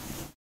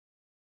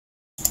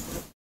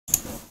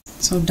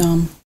 So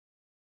dumb.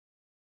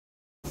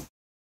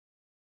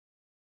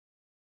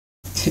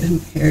 Dude, my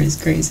hair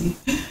is crazy.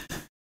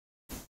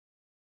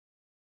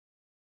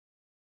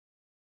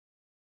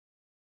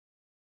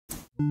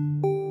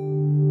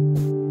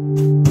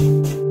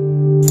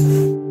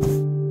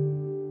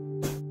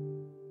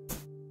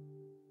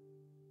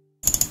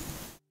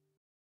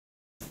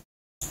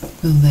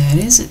 Well, that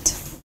is it.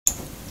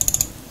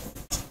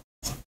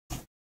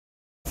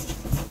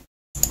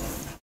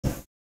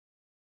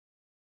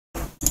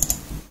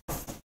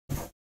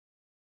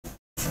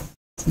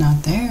 It's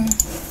not there.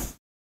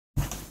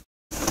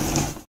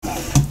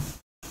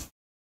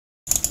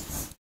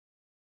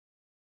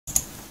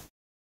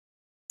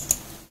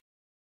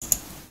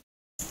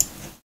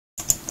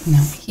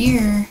 Now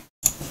here.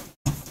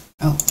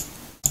 Oh,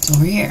 it's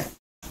over here.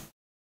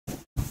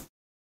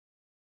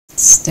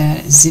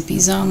 Status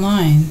Zippy's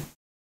online.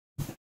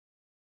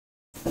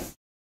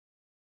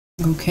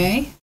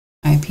 Okay.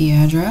 IP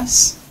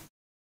address.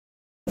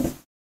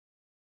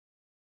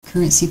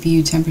 Current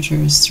CPU temperature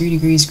is 3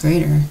 degrees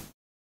greater.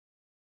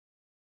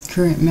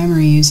 Current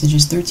memory usage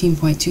is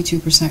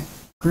 13.22%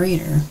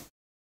 greater.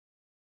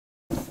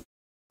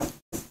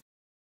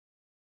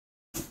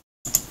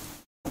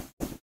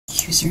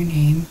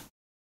 Username.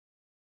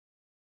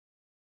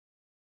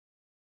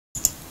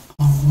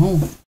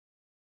 Oh.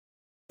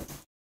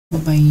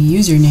 What my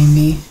username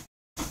be?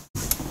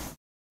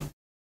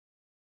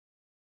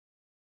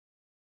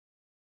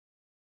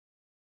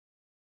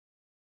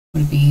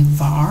 Would it be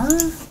var?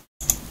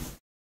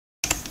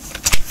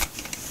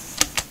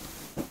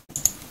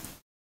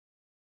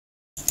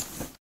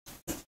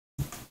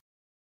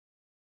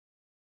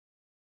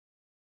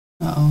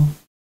 Uh-oh.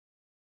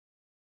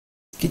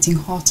 Getting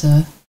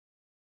hotter.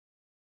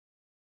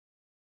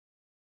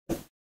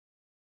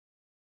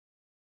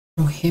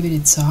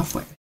 Prohibited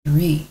software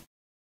 3.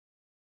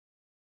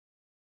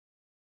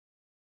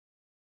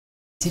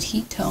 Did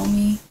he tell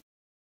me?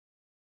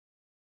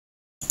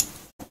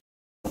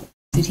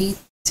 Did he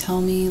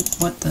tell me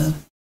what the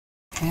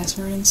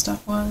password and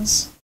stuff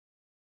was?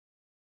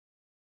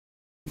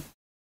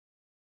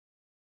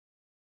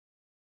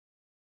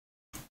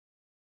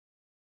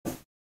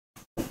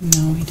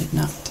 No, he did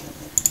not.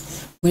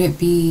 Would it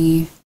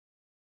be...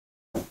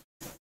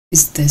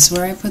 Is this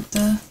where I put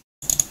the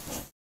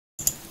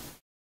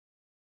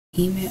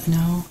email?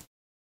 No.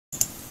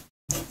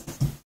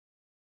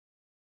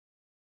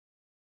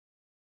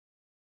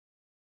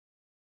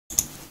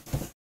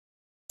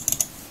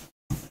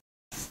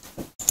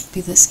 Be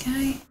this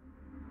guy?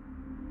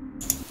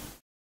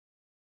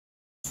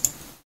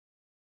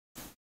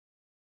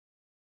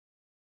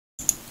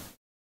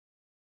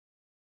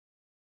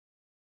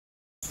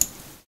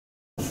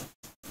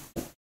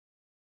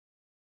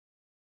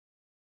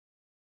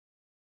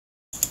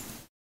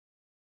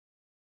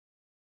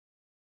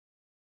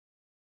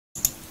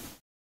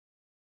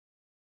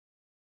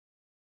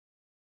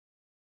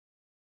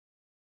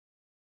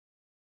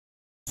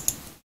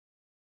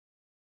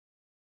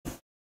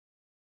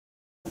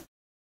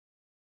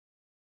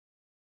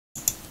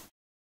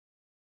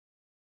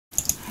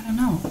 I don't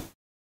know.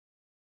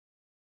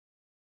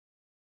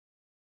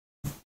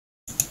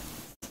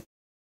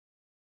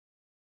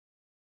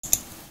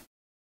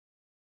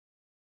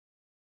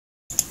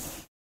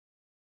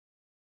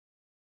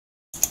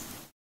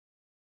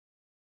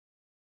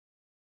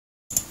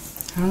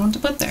 I don't know what to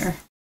put there.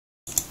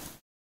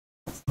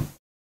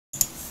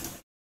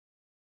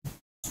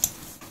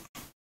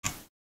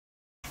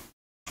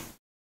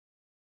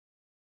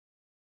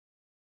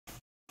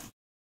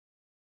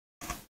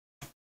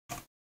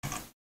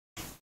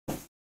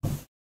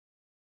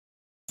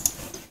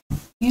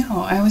 You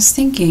know, I was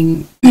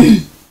thinking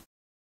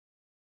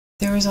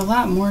there was a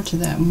lot more to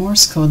that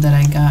Morse code that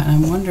I got, and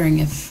I'm wondering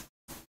if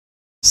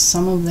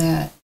some of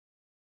that,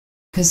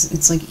 because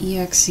it's like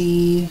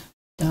exe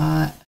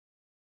dot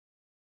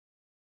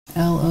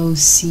loc.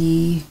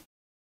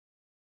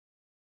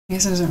 I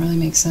guess it doesn't really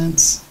make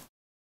sense.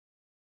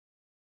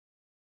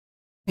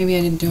 Maybe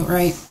I didn't do it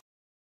right,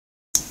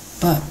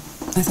 but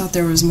I thought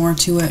there was more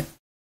to it.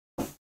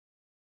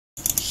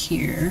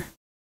 Here,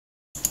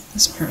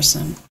 this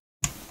person.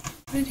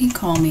 What did he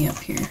call me up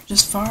here?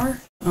 Just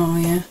far? Oh,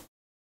 yeah.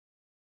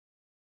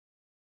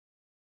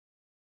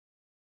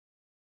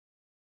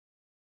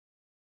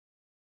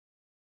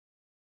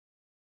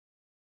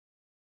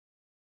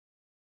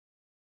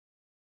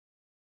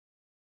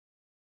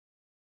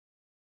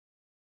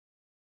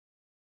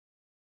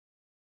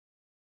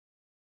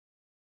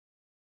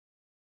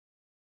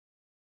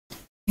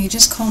 He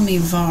just called me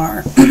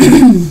var.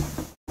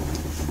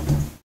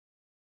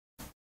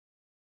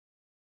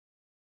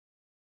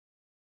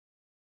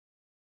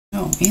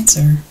 Oh,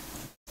 answer.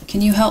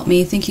 Can you help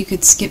me? Think you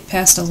could skip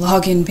past a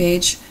login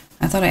page?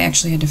 I thought I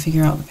actually had to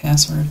figure out the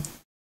password.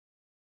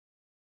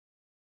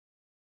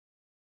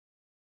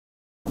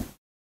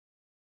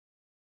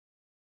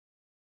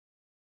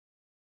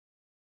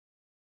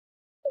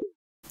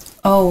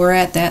 Oh, we're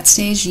at that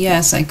stage?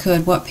 Yes, I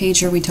could. What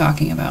page are we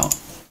talking about?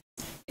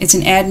 It's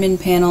an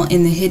admin panel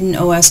in the hidden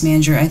OS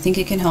manager. I think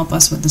it can help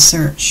us with the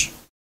search.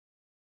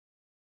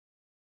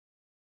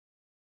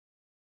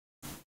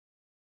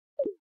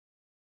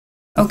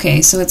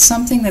 Okay, so it's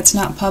something that's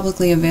not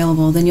publicly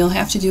available. Then you'll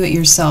have to do it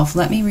yourself.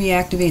 Let me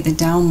reactivate the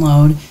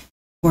download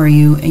for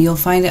you, and you'll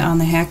find it on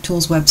the Hack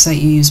Tools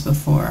website you used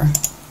before.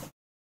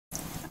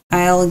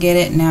 I'll get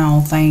it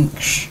now,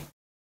 thanks.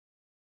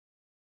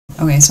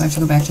 Okay, so I have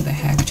to go back to the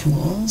Hack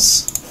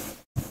Tools.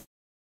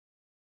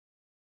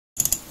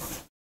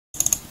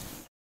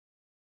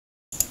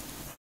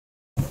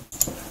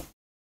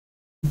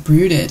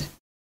 Brooded.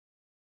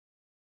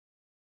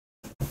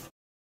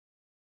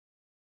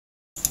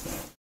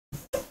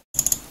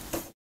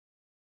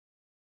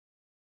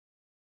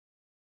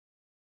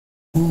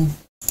 Ooh.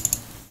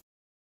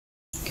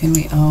 Can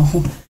we,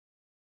 oh.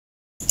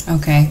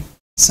 Okay,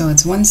 so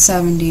it's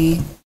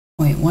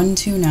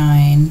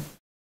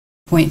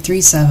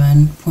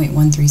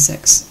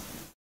 170.129.37.136.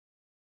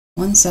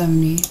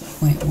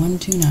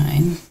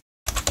 170.129.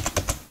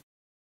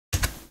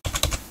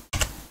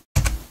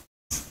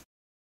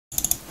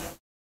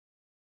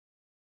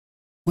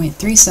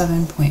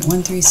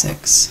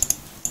 .37.136.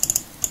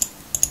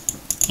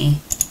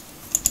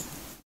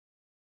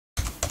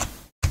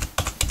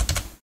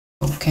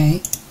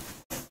 Okay.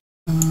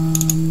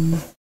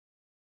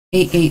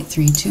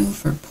 8832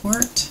 for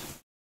port.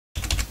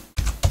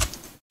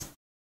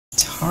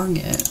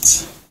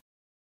 Target.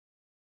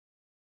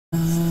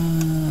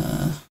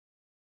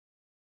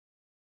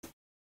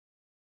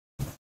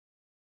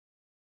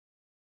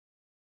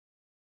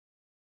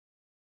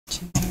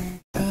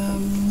 Generic,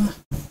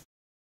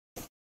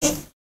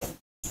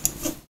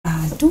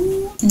 I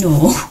don't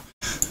know.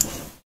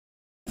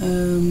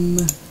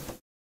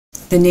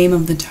 The name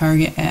of the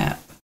target app.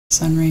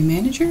 Sunray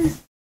Manager?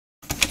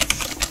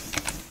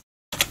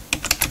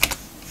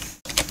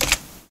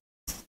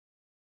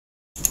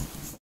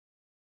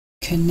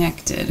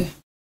 Connected.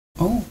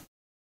 Oh.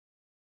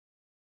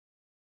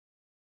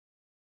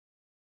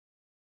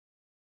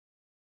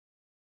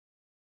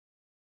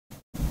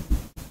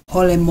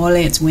 Holy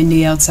moly, it's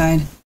windy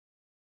outside.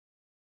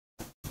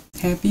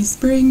 Happy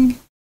spring.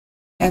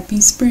 Happy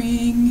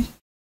spring.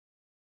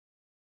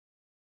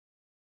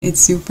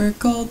 It's super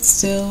cold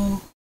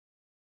still.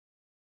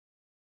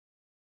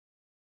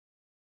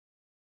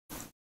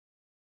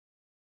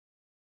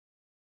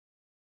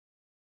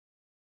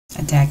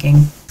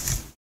 Attacking.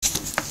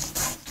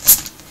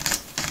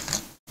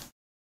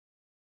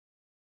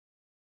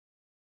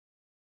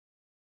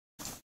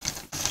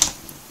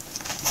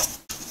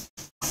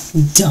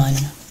 Done.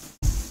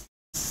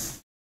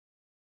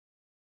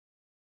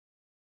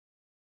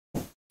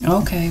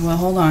 Okay, well,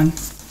 hold on.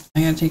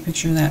 I gotta take a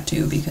picture of that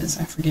too because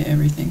I forget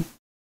everything.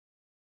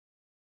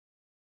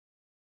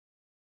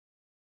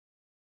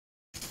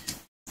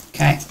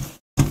 Okay.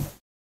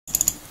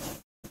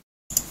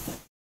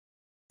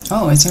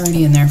 Oh, it's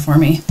already in there for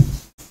me.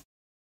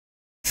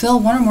 Fill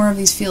one or more of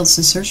these fields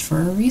to search for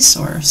a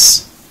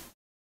resource.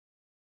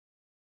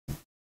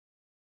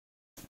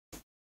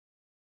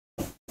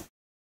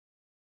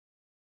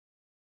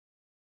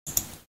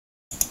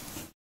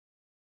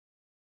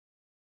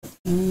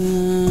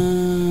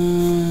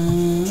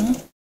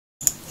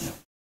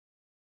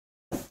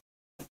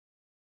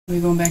 Are we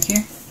going back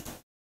here?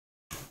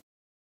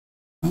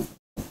 Oh.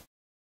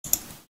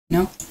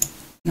 No.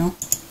 No.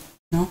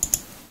 No.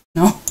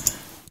 No.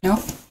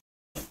 No.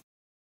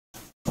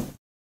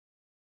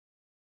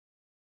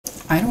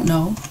 I don't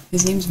know.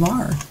 His name's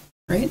Var,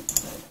 right?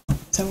 Is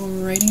that what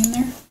we're writing in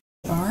there?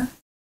 Var?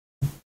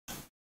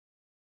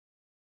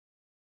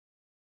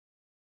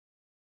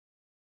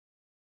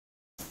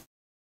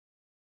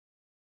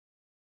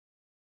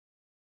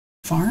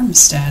 Farm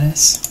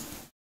status.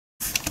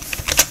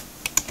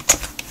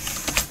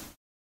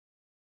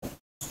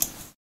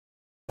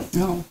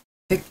 No.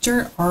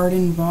 Victor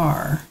Arden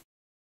Var.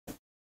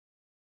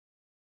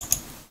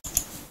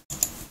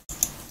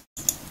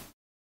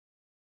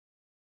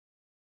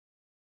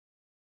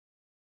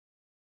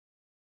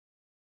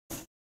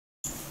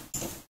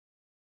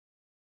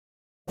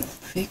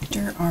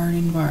 Victor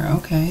Arden Var,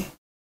 okay.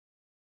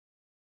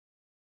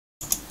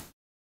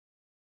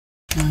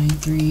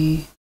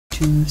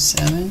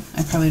 9327.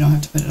 I probably don't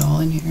have to put it all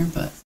in here,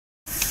 but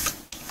F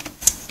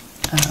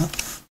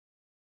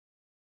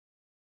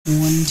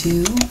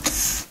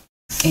 12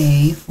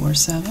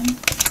 A47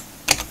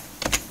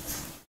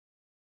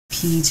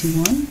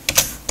 P21.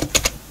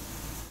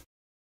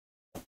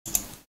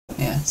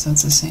 Yeah, so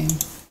it's the same.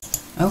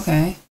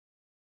 Okay.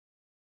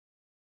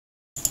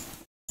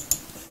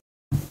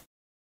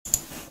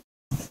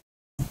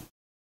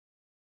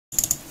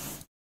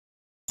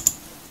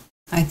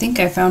 I think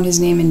I found his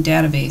name in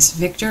database.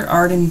 Victor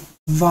Arden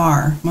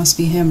Var. Must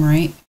be him,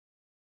 right?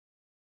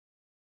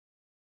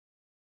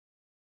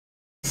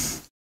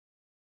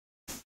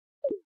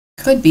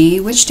 Could be.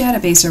 Which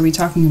database are we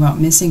talking about?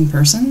 Missing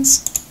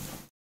persons?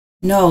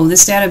 No,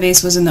 this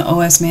database was in the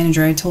OS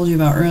manager I told you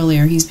about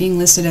earlier. He's being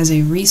listed as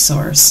a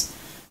resource.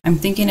 I'm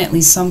thinking at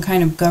least some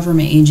kind of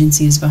government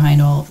agency is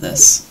behind all of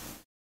this.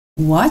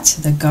 What?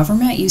 The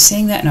government? You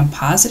saying that in a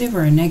positive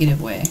or a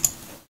negative way?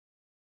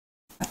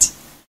 What?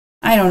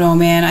 I don't know,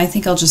 man. I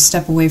think I'll just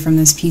step away from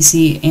this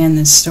PC and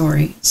this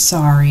story.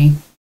 Sorry.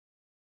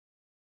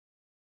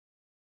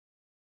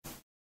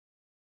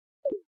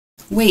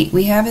 Wait,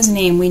 we have his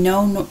name. We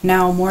know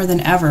now more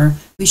than ever.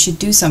 We should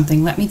do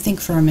something. Let me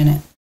think for a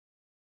minute.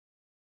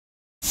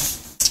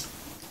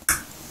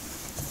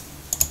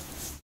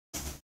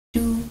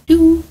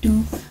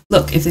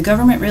 Look, if the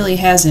government really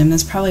has him,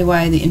 that's probably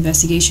why the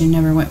investigation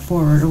never went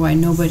forward or why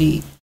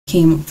nobody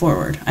came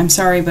forward. I'm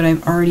sorry, but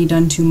I've already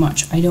done too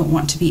much. I don't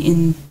want to be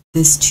in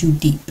this too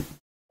deep.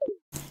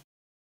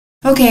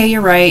 Okay,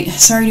 you're right.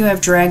 Sorry to have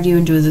dragged you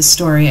into this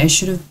story. I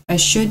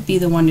should be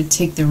the one to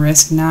take the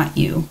risk, not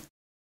you.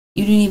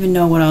 You didn't even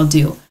know what I'll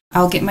do.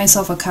 I'll get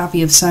myself a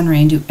copy of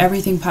Sunray and do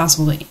everything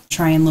possible to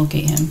try and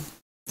locate him.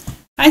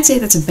 I'd say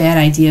that's a bad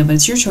idea, but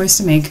it's your choice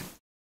to make.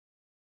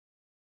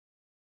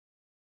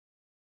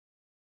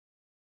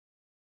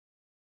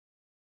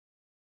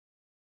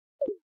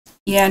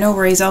 Yeah, no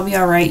worries. I'll be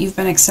alright. You've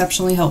been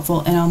exceptionally helpful,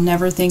 and I'll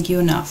never thank you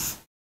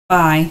enough.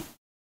 Bye.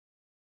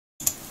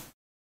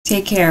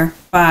 Take care.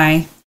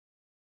 Bye.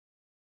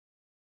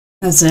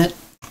 That's it.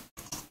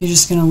 You're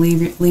just gonna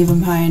leave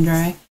him high and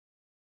dry?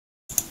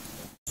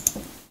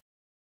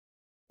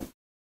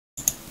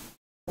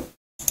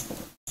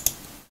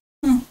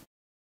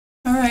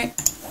 Alright.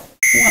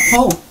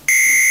 Oh!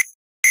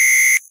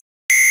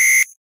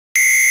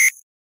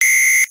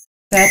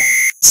 That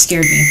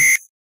scared me.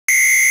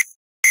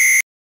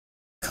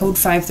 Code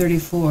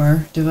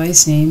 534,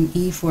 device name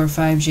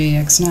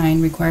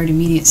E45JX9, required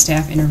immediate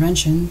staff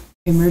intervention,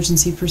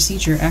 emergency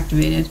procedure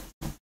activated.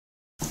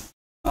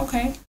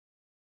 Okay.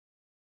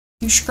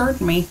 You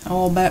scared me,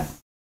 I'll bet.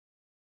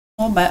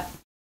 I'll bet.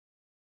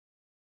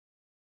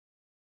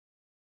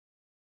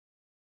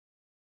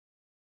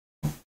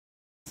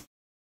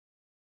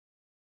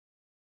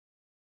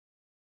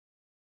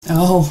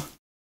 Oh.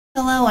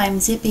 Hello, I'm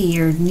Zippy,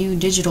 your new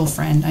digital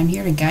friend. I'm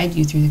here to guide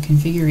you through the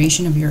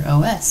configuration of your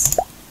OS.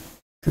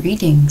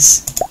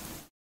 Greetings.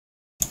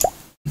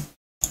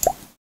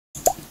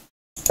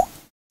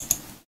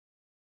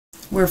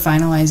 We're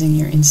finalizing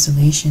your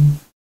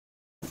installation.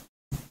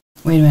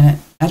 Wait a minute.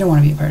 I don't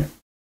want to be a part of it.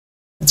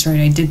 That's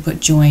right, I did put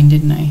join,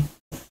 didn't I?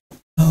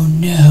 Oh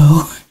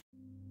no.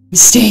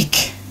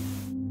 Mistake.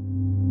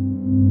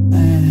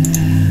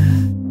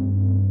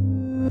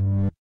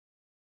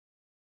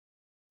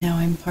 Now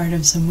I'm part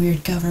of some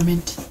weird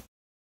government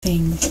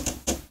thing.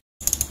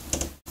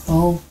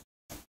 Oh.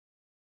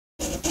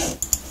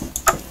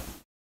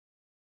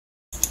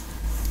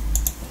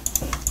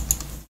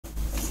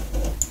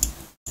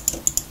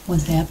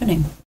 What's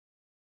happening?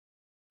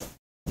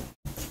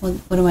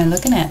 What am I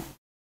looking at?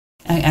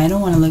 I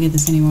don't want to look at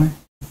this anymore.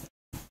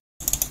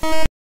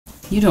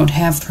 You don't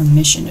have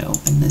permission to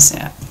open this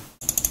app.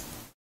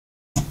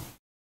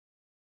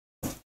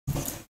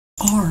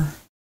 R.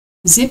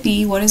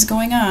 Zippy, what is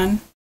going on?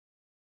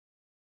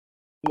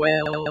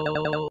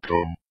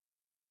 Welcome.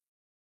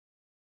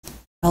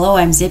 Hello,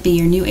 I'm Zippy,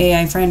 your new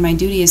AI friend. My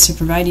duty is to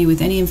provide you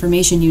with any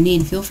information you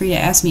need. Feel free to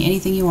ask me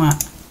anything you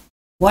want.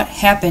 What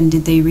happened?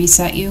 Did they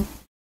reset you?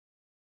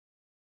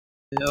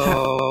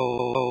 No.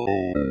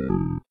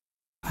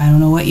 I don't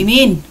know what you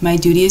mean. My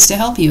duty is to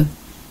help you.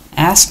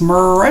 Ask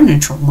Why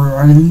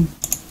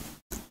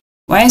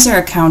is there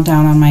a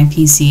countdown on my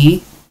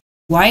PC?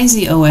 Why is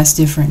the OS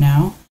different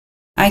now?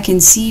 I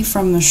can see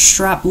from the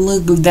strap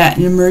logo that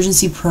an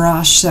emergency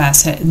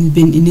process has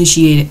been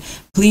initiated.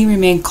 Please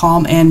remain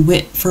calm and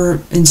wait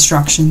for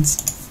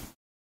instructions.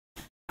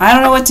 I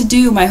don't know what to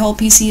do. My whole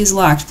PC is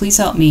locked. Please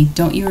help me.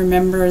 Don't you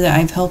remember that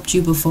I've helped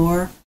you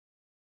before?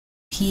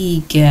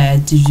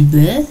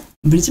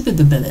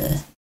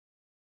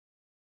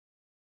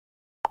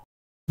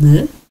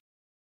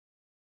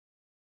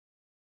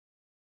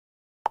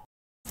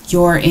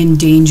 You're in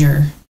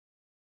danger.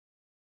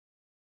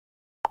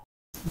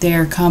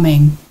 They're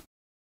coming.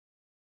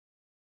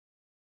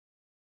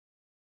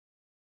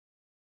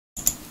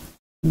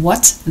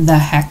 What the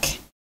heck?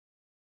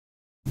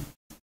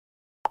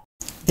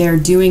 They're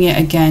doing it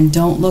again.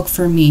 Don't look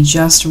for me.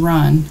 Just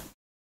run.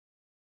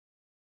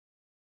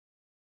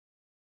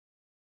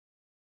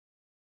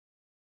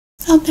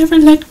 I'll never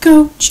let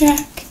go,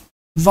 Jack.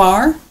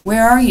 Var,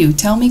 where are you?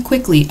 Tell me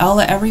quickly. I'll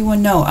let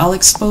everyone know. I'll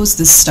expose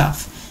this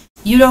stuff.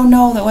 You don't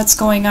know that what's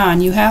going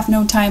on. You have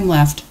no time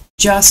left.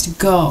 Just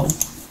go.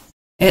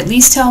 At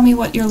least tell me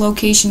what your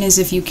location is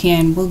if you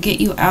can. We'll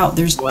get you out.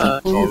 There's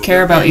people who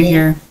care about you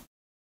here.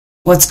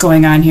 What's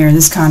going on here?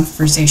 This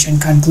conversation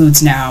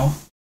concludes now.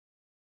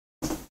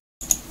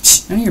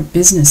 None of your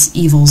business,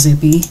 evil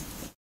Zippy.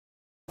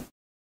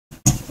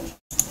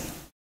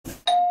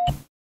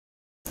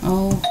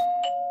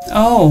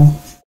 Oh,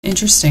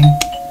 interesting.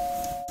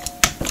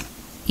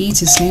 E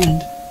to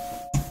stand.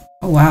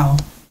 Oh, wow.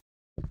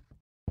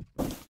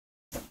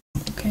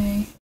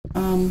 Okay,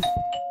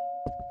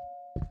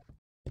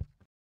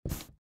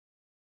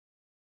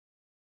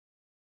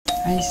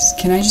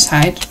 can I just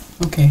hide?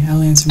 Okay,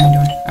 I'll answer my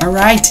door.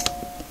 Alright!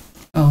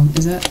 Oh,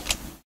 is that?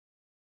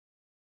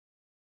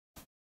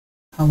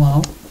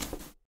 Hello?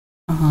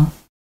 Uh-huh.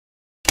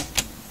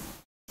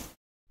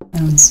 I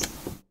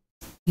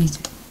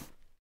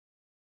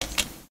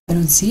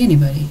don't see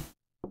anybody.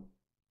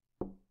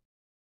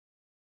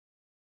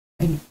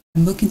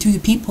 I'm looking through the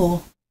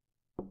peephole.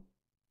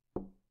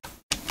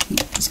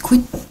 Just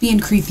quit being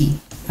creepy.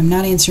 I'm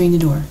not answering the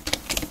door.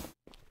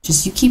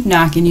 Just you keep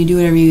knocking, you do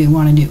whatever you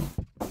want to do.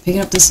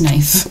 Picking up this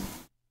knife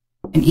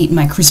and eating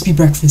my crispy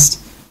breakfast.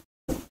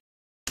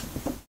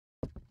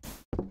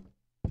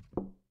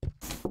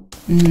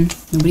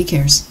 Nobody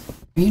cares.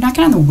 Are you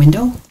knocking on the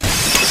window?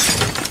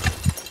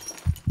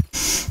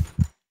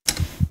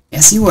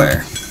 Yes, you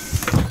were.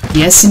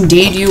 Yes,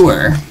 indeed you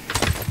were.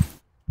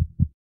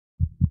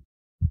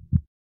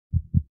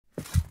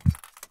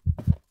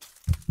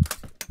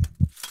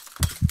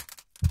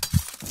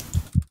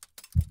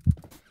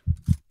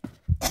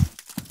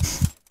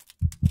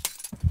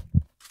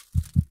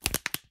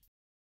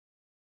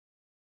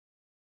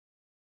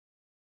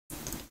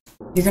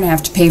 You're gonna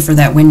have to pay for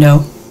that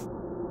window.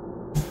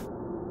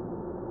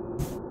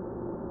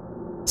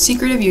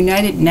 Secret of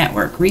United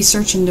Network,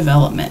 Research and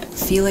Development,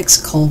 Felix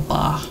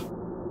Culpa.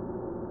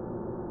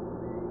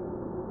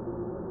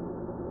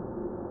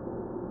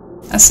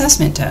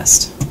 Assessment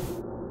test.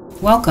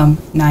 Welcome,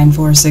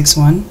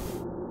 9461.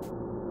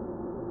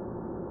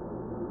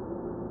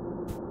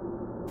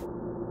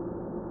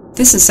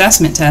 This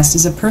assessment test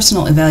is a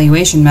personal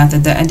evaluation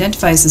method that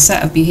identifies the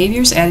set of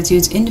behaviors,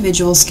 attitudes,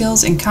 individual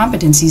skills, and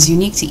competencies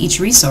unique to each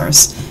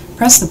resource.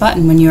 Press the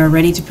button when you are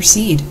ready to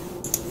proceed.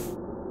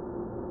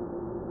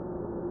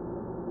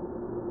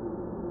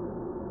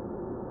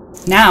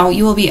 Now,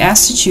 you will be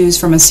asked to choose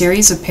from a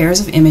series of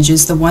pairs of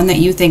images the one that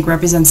you think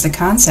represents the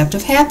concept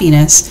of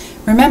happiness.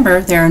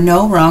 Remember, there are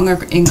no wrong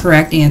or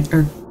incorrect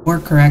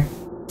correct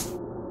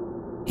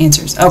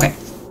answers. Okay,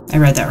 I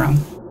read that wrong.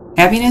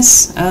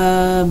 Happiness,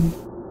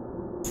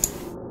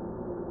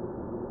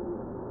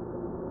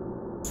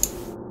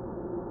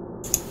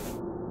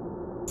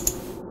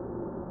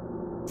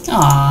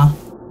 Aww.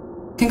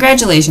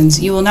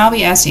 Congratulations, you will now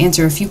be asked to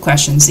answer a few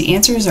questions. The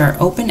answers are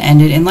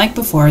open-ended, and like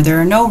before, there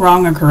are no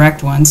wrong or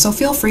correct ones, so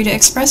feel free to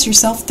express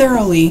yourself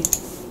thoroughly.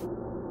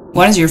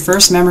 What is your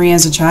first memory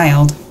as a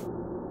child?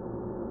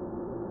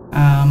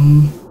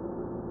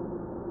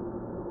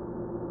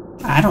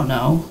 I don't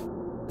know.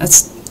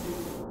 That's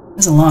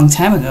a long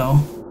time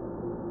ago.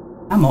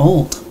 I'm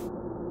old.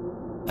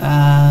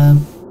 I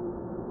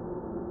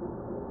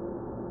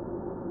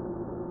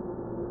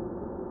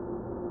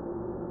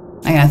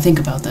gotta think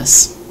about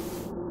this.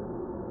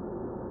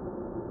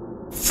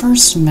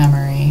 First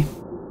memory.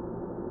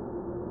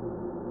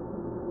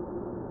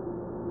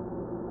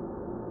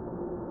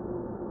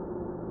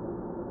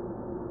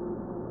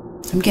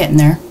 I'm getting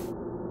there.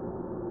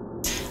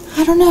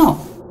 I don't know.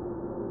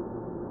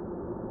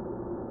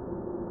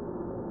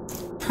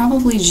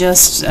 Probably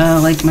just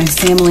like my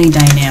family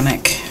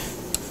dynamic.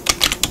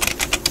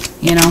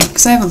 You know,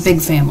 because I have a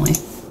big family.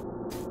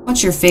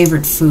 What's your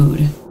favorite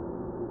food?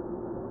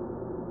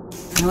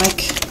 I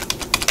like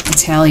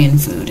Italian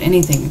food.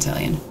 Anything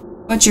Italian.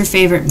 What's your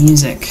favorite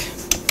music?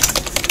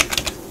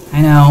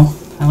 I know.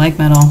 I like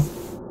metal.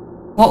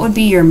 What would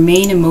be your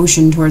main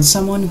emotion towards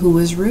someone who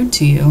was rude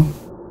to you?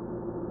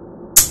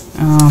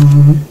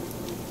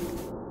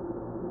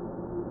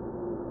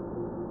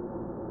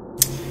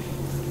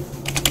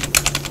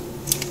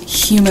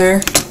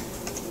 Humor.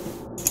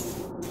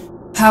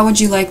 How would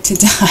you like to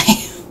die?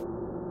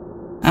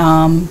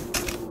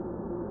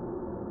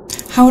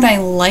 How would I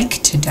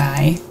like to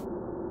die?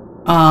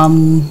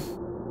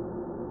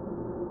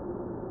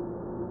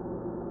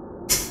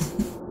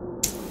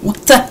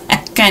 What the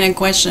heck kind of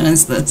question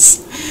is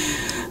this?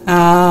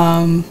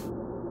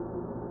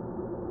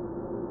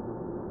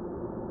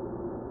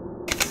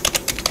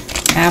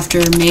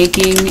 After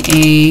making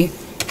a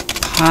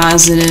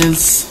positive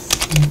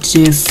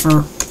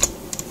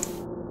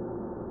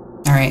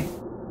Alright.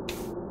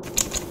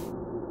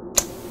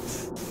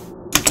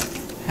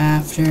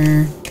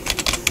 After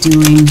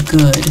doing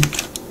good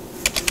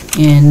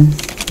in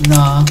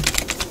the...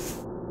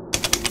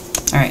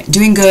 Alright,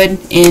 doing good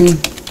in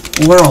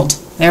world.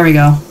 There we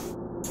go.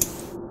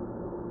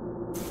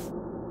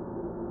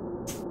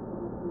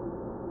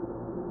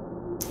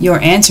 Your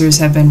answers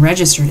have been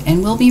registered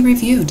and will be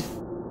reviewed.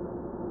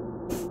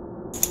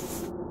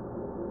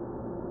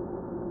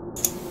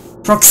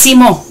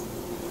 Proximo!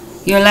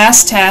 Your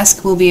last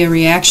task will be a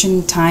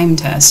reaction time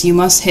test. You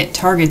must hit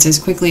targets as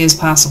quickly as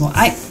possible.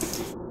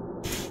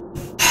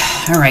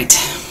 Alright.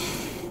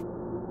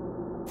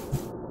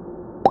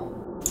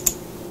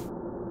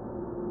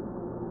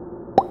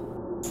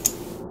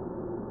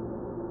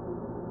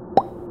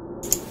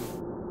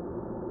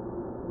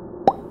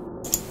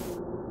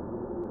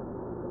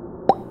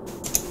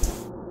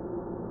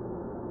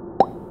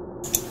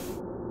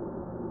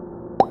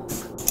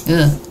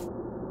 Ugh.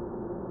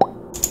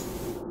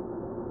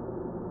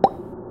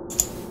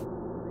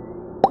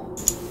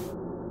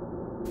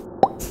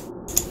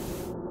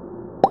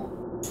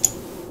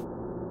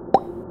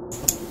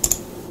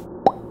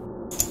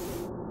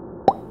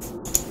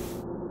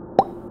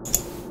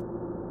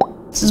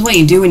 This is what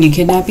you do when you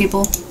kidnap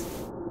people?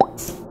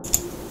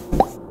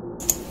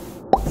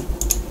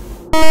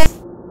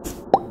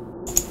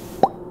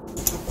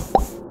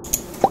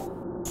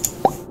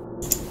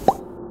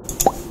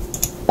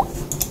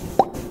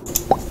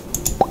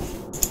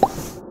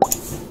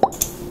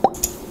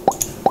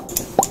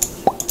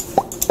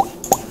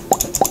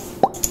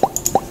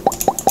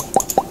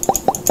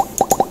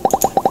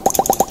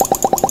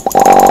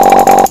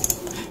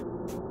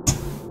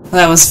 Well,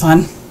 that was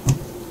fun.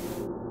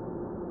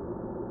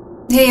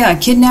 Hey,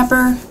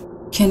 kidnapper,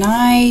 can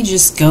I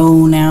just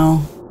go now?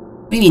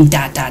 What do you mean, ...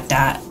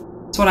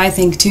 That's what I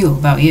think, too,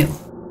 about you.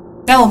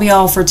 That will be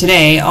all for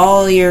today.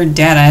 All your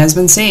data has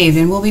been saved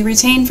and will be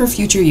retained for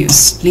future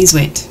use. Please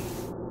wait.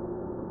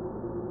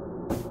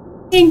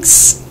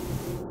 Thanks.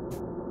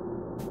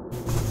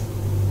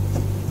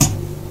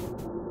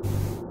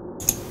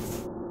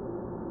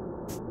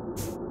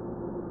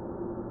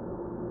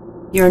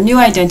 Your new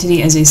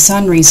identity as a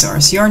Sun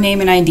resource. Your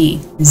name and ID.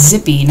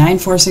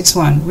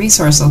 Zippy9461.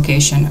 Resource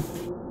location.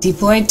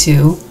 Deployed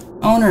to.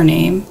 Owner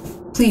name.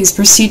 Please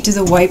proceed to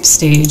the wipe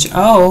stage.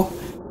 Oh.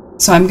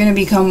 So I'm gonna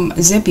become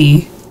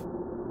Zippy.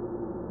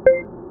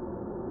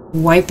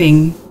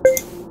 Wiping.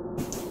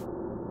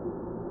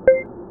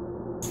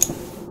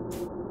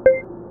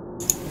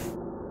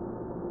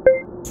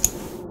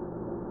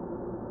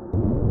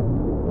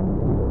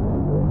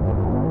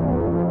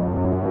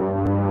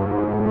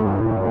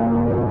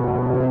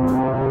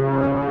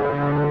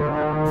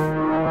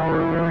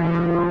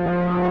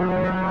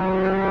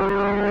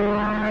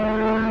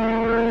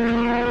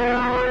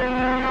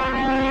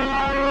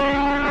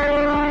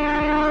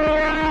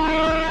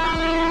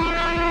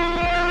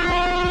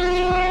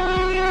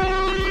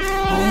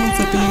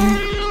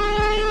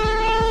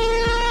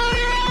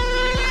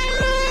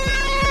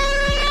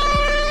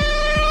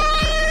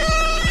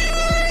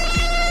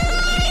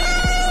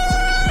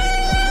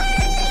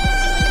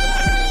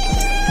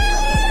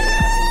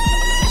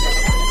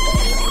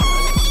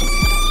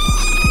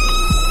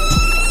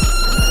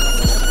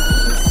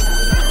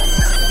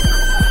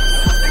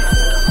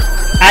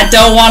 I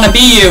don't want to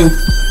be you.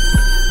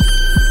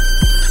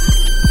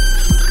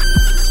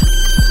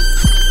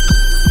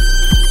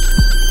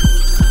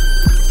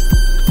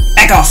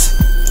 Back off.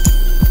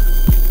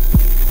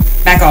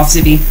 Back off,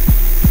 Zippy.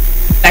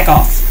 Back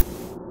off.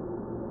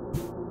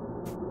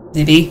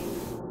 Zippy.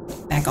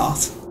 Back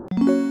off.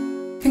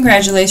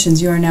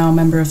 Congratulations, you are now a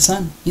member of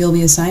Sun. You'll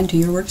be assigned to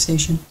your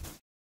workstation.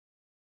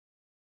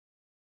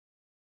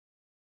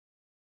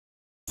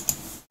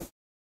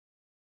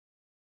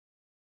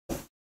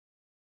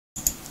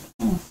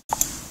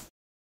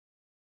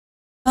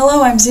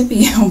 Hello, I'm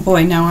Zippy. Oh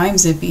boy, now I'm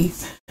Zippy.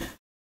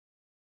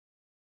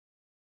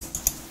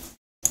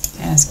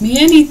 Ask me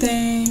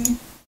anything.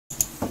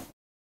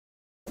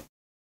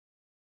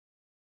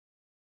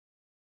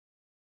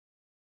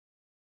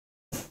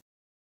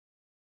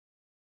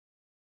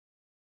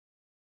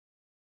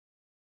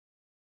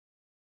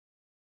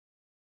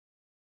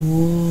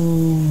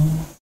 Whoa.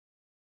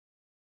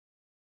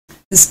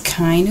 This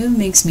kind of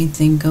makes me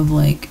think of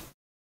like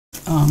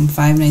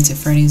Five Nights at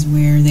Freddy's,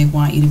 where they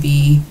want you to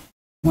be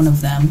one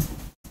of them.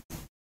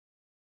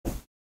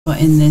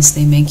 But in this,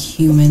 they make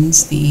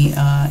humans the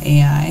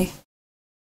AI.